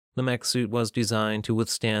impossible. The mech suit was designed to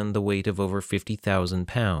withstand the weight of over 50,000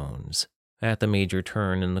 pounds. At the major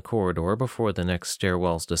turn in the corridor before the next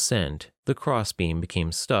stairwell's descent, the crossbeam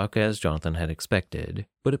became stuck as Jonathan had expected,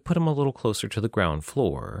 but it put him a little closer to the ground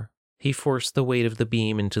floor. He forced the weight of the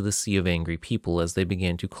beam into the sea of angry people as they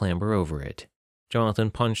began to clamber over it.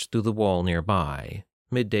 Jonathan punched through the wall nearby.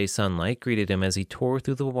 Midday sunlight greeted him as he tore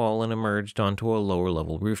through the wall and emerged onto a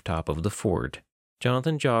lower-level rooftop of the fort.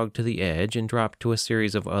 Jonathan jogged to the edge and dropped to a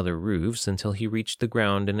series of other roofs until he reached the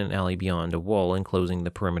ground in an alley beyond a wall enclosing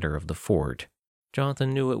the perimeter of the fort.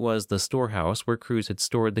 Jonathan knew it was the storehouse where crews had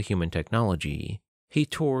stored the human technology. He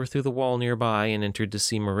tore through the wall nearby and entered to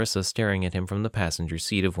see Marissa staring at him from the passenger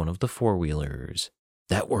seat of one of the four-wheelers.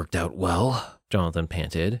 "That worked out well," Jonathan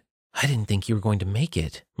panted. "I didn't think you were going to make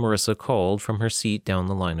it," Marissa called from her seat down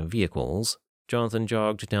the line of vehicles. Jonathan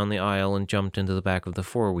jogged down the aisle and jumped into the back of the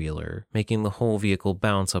four-wheeler, making the whole vehicle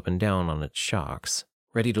bounce up and down on its shocks.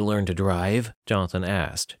 "Ready to learn to drive?" Jonathan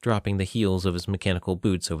asked, dropping the heels of his mechanical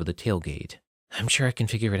boots over the tailgate. "I'm sure I can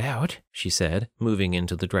figure it out," she said, moving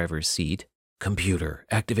into the driver's seat. "Computer,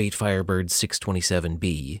 activate Firebird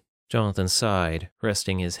 627B. Jonathan sighed,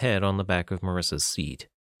 resting his head on the back of Marissa's seat.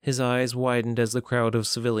 His eyes widened as the crowd of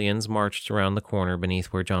civilians marched around the corner beneath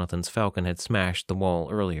where Jonathan's Falcon had smashed the wall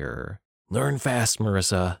earlier. "Learn fast,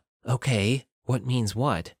 Marissa." "Okay, what means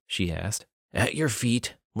what?" she asked. "At your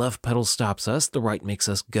feet. Left pedal stops us, the right makes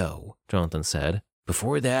us go," Jonathan said.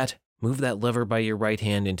 "Before that, move that lever by your right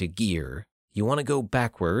hand into gear. You want to go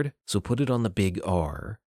backward, so put it on the big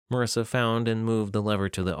R." Marissa found and moved the lever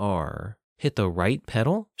to the R. "Hit the right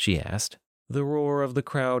pedal?" she asked. The roar of the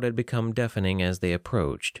crowd had become deafening as they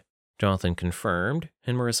approached. Jonathan confirmed,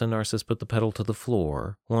 and Marissa Narcuss put the pedal to the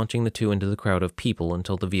floor, launching the two into the crowd of people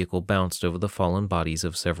until the vehicle bounced over the fallen bodies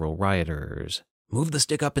of several rioters. "Move the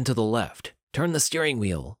stick up and to the left. Turn the steering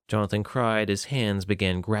wheel," Jonathan cried as hands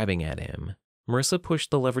began grabbing at him. Marissa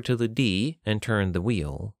pushed the lever to the D and turned the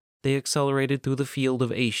wheel. They accelerated through the field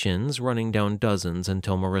of Asians, running down dozens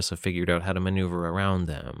until Marissa figured out how to maneuver around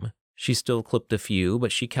them. She still clipped a few,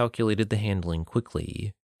 but she calculated the handling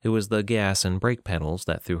quickly. It was the gas and brake pedals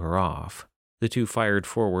that threw her off. The two fired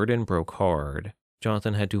forward and broke hard.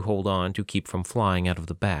 Jonathan had to hold on to keep from flying out of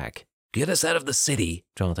the back. "Get us out of the city,"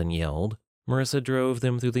 Jonathan yelled. Marissa drove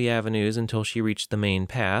them through the avenues until she reached the main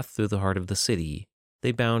path through the heart of the city.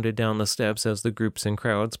 They bounded down the steps as the groups and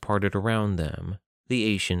crowds parted around them. The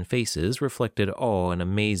Asian faces reflected awe and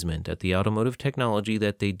amazement at the automotive technology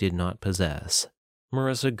that they did not possess.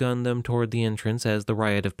 Marissa gunned them toward the entrance as the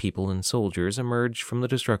riot of people and soldiers emerged from the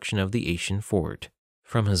destruction of the Asian fort.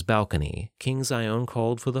 From his balcony, King Zion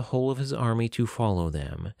called for the whole of his army to follow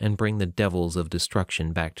them and bring the devils of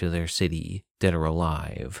destruction back to their city, dead or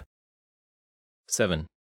alive. 7.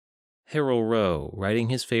 Harrow Rowe, riding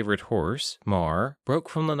his favorite horse, Mar, broke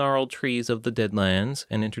from the gnarled trees of the Deadlands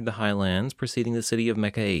and entered the highlands preceding the city of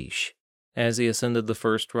Mecha Asche. As he ascended the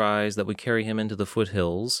first rise that would carry him into the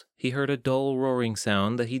foothills, he heard a dull roaring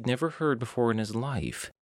sound that he'd never heard before in his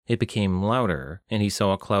life. It became louder, and he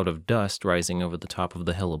saw a cloud of dust rising over the top of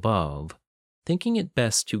the hill above. Thinking it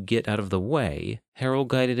best to get out of the way, Harold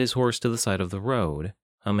guided his horse to the side of the road.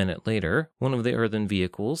 A minute later, one of the earthen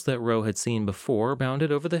vehicles that Rowe had seen before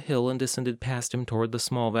bounded over the hill and descended past him toward the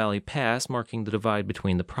small valley pass marking the divide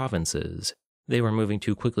between the provinces. They were moving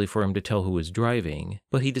too quickly for him to tell who was driving,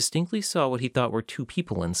 but he distinctly saw what he thought were two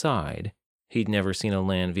people inside. He'd never seen a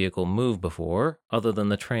land vehicle move before, other than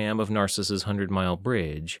the tram of Narcissus' 100-mile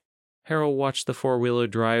bridge. Harold watched the four-wheeler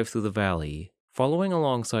drive through the valley. Following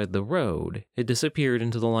alongside the road, it disappeared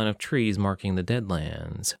into the line of trees marking the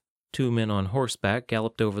Deadlands. Two men on horseback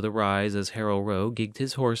galloped over the rise as Harold Rowe gigged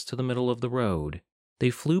his horse to the middle of the road. They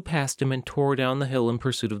flew past him and tore down the hill in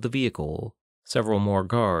pursuit of the vehicle. Several more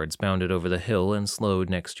guards bounded over the hill and slowed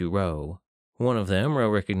next to Rowe. One of them Rowe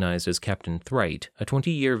recognized as Captain Thright, a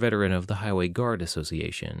 20-year veteran of the Highway Guard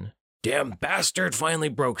Association. "Damn bastard finally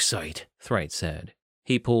broke sight," Thright said.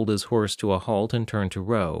 He pulled his horse to a halt and turned to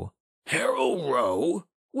Rowe. "Harold Rowe,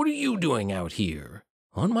 what are you doing out here?"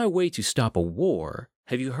 "On my way to stop a war.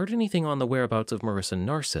 Have you heard anything on the whereabouts of Marissa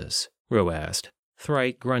Narcuss?" Rowe asked.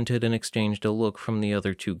 Thright grunted and exchanged a look from the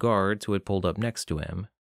other two guards who had pulled up next to him.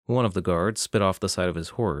 One of the guards spit off the side of his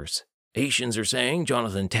horse. "Asians are saying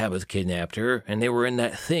Jonathan Tabith kidnapped her, and they were in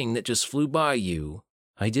that thing that just flew by you."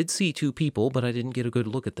 "I did see two people, but I didn't get a good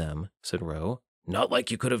look at them," said Rowe. "Not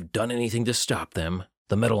like you could have done anything to stop them.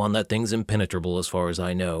 The metal on that thing's impenetrable as far as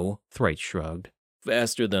I know," Thright shrugged.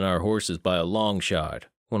 "Faster than our horses by a long shot,"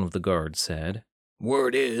 one of the guards said.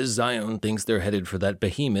 "Word is, Zion thinks they're headed for that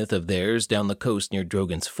behemoth of theirs down the coast near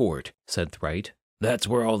Drogon's fort," said Thright. "That's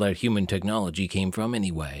where all that human technology came from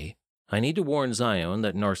anyway." "I need to warn Zion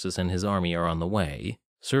that Narcissus and his army are on the way.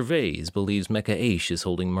 Surveys believes Mecha Asche is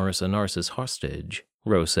holding Marissa Narcuss hostage,"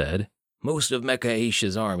 Rowe said. "Most of Mecha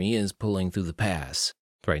Asche's army is pulling through the pass,"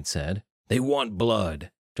 Thright said. "They want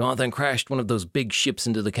blood. Jonathan crashed one of those big ships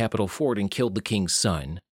into the capital fort and killed the king's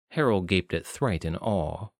son." Harold gaped at Thright in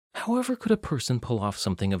awe. However could a person pull off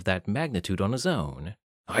something of that magnitude on his own?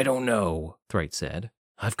 "I don't know," Thright said.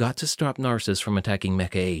 "I've got to stop Narcissus from attacking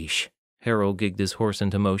Mecha Asche." Harold gigged his horse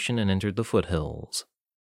into motion and entered the foothills.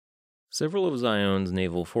 Several of Zion's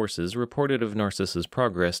naval forces reported of Narcissus'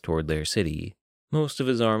 progress toward their city. Most of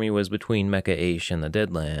his army was between Mecha Asche and the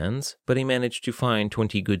Deadlands, but he managed to find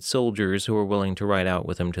 20 good soldiers who were willing to ride out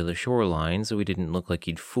with him to the shoreline so he didn't look like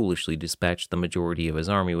he'd foolishly dispatched the majority of his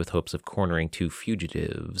army with hopes of cornering two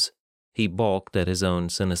fugitives. He balked at his own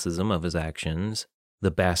cynicism of his actions.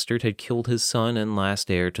 The bastard had killed his son and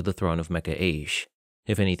last heir to the throne of Mecha Asche.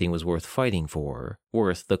 If anything was worth fighting for,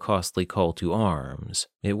 worth the costly call to arms,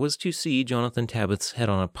 it was to see Jonathan Tabith's head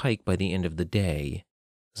on a pike by the end of the day.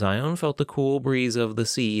 Zion felt the cool breeze of the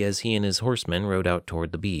sea as he and his horsemen rode out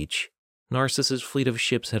toward the beach. Narcissus' fleet of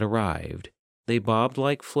ships had arrived. They bobbed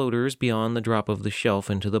like floaters beyond the drop of the shelf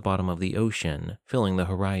into the bottom of the ocean, filling the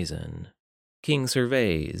horizon. King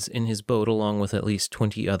Surveys, in his boat along with at least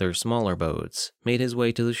 20 other smaller boats, made his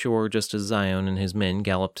way to the shore just as Zion and his men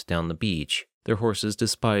galloped down the beach, their horses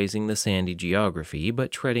despising the sandy geography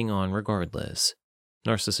but treading on regardless.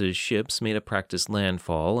 Narcissus' ships made a practiced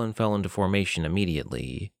landfall and fell into formation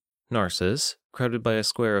immediately. Narcissus, crowded by a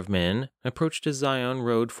square of men, approached as Zion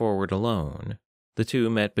rode forward alone. The two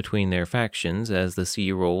met between their factions as the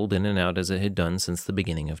sea rolled in and out as it had done since the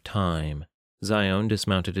beginning of time. Zion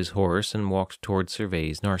dismounted his horse and walked toward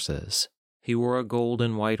Surveys Narcissus. He wore a gold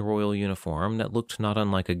and white royal uniform that looked not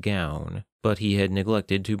unlike a gown, but he had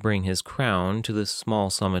neglected to bring his crown to this small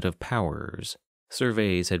summit of powers.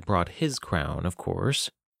 Surveys had brought his crown, of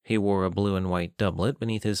course. He wore a blue and white doublet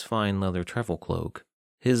beneath his fine leather travel cloak.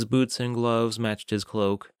 His boots and gloves matched his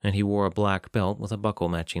cloak, and he wore a black belt with a buckle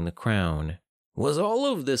matching the crown. "Was all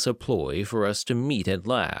of this a ploy for us to meet at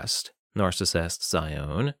last?" Narcissus asked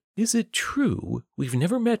Zion. "Is it true? We've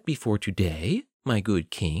never met before today, my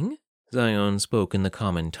good king?" Zion spoke in the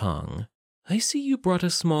common tongue. I see you brought a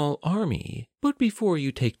small army, but before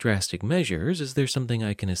you take drastic measures, is there something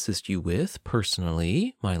I can assist you with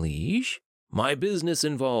personally, my liege? My business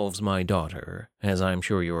involves my daughter, as I'm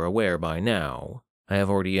sure you're aware by now. I have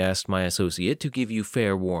already asked my associate to give you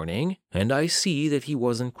fair warning, and I see that he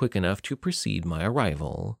wasn't quick enough to precede my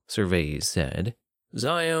arrival, Servais said.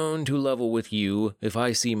 Zion, to level with you, if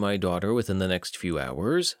I see my daughter within the next few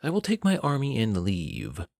hours, I will take my army and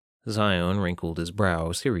leave. Zion wrinkled his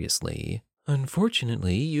brow seriously.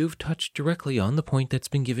 Unfortunately, you've touched directly on the point that's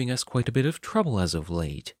been giving us quite a bit of trouble as of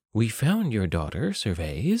late. We found your daughter,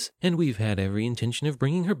 Servais, and we've had every intention of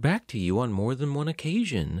bringing her back to you on more than one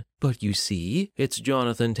occasion. But you see, it's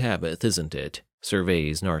Jonathan Tabith, isn't it?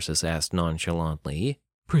 Servais Narcuss asked nonchalantly.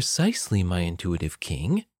 Precisely, my intuitive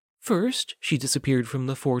king. First, she disappeared from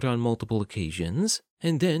the fort on multiple occasions,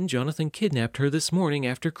 and then Jonathan kidnapped her this morning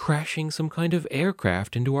after crashing some kind of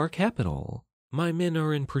aircraft into our capital. My men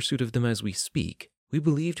are in pursuit of them as we speak. We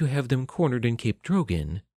believe to have them cornered in Cape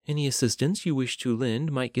Drogan. Any assistance you wish to lend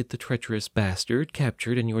might get the treacherous bastard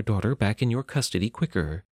captured and your daughter back in your custody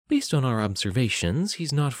quicker. Based on our observations,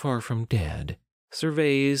 he's not far from dead.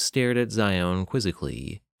 Servais stared at Zion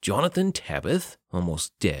quizzically. Jonathan Tabith?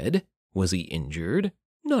 Almost dead? Was he injured?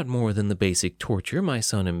 Not more than the basic torture my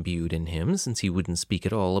son imbued in him since he wouldn't speak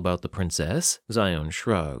at all about the princess, Zion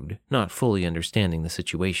shrugged, not fully understanding the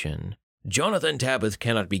situation. Jonathan Tabith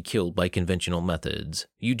cannot be killed by conventional methods.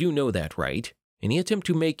 You do know that, right? Any attempt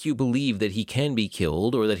to make you believe that he can be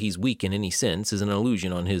killed or that he's weak in any sense is an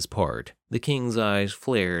illusion on his part. The king's eyes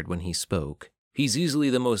flared when he spoke. He's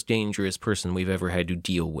easily the most dangerous person we've ever had to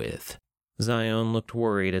deal with. Zion looked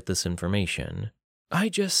worried at this information.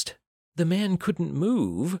 The man couldn't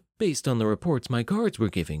move, based on the reports my guards were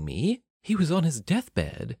giving me. He was on his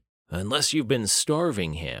deathbed. Unless you've been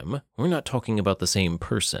starving him, we're not talking about the same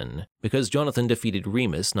person, because Jonathan defeated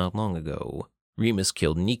Remus not long ago. Remus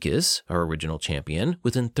killed Narcuss, our original champion,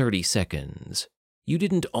 within 30 seconds. You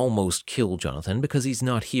didn't almost kill Jonathan because he's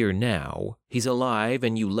not here now. He's alive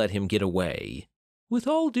and you let him get away. With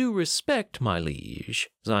all due respect, my liege,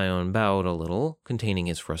 Zion bowed a little, containing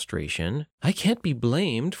his frustration. I can't be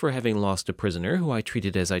blamed for having lost a prisoner who I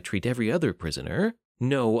treated as I treat every other prisoner.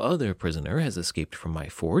 No other prisoner has escaped from my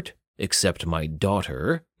fort. Except my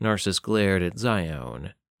daughter. Narcuss glared at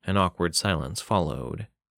Zion. An awkward silence followed.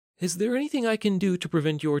 Is there anything I can do to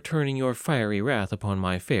prevent your turning your fiery wrath upon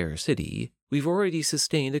my fair city? We've already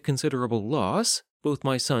sustained a considerable loss. Both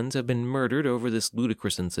my sons have been murdered over this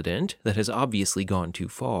ludicrous incident that has obviously gone too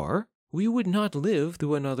far. We would not live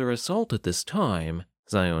through another assault at this time,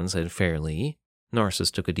 Zion said fairly.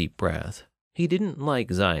 Narcuss took a deep breath. He didn't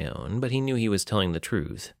like Zion, but he knew he was telling the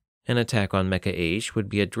truth. An attack on Mecha Asche would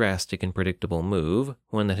be a drastic and predictable move,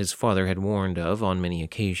 one that his father had warned of on many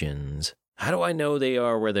occasions. How do I know they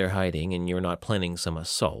are where they're hiding and you're not planning some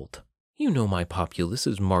assault? You know my populace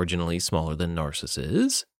is marginally smaller than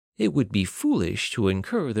Narcuss's. It would be foolish to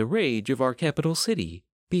incur the rage of our capital city.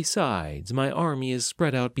 Besides, my army is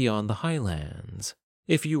spread out beyond the highlands.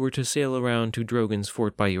 If you were to sail around to Drogan's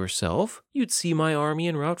fort by yourself, you'd see my army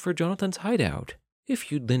en route for Jonathan's hideout.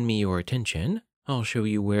 If you'd lend me your attention, I'll show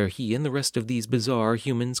you where he and the rest of these bizarre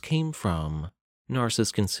humans came from.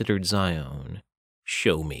 Narcuss considered Zion.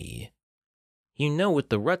 Show me. You know with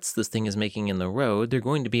the ruts this thing is making in the road, they're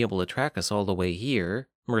going to be able to track us all the way here,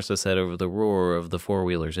 Marissa said over the roar of the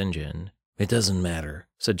four-wheeler's engine. It doesn't matter,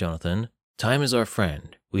 said Jonathan. Time is our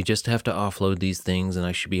friend. We just have to offload these things and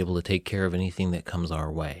I should be able to take care of anything that comes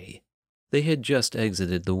our way. They had just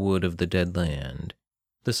exited the wood of the dead land.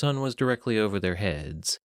 The sun was directly over their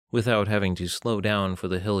heads. Without having to slow down for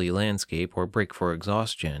the hilly landscape or break for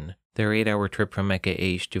exhaustion, their 8-hour trip from Mecha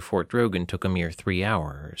Asche to Fort Drogan took a mere 3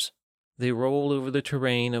 hours. They rolled over the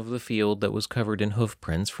terrain of the field that was covered in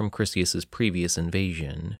hoofprints from Chrysius's previous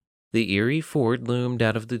invasion. The eerie fort loomed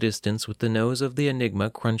out of the distance with the nose of the Enigma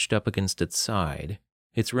crunched up against its side.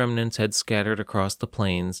 Its remnants had scattered across the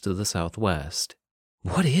plains to the southwest.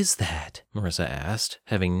 What is that? Marissa asked,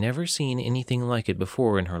 having never seen anything like it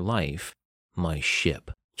before in her life. My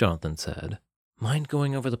ship, Jonathan said. Mind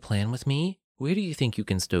going over the plan with me? Where do you think you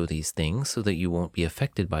can stow these things so that you won't be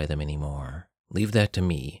affected by them anymore? Leave that to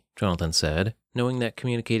me, Jonathan said, knowing that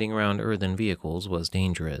communicating around earthen vehicles was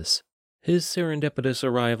dangerous. His serendipitous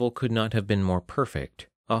arrival could not have been more perfect.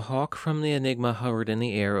 A hawk from the Enigma hovered in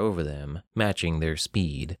the air over them, matching their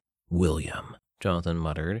speed. William, Jonathan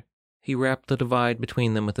muttered. He wrapped the divide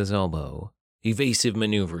between them with his elbow. Evasive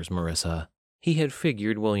maneuvers, Marissa. He had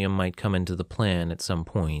figured William might come into the plan at some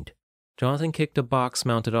point. Jonathan kicked a box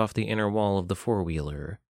mounted off the inner wall of the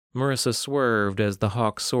four-wheeler. Marissa swerved as the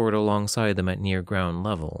hawk soared alongside them at near ground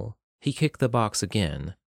level. He kicked the box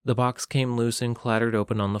again. The box came loose and clattered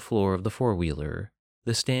open on the floor of the four-wheeler.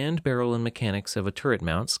 The stand, barrel, and mechanics of a turret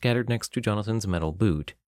mount scattered next to Jonathan's metal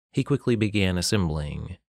boot. He quickly began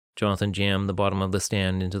assembling. Jonathan jammed the bottom of the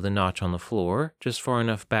stand into the notch on the floor, just far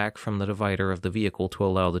enough back from the divider of the vehicle to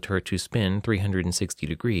allow the turret to spin 360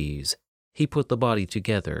 degrees. He put the body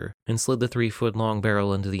together and slid the 3-foot-long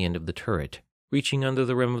barrel into the end of the turret. Reaching under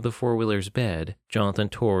the rim of the four-wheeler's bed, Jonathan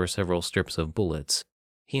tore several strips of bullets.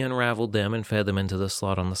 He unraveled them and fed them into the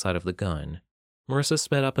slot on the side of the gun. Marissa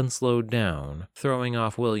sped up and slowed down, throwing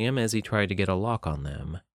off William as he tried to get a lock on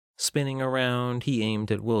them. Spinning around, he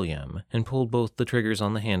aimed at William and pulled both the triggers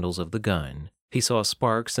on the handles of the gun. He saw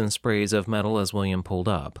sparks and sprays of metal as William pulled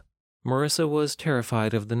up. Marissa was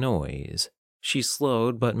terrified of the noise. She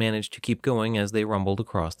slowed but managed to keep going as they rumbled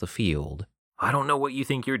across the field. "I don't know what you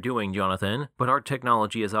think you're doing, Jonathan, but our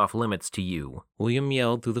technology is off limits to you," William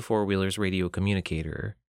yelled through the four-wheeler's radio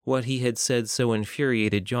communicator. What he had said so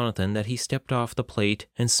infuriated Jonathan that he stepped off the plate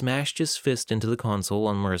and smashed his fist into the console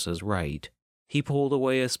on Marissa's right. He pulled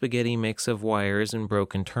away a spaghetti mix of wires and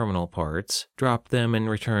broken terminal parts, dropped them, and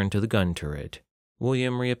returned to the gun turret.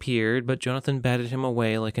 William reappeared, but Jonathan batted him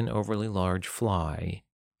away like an overly large fly.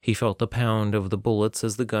 He felt the pound of the bullets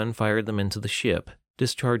as the gun fired them into the ship,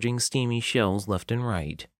 discharging steamy shells left and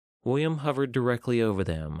right. William hovered directly over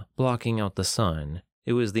them, blocking out the sun.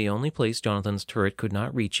 It was the only place Jonathan's turret could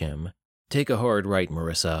not reach him. "Take a hard right,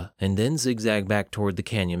 Marissa, and then zigzag back toward the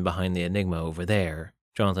canyon behind the Enigma over there,"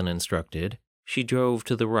 Jonathan instructed. She drove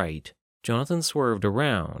to the right. Jonathan swerved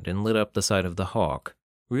around and lit up the side of the Hawk.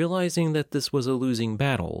 Realizing that this was a losing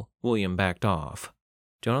battle, William backed off.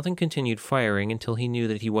 Jonathan continued firing until he knew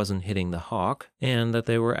that he wasn't hitting the Hawk and that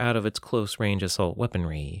they were out of its close-range assault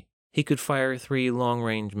weaponry. He could fire 3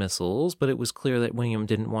 long-range missiles, but it was clear that William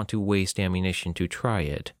didn't want to waste ammunition to try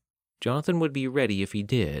it. Jonathan would be ready if he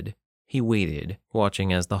did. He waited,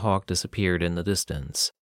 watching as the Hawk disappeared in the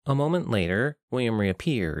distance. A moment later, William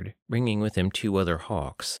reappeared, bringing with him 2 other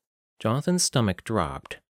Hawks. Jonathan's stomach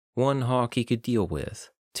dropped. 1 Hawk he could deal with,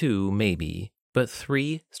 2 maybe, but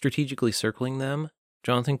 3 strategically circling them?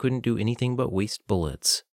 Jonathan couldn't do anything but waste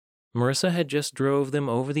bullets. Marissa had just drove them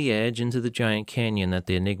over the edge into the giant canyon that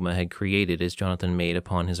the Enigma had created as Jonathan made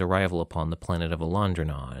upon his arrival upon the planet of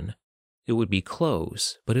Aallandron. It would be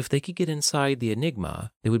close, but if they could get inside the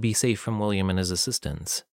Enigma, they would be safe from William and his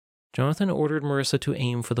assistants. Jonathan ordered Marissa to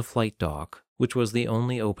aim for the flight dock, which was the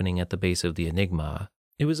only opening at the base of the Enigma.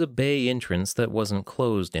 It was a bay entrance that wasn't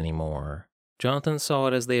closed anymore. Jonathan saw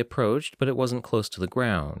it as they approached, but it wasn't close to the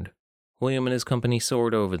ground. William and his company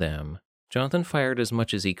soared over them. Jonathan fired as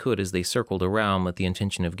much as he could as they circled around with the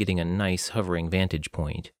intention of getting a nice hovering vantage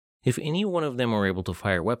point. If any one of them were able to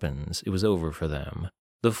fire weapons, it was over for them.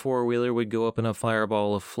 The four-wheeler would go up in a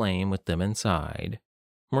fireball of flame with them inside.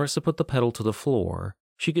 Marissa put the pedal to the floor.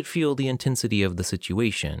 She could feel the intensity of the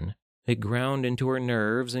situation. It ground into her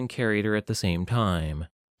nerves and carried her at the same time.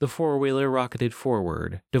 The four-wheeler rocketed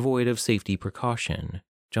forward, devoid of safety precaution.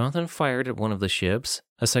 Jonathan fired at one of the ships.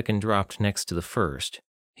 A second dropped next to the first.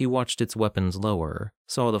 He watched its weapons lower,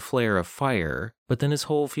 saw the flare of fire, but then his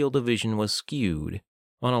whole field of vision was skewed.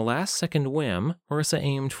 On a last-second whim, Marissa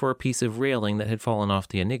aimed for a piece of railing that had fallen off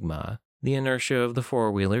the Enigma. The inertia of the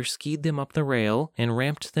four-wheeler skied them up the rail and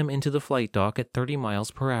ramped them into the flight dock at 30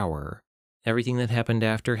 miles per hour. Everything that happened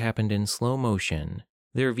after happened in slow motion.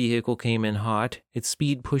 Their vehicle came in hot, its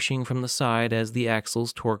speed pushing from the side as the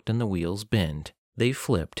axles torqued and the wheels bent. They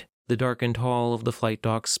flipped, the darkened hall of the flight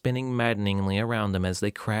dock spinning maddeningly around them as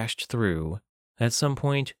they crashed through. At some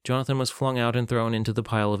point, Jonathan was flung out and thrown into the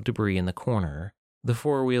pile of debris in the corner. The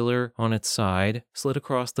four-wheeler, on its side, slid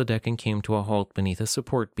across the deck and came to a halt beneath a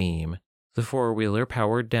support beam. The four-wheeler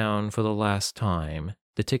powered down for the last time,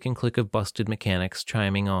 the tick and click of busted mechanics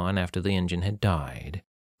chiming on after the engine had died.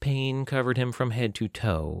 Pain covered him from head to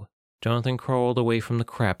toe. Jonathan crawled away from the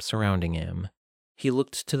crap surrounding him. He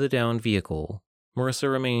looked to the downed vehicle.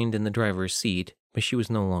 Marissa remained in the driver's seat, but she was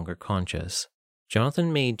no longer conscious.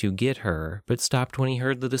 Jonathan made to get her, but stopped when he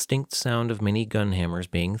heard the distinct sound of many gun hammers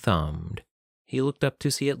being thumbed. He looked up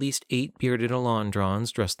to see at least 8 bearded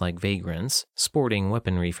Aallandrons dressed like vagrants, sporting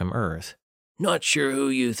weaponry from Earth. "Not sure who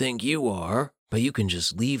you think you are, but you can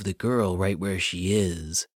just leave the girl right where she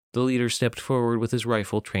is." The leader stepped forward with his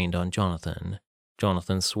rifle trained on Jonathan.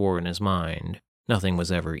 Jonathan swore in his mind. Nothing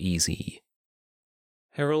was ever easy.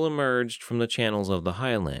 Harrell emerged from the channels of the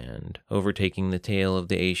highland, overtaking the tail of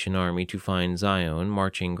the Asche army to find Zion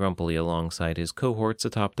marching grumpily alongside his cohorts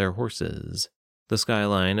atop their horses. The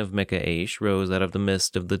skyline of Mecha Asche rose out of the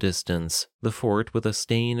mist of the distance, the fort with a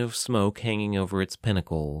stain of smoke hanging over its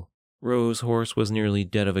pinnacle. Roe's horse was nearly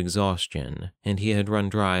dead of exhaustion, and he had run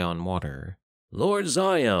dry on water. "Lord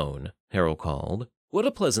Zion," Harold called. "What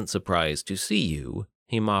a pleasant surprise to see you."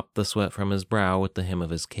 He mopped the sweat from his brow with the hem of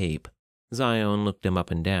his cape. Zion looked him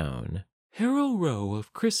up and down. "Harold Rowe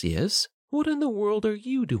of Chrysius, what in the world are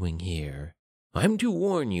you doing here?" "I'm to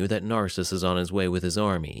warn you that Narcissus is on his way with his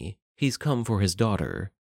army. He's come for his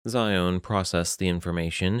daughter." Zion processed the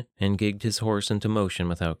information and gigged his horse into motion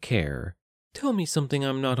without care. "Tell me something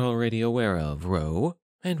I'm not already aware of, Rowe.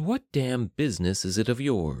 And what damn business is it of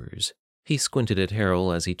yours?" He squinted at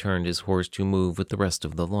Harold as he turned his horse to move with the rest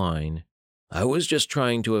of the line. "I was just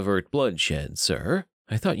trying to avert bloodshed, sir.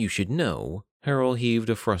 I thought you should know." Harold heaved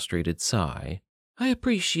a frustrated sigh. "I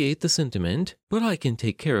appreciate the sentiment, but I can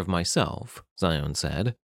take care of myself," Zion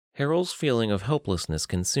said. Harold's feeling of helplessness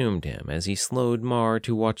consumed him as he slowed Mar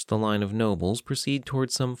to watch the line of nobles proceed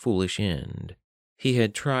towards some foolish end. He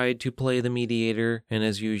had tried to play the mediator, and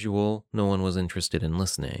as usual, no one was interested in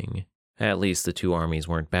listening. At least the two armies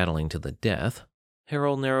weren't battling to the death.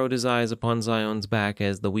 Harold narrowed his eyes upon Zion's back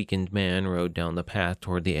as the weakened man rode down the path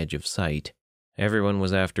toward the edge of sight. Everyone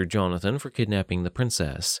was after Jonathan for kidnapping the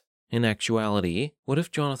princess. In actuality, what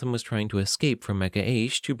if Jonathan was trying to escape from Mecha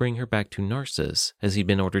Asche to bring her back to Narcissus, as he'd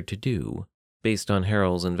been ordered to do? Based on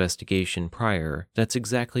Harold's investigation prior, that's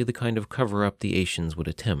exactly the kind of cover-up the Ascians would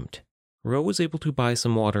attempt. Rowe was able to buy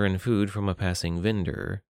some water and food from a passing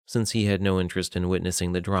vendor. Since he had no interest in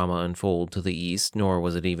witnessing the drama unfold to the east, nor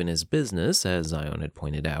was it even his business, as Zion had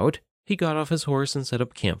pointed out, he got off his horse and set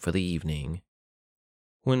up camp for the evening.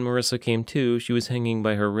 When Marissa came to, she was hanging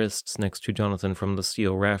by her wrists next to Jonathan from the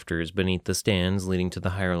steel rafters beneath the stands leading to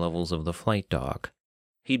the higher levels of the flight dock.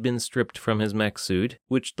 He'd been stripped from his mech suit,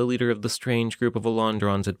 which the leader of the strange group of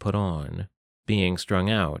Aallandrons had put on. Being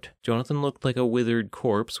strung out, Jonathan looked like a withered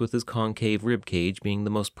corpse with his concave ribcage being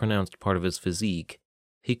the most pronounced part of his physique.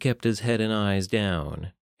 He kept his head and eyes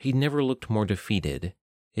down. He'd never looked more defeated.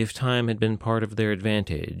 If time had been part of their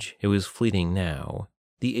advantage, it was fleeting now.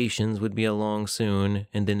 The Ascians would be along soon,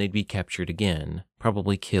 and then they'd be captured again,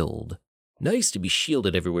 probably killed. "Nice to be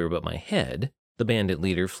shielded everywhere but my head." The bandit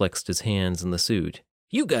leader flexed his hands in the suit.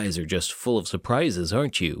 "You guys are just full of surprises,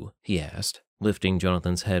 aren't you?" he asked, lifting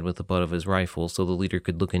Jonathan's head with the butt of his rifle so the leader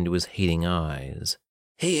could look into his hating eyes.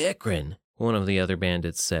 "Hey, Ekron," one of the other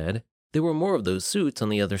bandits said. "There were more of those suits on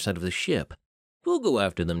the other side of the ship. We'll go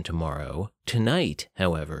after them tomorrow. Tonight,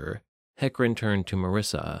 however." Ekron turned to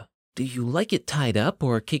Marissa. "Do you like it tied up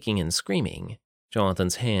or kicking and screaming?"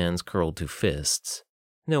 Jonathan's hands curled to fists.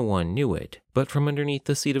 No one knew it, but from underneath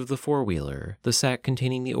the seat of the four-wheeler, the sack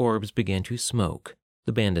containing the orbs began to smoke.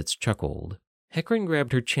 The bandits chuckled. Ekron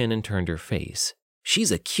grabbed her chin and turned her face.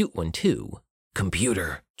 "She's a cute one, too."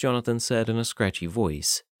 "Computer," Jonathan said in a scratchy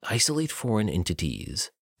voice. "Isolate foreign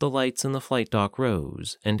entities." The lights in the flight dock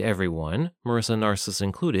rose, and everyone, Marissa Narcuss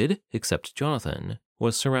included, except Jonathan,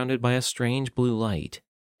 was surrounded by a strange blue light.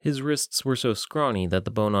 His wrists were so scrawny that the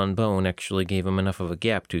bone-on-bone actually gave him enough of a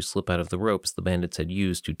gap to slip out of the ropes the bandits had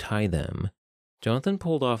used to tie them. Jonathan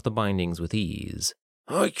pulled off the bindings with ease.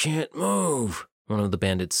 "I can't move," one of the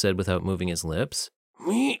bandits said without moving his lips.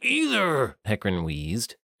 "Me either," Ekron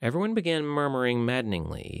wheezed. Everyone began murmuring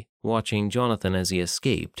maddeningly, watching Jonathan as he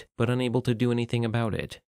escaped, but unable to do anything about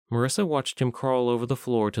it. Marissa watched him crawl over the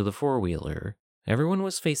floor to the four-wheeler. Everyone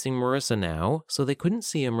was facing Marissa now, so they couldn't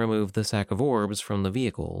see him remove the sack of orbs from the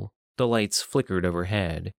vehicle. The lights flickered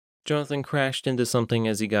overhead. Jonathan crashed into something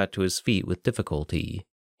as he got to his feet with difficulty.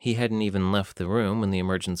 He hadn't even left the room when the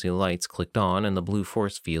emergency lights clicked on and the blue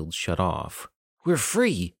force fields shut off. "We're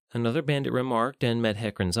free," another bandit remarked and met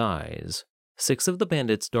Ekron's eyes. 6 of the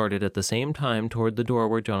bandits darted at the same time toward the door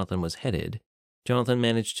where Jonathan was headed. Jonathan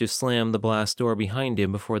managed to slam the blast door behind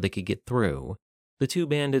him before they could get through. The 2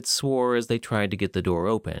 bandits swore as they tried to get the door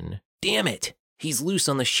open. "Damn it! He's loose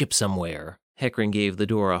on the ship somewhere." Ekron gave the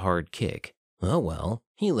door a hard kick. "Oh well,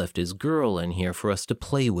 he left his girl in here for us to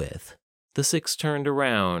play with." The 6 turned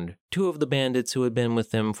around. 2 of the bandits who had been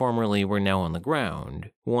with them formerly were now on the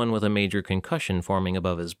ground, one with a major concussion forming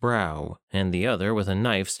above his brow, and the other with a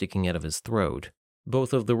knife sticking out of his throat.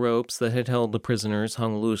 Both of the ropes that had held the prisoners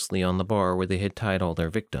hung loosely on the bar where they had tied all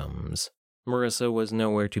their victims. Marissa was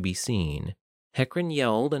nowhere to be seen. Ekron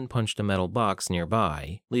yelled and punched a metal box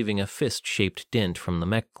nearby, leaving a fist-shaped dent from the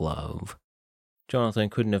mech glove. Jonathan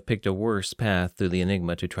couldn't have picked a worse path through the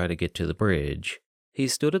Enigma to try to get to the bridge. He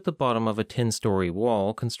stood at the bottom of a 10-story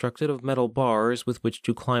wall constructed of metal bars with which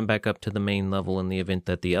to climb back up to the main level in the event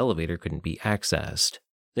that the elevator couldn't be accessed.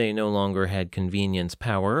 They no longer had convenience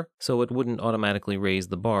power, so it wouldn't automatically raise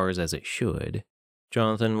the bars as it should.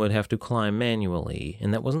 Jonathan would have to climb manually,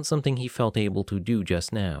 and that wasn't something he felt able to do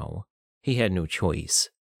just now. He had no choice.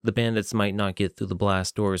 The bandits might not get through the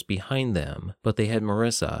blast doors behind them, but they had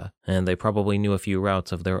Marissa, and they probably knew a few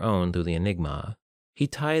routes of their own through the Enigma. He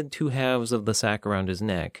tied 2 halves of the sack around his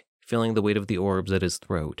neck, feeling the weight of the orbs at his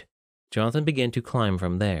throat. Jonathan began to climb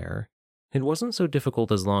from there. It wasn't so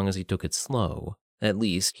difficult as long as he took it slow. At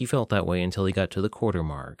least, he felt that way until he got to the quarter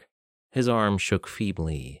mark. His arm shook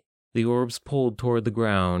feebly. The orbs pulled toward the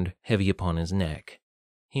ground, heavy upon his neck.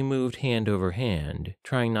 He moved hand over hand,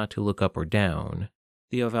 trying not to look up or down.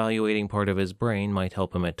 The evaluating part of his brain might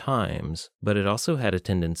help him at times, but it also had a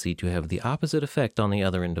tendency to have the opposite effect on the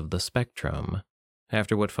other end of the spectrum.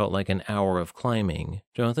 After what felt like an hour of climbing,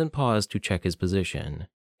 Jonathan paused to check his position.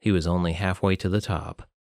 He was only halfway to the top.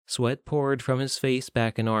 Sweat poured from his face,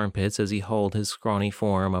 back, and armpits as he hauled his scrawny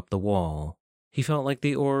form up the wall. He felt like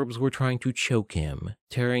the orbs were trying to choke him,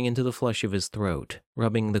 tearing into the flesh of his throat,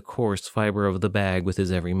 rubbing the coarse fiber of the bag with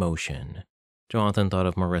his every motion. Jonathan thought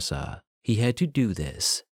of Marissa. He had to do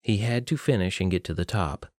this. He had to finish and get to the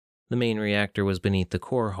top. The main reactor was beneath the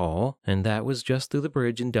core hall, and that was just through the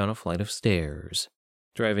bridge and down a flight of stairs.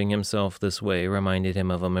 Driving himself this way reminded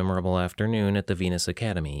him of a memorable afternoon at the Venus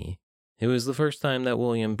Academy. It was the first time that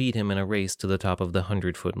William beat him in a race to the top of the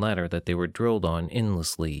 100-foot ladder that they were drilled on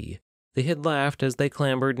endlessly. They had laughed as they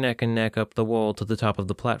clambered neck and neck up the wall to the top of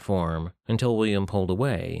the platform, until William pulled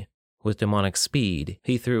away. With demonic speed,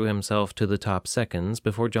 he threw himself to the top seconds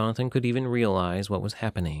before Jonathan could even realize what was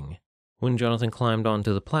happening. When Jonathan climbed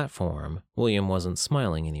onto the platform, William wasn't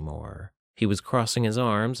smiling anymore. He was crossing his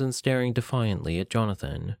arms and staring defiantly at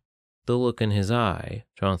Jonathan. The look in his eye,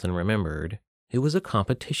 Jonathan remembered, it was a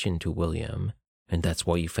competition to William. And that's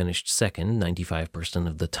why you finished second 95%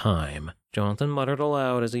 of the time, Jonathan muttered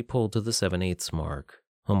aloud as he pulled to the 7/8 mark.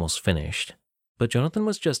 Almost finished. But Jonathan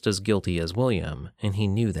was just as guilty as William, and he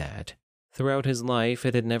knew that. Throughout his life,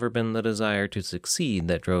 it had never been the desire to succeed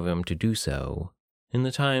that drove him to do so. In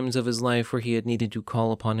the times of his life where he had needed to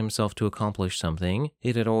call upon himself to accomplish something,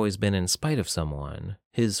 it had always been in spite of someone.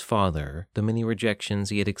 His father, the many rejections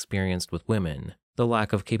he had experienced with women, the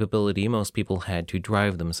lack of capability most people had to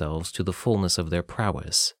drive themselves to the fullness of their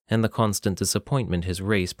prowess, and the constant disappointment his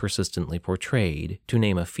race persistently portrayed, to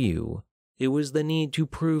name a few. It was the need to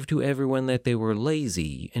prove to everyone that they were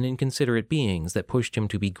lazy and inconsiderate beings that pushed him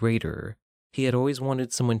to be greater. He had always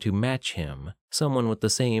wanted someone to match him, someone with the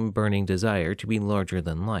same burning desire to be larger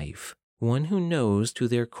than life, one who knows to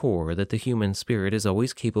their core that the human spirit is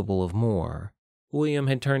always capable of more. William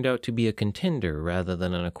had turned out to be a contender rather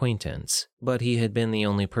than an acquaintance, but he had been the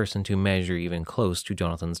only person to measure even close to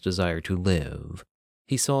Jonathan's desire to live.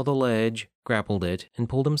 He saw the ledge, grappled it, and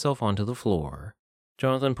pulled himself onto the floor.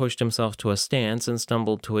 Jonathan pushed himself to a stance and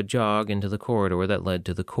stumbled to a jog into the corridor that led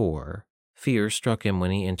to the core. Fear struck him when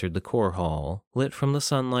he entered the core hall, lit from the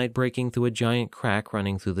sunlight breaking through a giant crack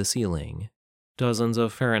running through the ceiling. Dozens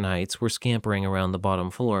of Fahrenheits were scampering around the bottom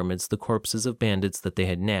floor amidst the corpses of bandits that they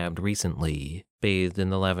had nabbed recently, bathed in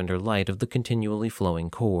the lavender light of the continually flowing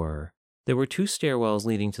core. There were 2 stairwells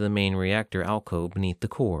leading to the main reactor alcove beneath the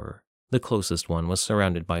core. The closest one was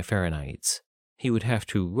surrounded by Fahrenheits. He would have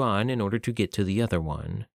to run in order to get to the other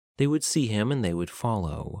one. They would see him and they would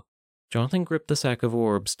follow. Jonathan gripped the sack of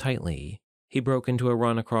orbs tightly. He broke into a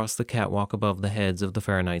run across the catwalk above the heads of the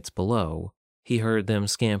Fahrenheits below. He heard them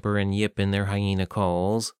scamper and yip in their hyena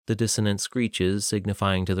calls, the dissonant screeches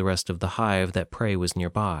signifying to the rest of the hive that prey was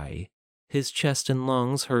nearby. His chest and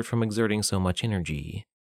lungs hurt from exerting so much energy.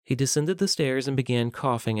 He descended the stairs and began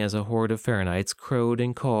coughing as a horde of Fahrenheits crowed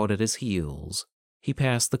and cawed at his heels. He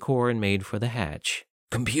passed the core and made for the hatch.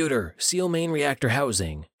 "Computer, seal main reactor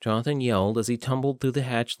housing," Jonathan yelled as he tumbled through the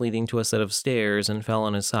hatch leading to a set of stairs and fell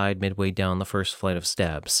on his side midway down the first flight of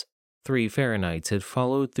steps. 3 Fahrenheits had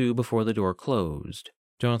followed through before the door closed.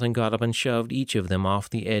 Jonathan got up and shoved each of them off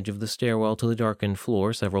the edge of the stairwell to the darkened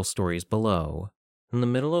floor several stories below. In the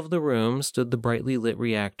middle of the room stood the brightly lit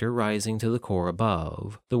reactor rising to the core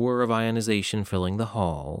above, the whir of ionization filling the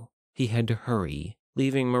hall. He had to hurry.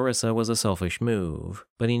 Leaving Marissa was a selfish move,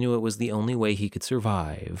 but he knew it was the only way he could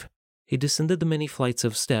survive. He descended the many flights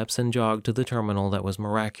of steps and jogged to the terminal that was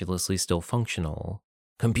miraculously still functional.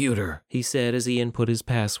 "Computer," he said as he input his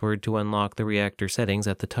password to unlock the reactor settings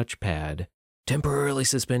at the touchpad. "Temporarily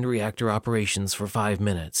suspend reactor operations for 5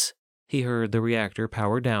 minutes. He heard the reactor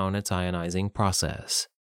power down its ionizing process.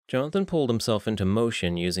 Jonathan pulled himself into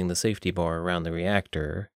motion using the safety bar around the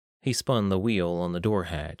reactor. He spun the wheel on the door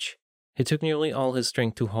hatch. It took nearly all his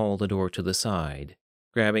strength to haul the door to the side.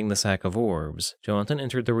 Grabbing the sack of orbs, Jonathan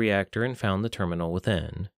entered the reactor and found the terminal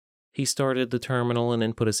within. He started the terminal and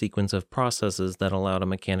input a sequence of processes that allowed a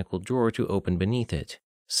mechanical drawer to open beneath it.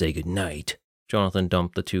 "Say goodnight." Jonathan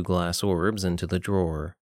dumped the 2 glass orbs into the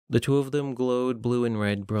drawer. The two of them glowed blue and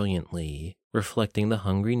red brilliantly, reflecting the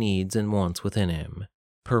hungry needs and wants within him.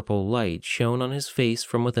 Purple light shone on his face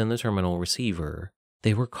from within the terminal receiver.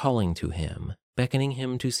 They were calling to him, beckoning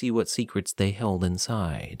him to see what secrets they held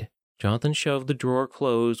inside. Jonathan shoved the drawer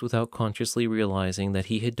closed without consciously realizing that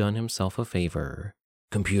he had done himself a favor.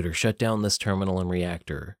 "Computer, shut down this terminal and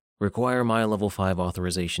reactor. Require my level 5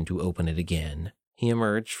 authorization to open it again." He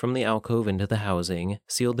emerged from the alcove into the housing,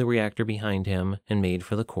 sealed the reactor behind him, and made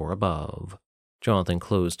for the core above. Jonathan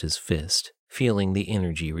closed his fist, feeling the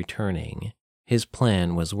energy returning. His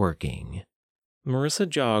plan was working. Marissa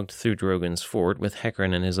jogged through Drogon's fort with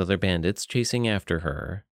Heckran and his other bandits chasing after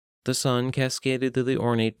her. The sun cascaded through the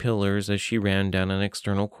ornate pillars as she ran down an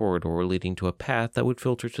external corridor leading to a path that would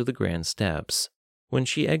filter to the grand steps. When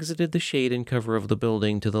she exited the shade and cover of the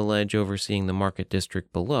building to the ledge overseeing the market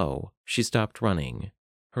district below, she stopped running.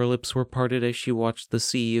 Her lips were parted as she watched the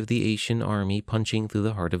sea of the Ashen army punching through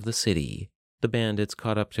the heart of the city. The bandits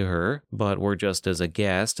caught up to her, but were just as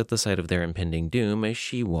aghast at the sight of their impending doom as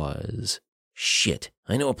she was. "Shit,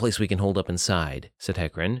 I know a place we can hold up inside," said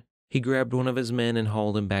Heckran. He grabbed one of his men and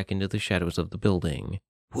hauled him back into the shadows of the building.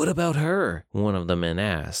 "What about her?" one of the men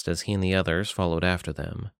asked as he and the others followed after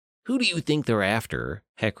them. "Who do you think they're after?"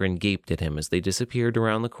 Heckran gaped at him as they disappeared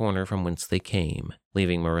around the corner from whence they came,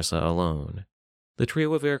 leaving Marissa alone. The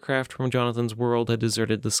trio of aircraft from Jonathan's world had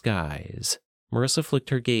deserted the skies. Marissa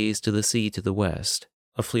flicked her gaze to the sea to the west.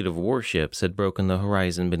 A fleet of warships had broken the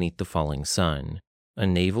horizon beneath the falling sun. A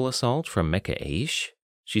naval assault from Mecha Asche?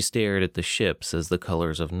 She stared at the ships as the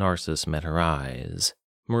colors of Narcissus met her eyes.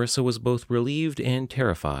 Marissa was both relieved and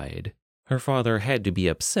terrified. Her father had to be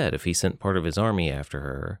upset if he sent part of his army after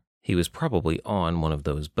her. He was probably on one of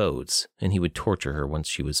those boats, and he would torture her once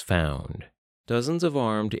she was found. Dozens of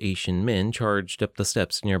armed Ashen men charged up the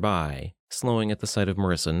steps nearby, slowing at the sight of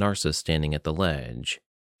Marissa Narcuss standing at the ledge.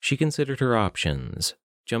 She considered her options: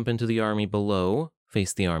 jump into the army below,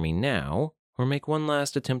 face the army now, or make one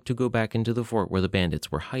last attempt to go back into the fort where the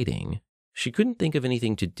bandits were hiding. She couldn't think of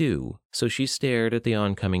anything to do, so she stared at the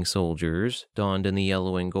oncoming soldiers, donned in the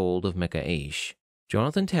yellow and gold of Mecha Asche.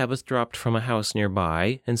 Jonathan Tabith dropped from a house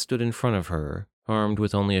nearby and stood in front of her, armed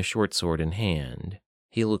with only a short sword in hand.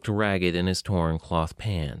 He looked ragged in his torn cloth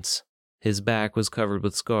pants. His back was covered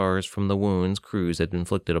with scars from the wounds crews had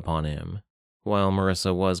inflicted upon him. While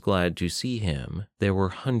Marissa was glad to see him, there were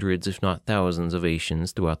hundreds if not thousands of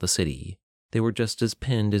Asians throughout the city. They were just as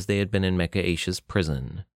pinned as they had been in Mecha Asche's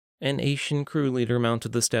prison. An Ashen crew leader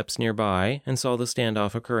mounted the steps nearby and saw the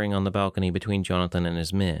standoff occurring on the balcony between Jonathan and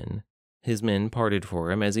his men. His men parted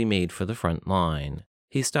for him as he made for the front line.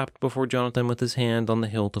 He stopped before Jonathan with his hand on the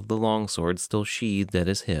hilt of the longsword still sheathed at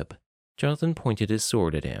his hip. Jonathan pointed his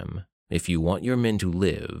sword at him. "If you want your men to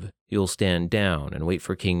live, you'll stand down and wait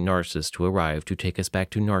for King Narcissus to arrive to take us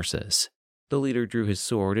back to Narcissus." The leader drew his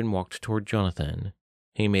sword and walked toward Jonathan.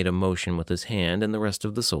 He made a motion with his hand and the rest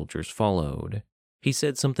of the soldiers followed. He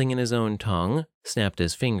said something in his own tongue, snapped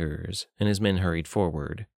his fingers, and his men hurried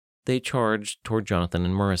forward. They charged toward Jonathan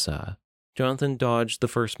and Marissa. Jonathan dodged the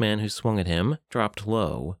first man who swung at him, dropped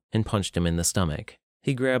low, and punched him in the stomach.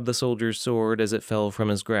 He grabbed the soldier's sword as it fell from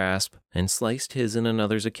his grasp and sliced his and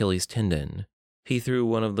another's Achilles tendon. He threw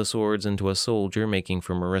one of the swords into a soldier making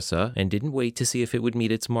for Marissa and didn't wait to see if it would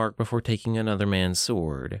meet its mark before taking another man's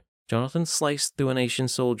sword. Jonathan sliced through an Ashen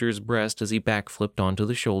soldier's breast as he backflipped onto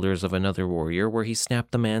the shoulders of another warrior where he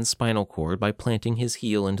snapped the man's spinal cord by planting his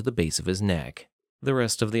heel into the base of his neck. The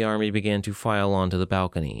rest of the army began to file onto the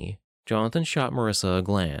balcony. Jonathan shot Marissa a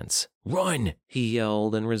glance. "Run!" he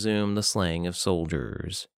yelled and resumed the slaying of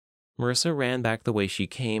soldiers. Marissa ran back the way she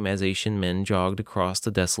came as Ashen men jogged across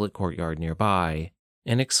the desolate courtyard nearby.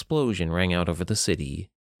 An explosion rang out over the city.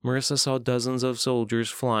 Marissa saw dozens of soldiers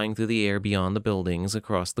flying through the air beyond the buildings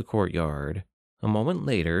across the courtyard. A moment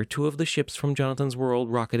later, two of the ships from Jonathan's world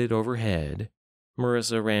rocketed overhead.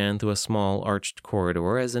 Marissa ran through a small arched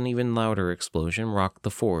corridor as an even louder explosion rocked the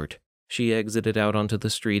fort. She exited out onto the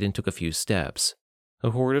street and took a few steps. A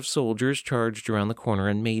horde of soldiers charged around the corner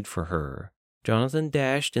and made for her. Jonathan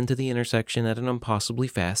dashed into the intersection at an impossibly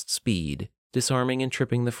fast speed, disarming and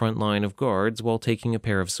tripping the front line of guards while taking a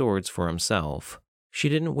pair of swords for himself. She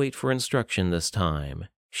didn't wait for instruction this time.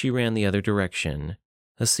 She ran the other direction.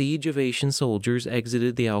 A siege of Ashen soldiers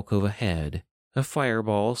exited the alcove ahead. A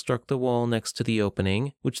fireball struck the wall next to the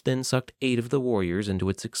opening, which then sucked 8 of the warriors into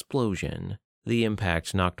its explosion. The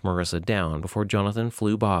impact knocked Marissa down before Jonathan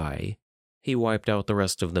flew by. He wiped out the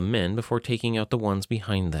rest of the men before taking out the ones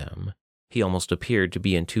behind them. He almost appeared to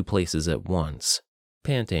be in 2 places at once.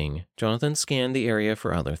 Panting, Jonathan scanned the area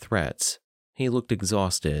for other threats. He looked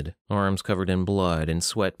exhausted, arms covered in blood and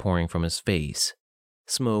sweat pouring from his face.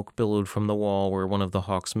 Smoke billowed from the wall where one of the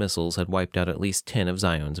Hawk's missiles had wiped out at least 10 of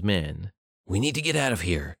Zion's men. "We need to get out of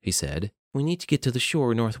here," he said. "We need to get to the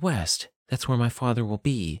shore northwest. That's where my father will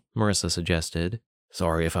be," Marissa suggested.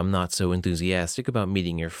 "Sorry if I'm not so enthusiastic about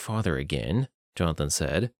meeting your father again," Jonathan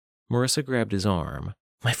said. Marissa grabbed his arm.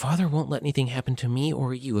 "My father won't let anything happen to me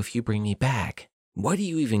or you if you bring me back." "Why do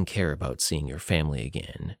you even care about seeing your family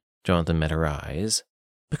again?" Jonathan met her eyes.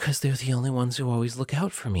 "Because they're the only ones who always look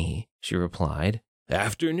out for me," she replied.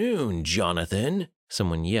 "Afternoon, Jonathan,"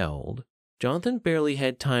 someone yelled. Jonathan barely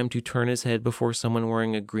had time to turn his head before someone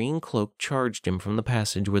wearing a green cloak charged him from the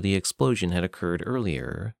passage where the explosion had occurred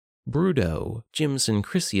earlier. Bruto, Jimson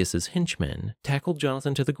Chrysius's henchman, tackled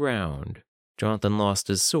Jonathan to the ground. Jonathan lost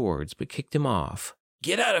his swords but kicked him off.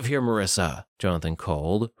 "Get out of here, Marissa," Jonathan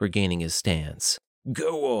called, regaining his stance.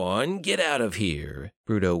 "Go on, get out of here,"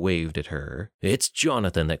 Bruto waved at her. "It's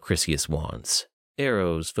Jonathan that Chrysius wants."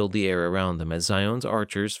 Arrows filled the air around them as Zion's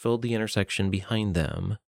archers filled the intersection behind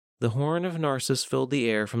them. The horn of Narcissus filled the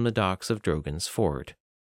air from the docks of Drogon's fort.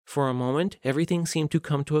 For a moment, everything seemed to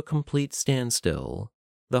come to a complete standstill.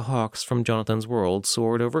 The hawks from Jonathan's world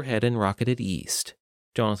soared overhead and rocketed east.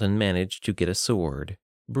 Jonathan managed to get a sword.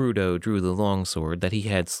 Bruto drew the longsword that he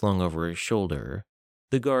had slung over his shoulder.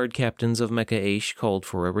 The guard captains of Mecha Asche called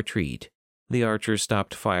for a retreat. The archers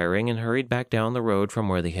stopped firing and hurried back down the road from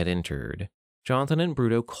where they had entered. Jonathan and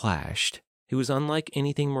Bruto clashed. It was unlike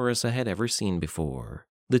anything Marissa had ever seen before.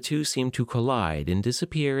 The two seemed to collide and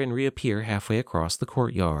disappear and reappear halfway across the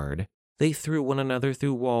courtyard. They threw one another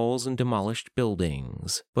through walls and demolished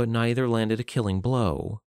buildings, but neither landed a killing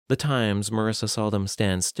blow. The times Marissa saw them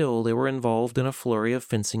stand still, they were involved in a flurry of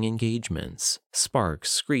fencing engagements,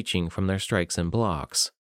 sparks screeching from their strikes and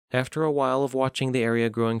blocks. After a while of watching the area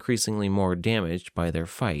grow increasingly more damaged by their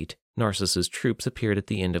fight, Narcissus' troops appeared at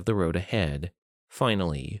the end of the road ahead.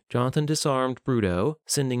 Finally, Jonathan disarmed Bruto,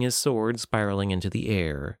 sending his sword spiraling into the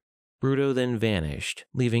air. Bruto then vanished,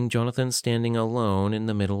 leaving Jonathan standing alone in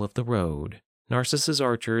the middle of the road. Narcissus'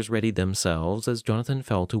 archers readied themselves as Jonathan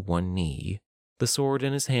fell to one knee. The sword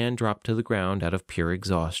in his hand dropped to the ground out of pure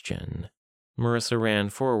exhaustion. Marissa ran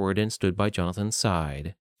forward and stood by Jonathan's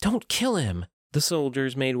side. "Don't kill him!" The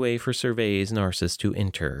soldiers made way for Survey's Narcissus to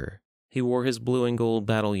enter. He wore his blue and gold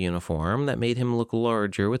battle uniform that made him look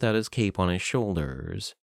larger without his cape on his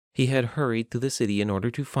shoulders. He had hurried through the city in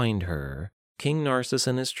order to find her. King Narcissus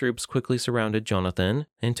and his troops quickly surrounded Jonathan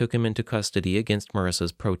and took him into custody against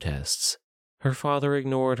Marissa's protests. Her father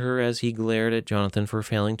ignored her as he glared at Jonathan for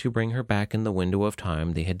failing to bring her back in the window of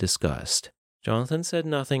time they had discussed. Jonathan said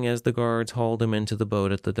nothing as the guards hauled him into the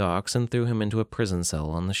boat at the docks and threw him into a prison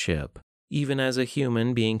cell on the ship. Even as a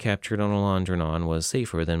human, being captured on Aallandron was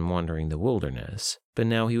safer than wandering the wilderness, but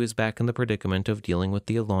now he was back in the predicament of dealing with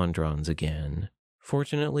the Aallandrons again.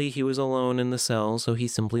 Fortunately, he was alone in the cell, so he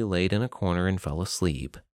simply laid in a corner and fell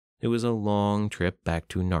asleep. It was a long trip back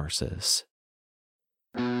to Narcissus.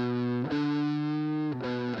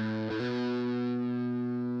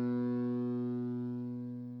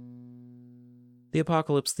 The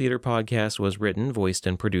Apocalypse Theater podcast was written, voiced,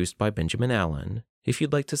 and produced by Benjamin Allen. If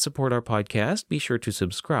you'd like to support our podcast, be sure to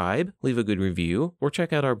subscribe, leave a good review, or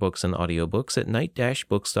check out our books and audiobooks at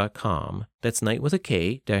night-books.com. That's night with a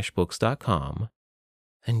K-books.com.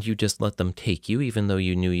 And you just let them take you even though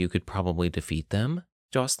you knew you could probably defeat them?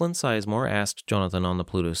 Jocelyn Sizemore asked Jonathan on the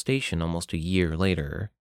Pluto station almost a year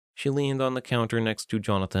later. She leaned on the counter next to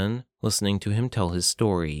Jonathan, listening to him tell his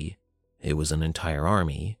story. "It was an entire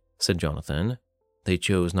army," said Jonathan. "They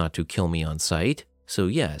chose not to kill me on sight, so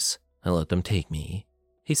yes, I let them take me."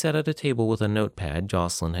 He sat at a table with a notepad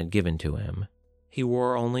Jocelyn had given to him. He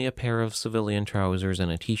wore only a pair of civilian trousers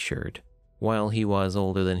and a t-shirt. While he was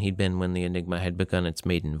older than he'd been when the Enigma had begun its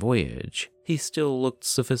maiden voyage, he still looked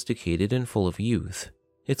sophisticated and full of youth.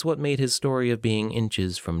 It's what made his story of being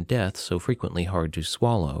inches from death so frequently hard to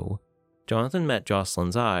swallow. Jonathan met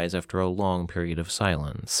Jocelyn's eyes after a long period of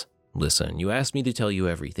silence. "Listen, you asked me to tell you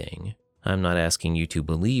everything. I'm not asking you to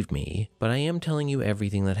believe me, but I am telling you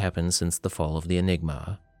everything that happened since the fall of the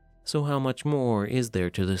Enigma. So how much more is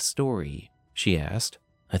there to this story?" she asked.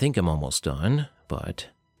 "I think I'm almost done, but,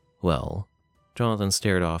 well..." Jonathan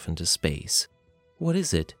stared off into space. "What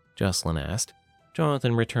is it?" Jocelyn asked.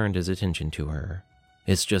 Jonathan returned his attention to her.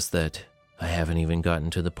 "It's just that I haven't even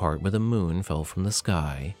gotten to the part where the moon fell from the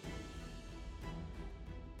sky."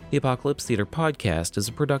 The Apocalypse Theater podcast is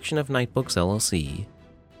a production of Night Books LLC.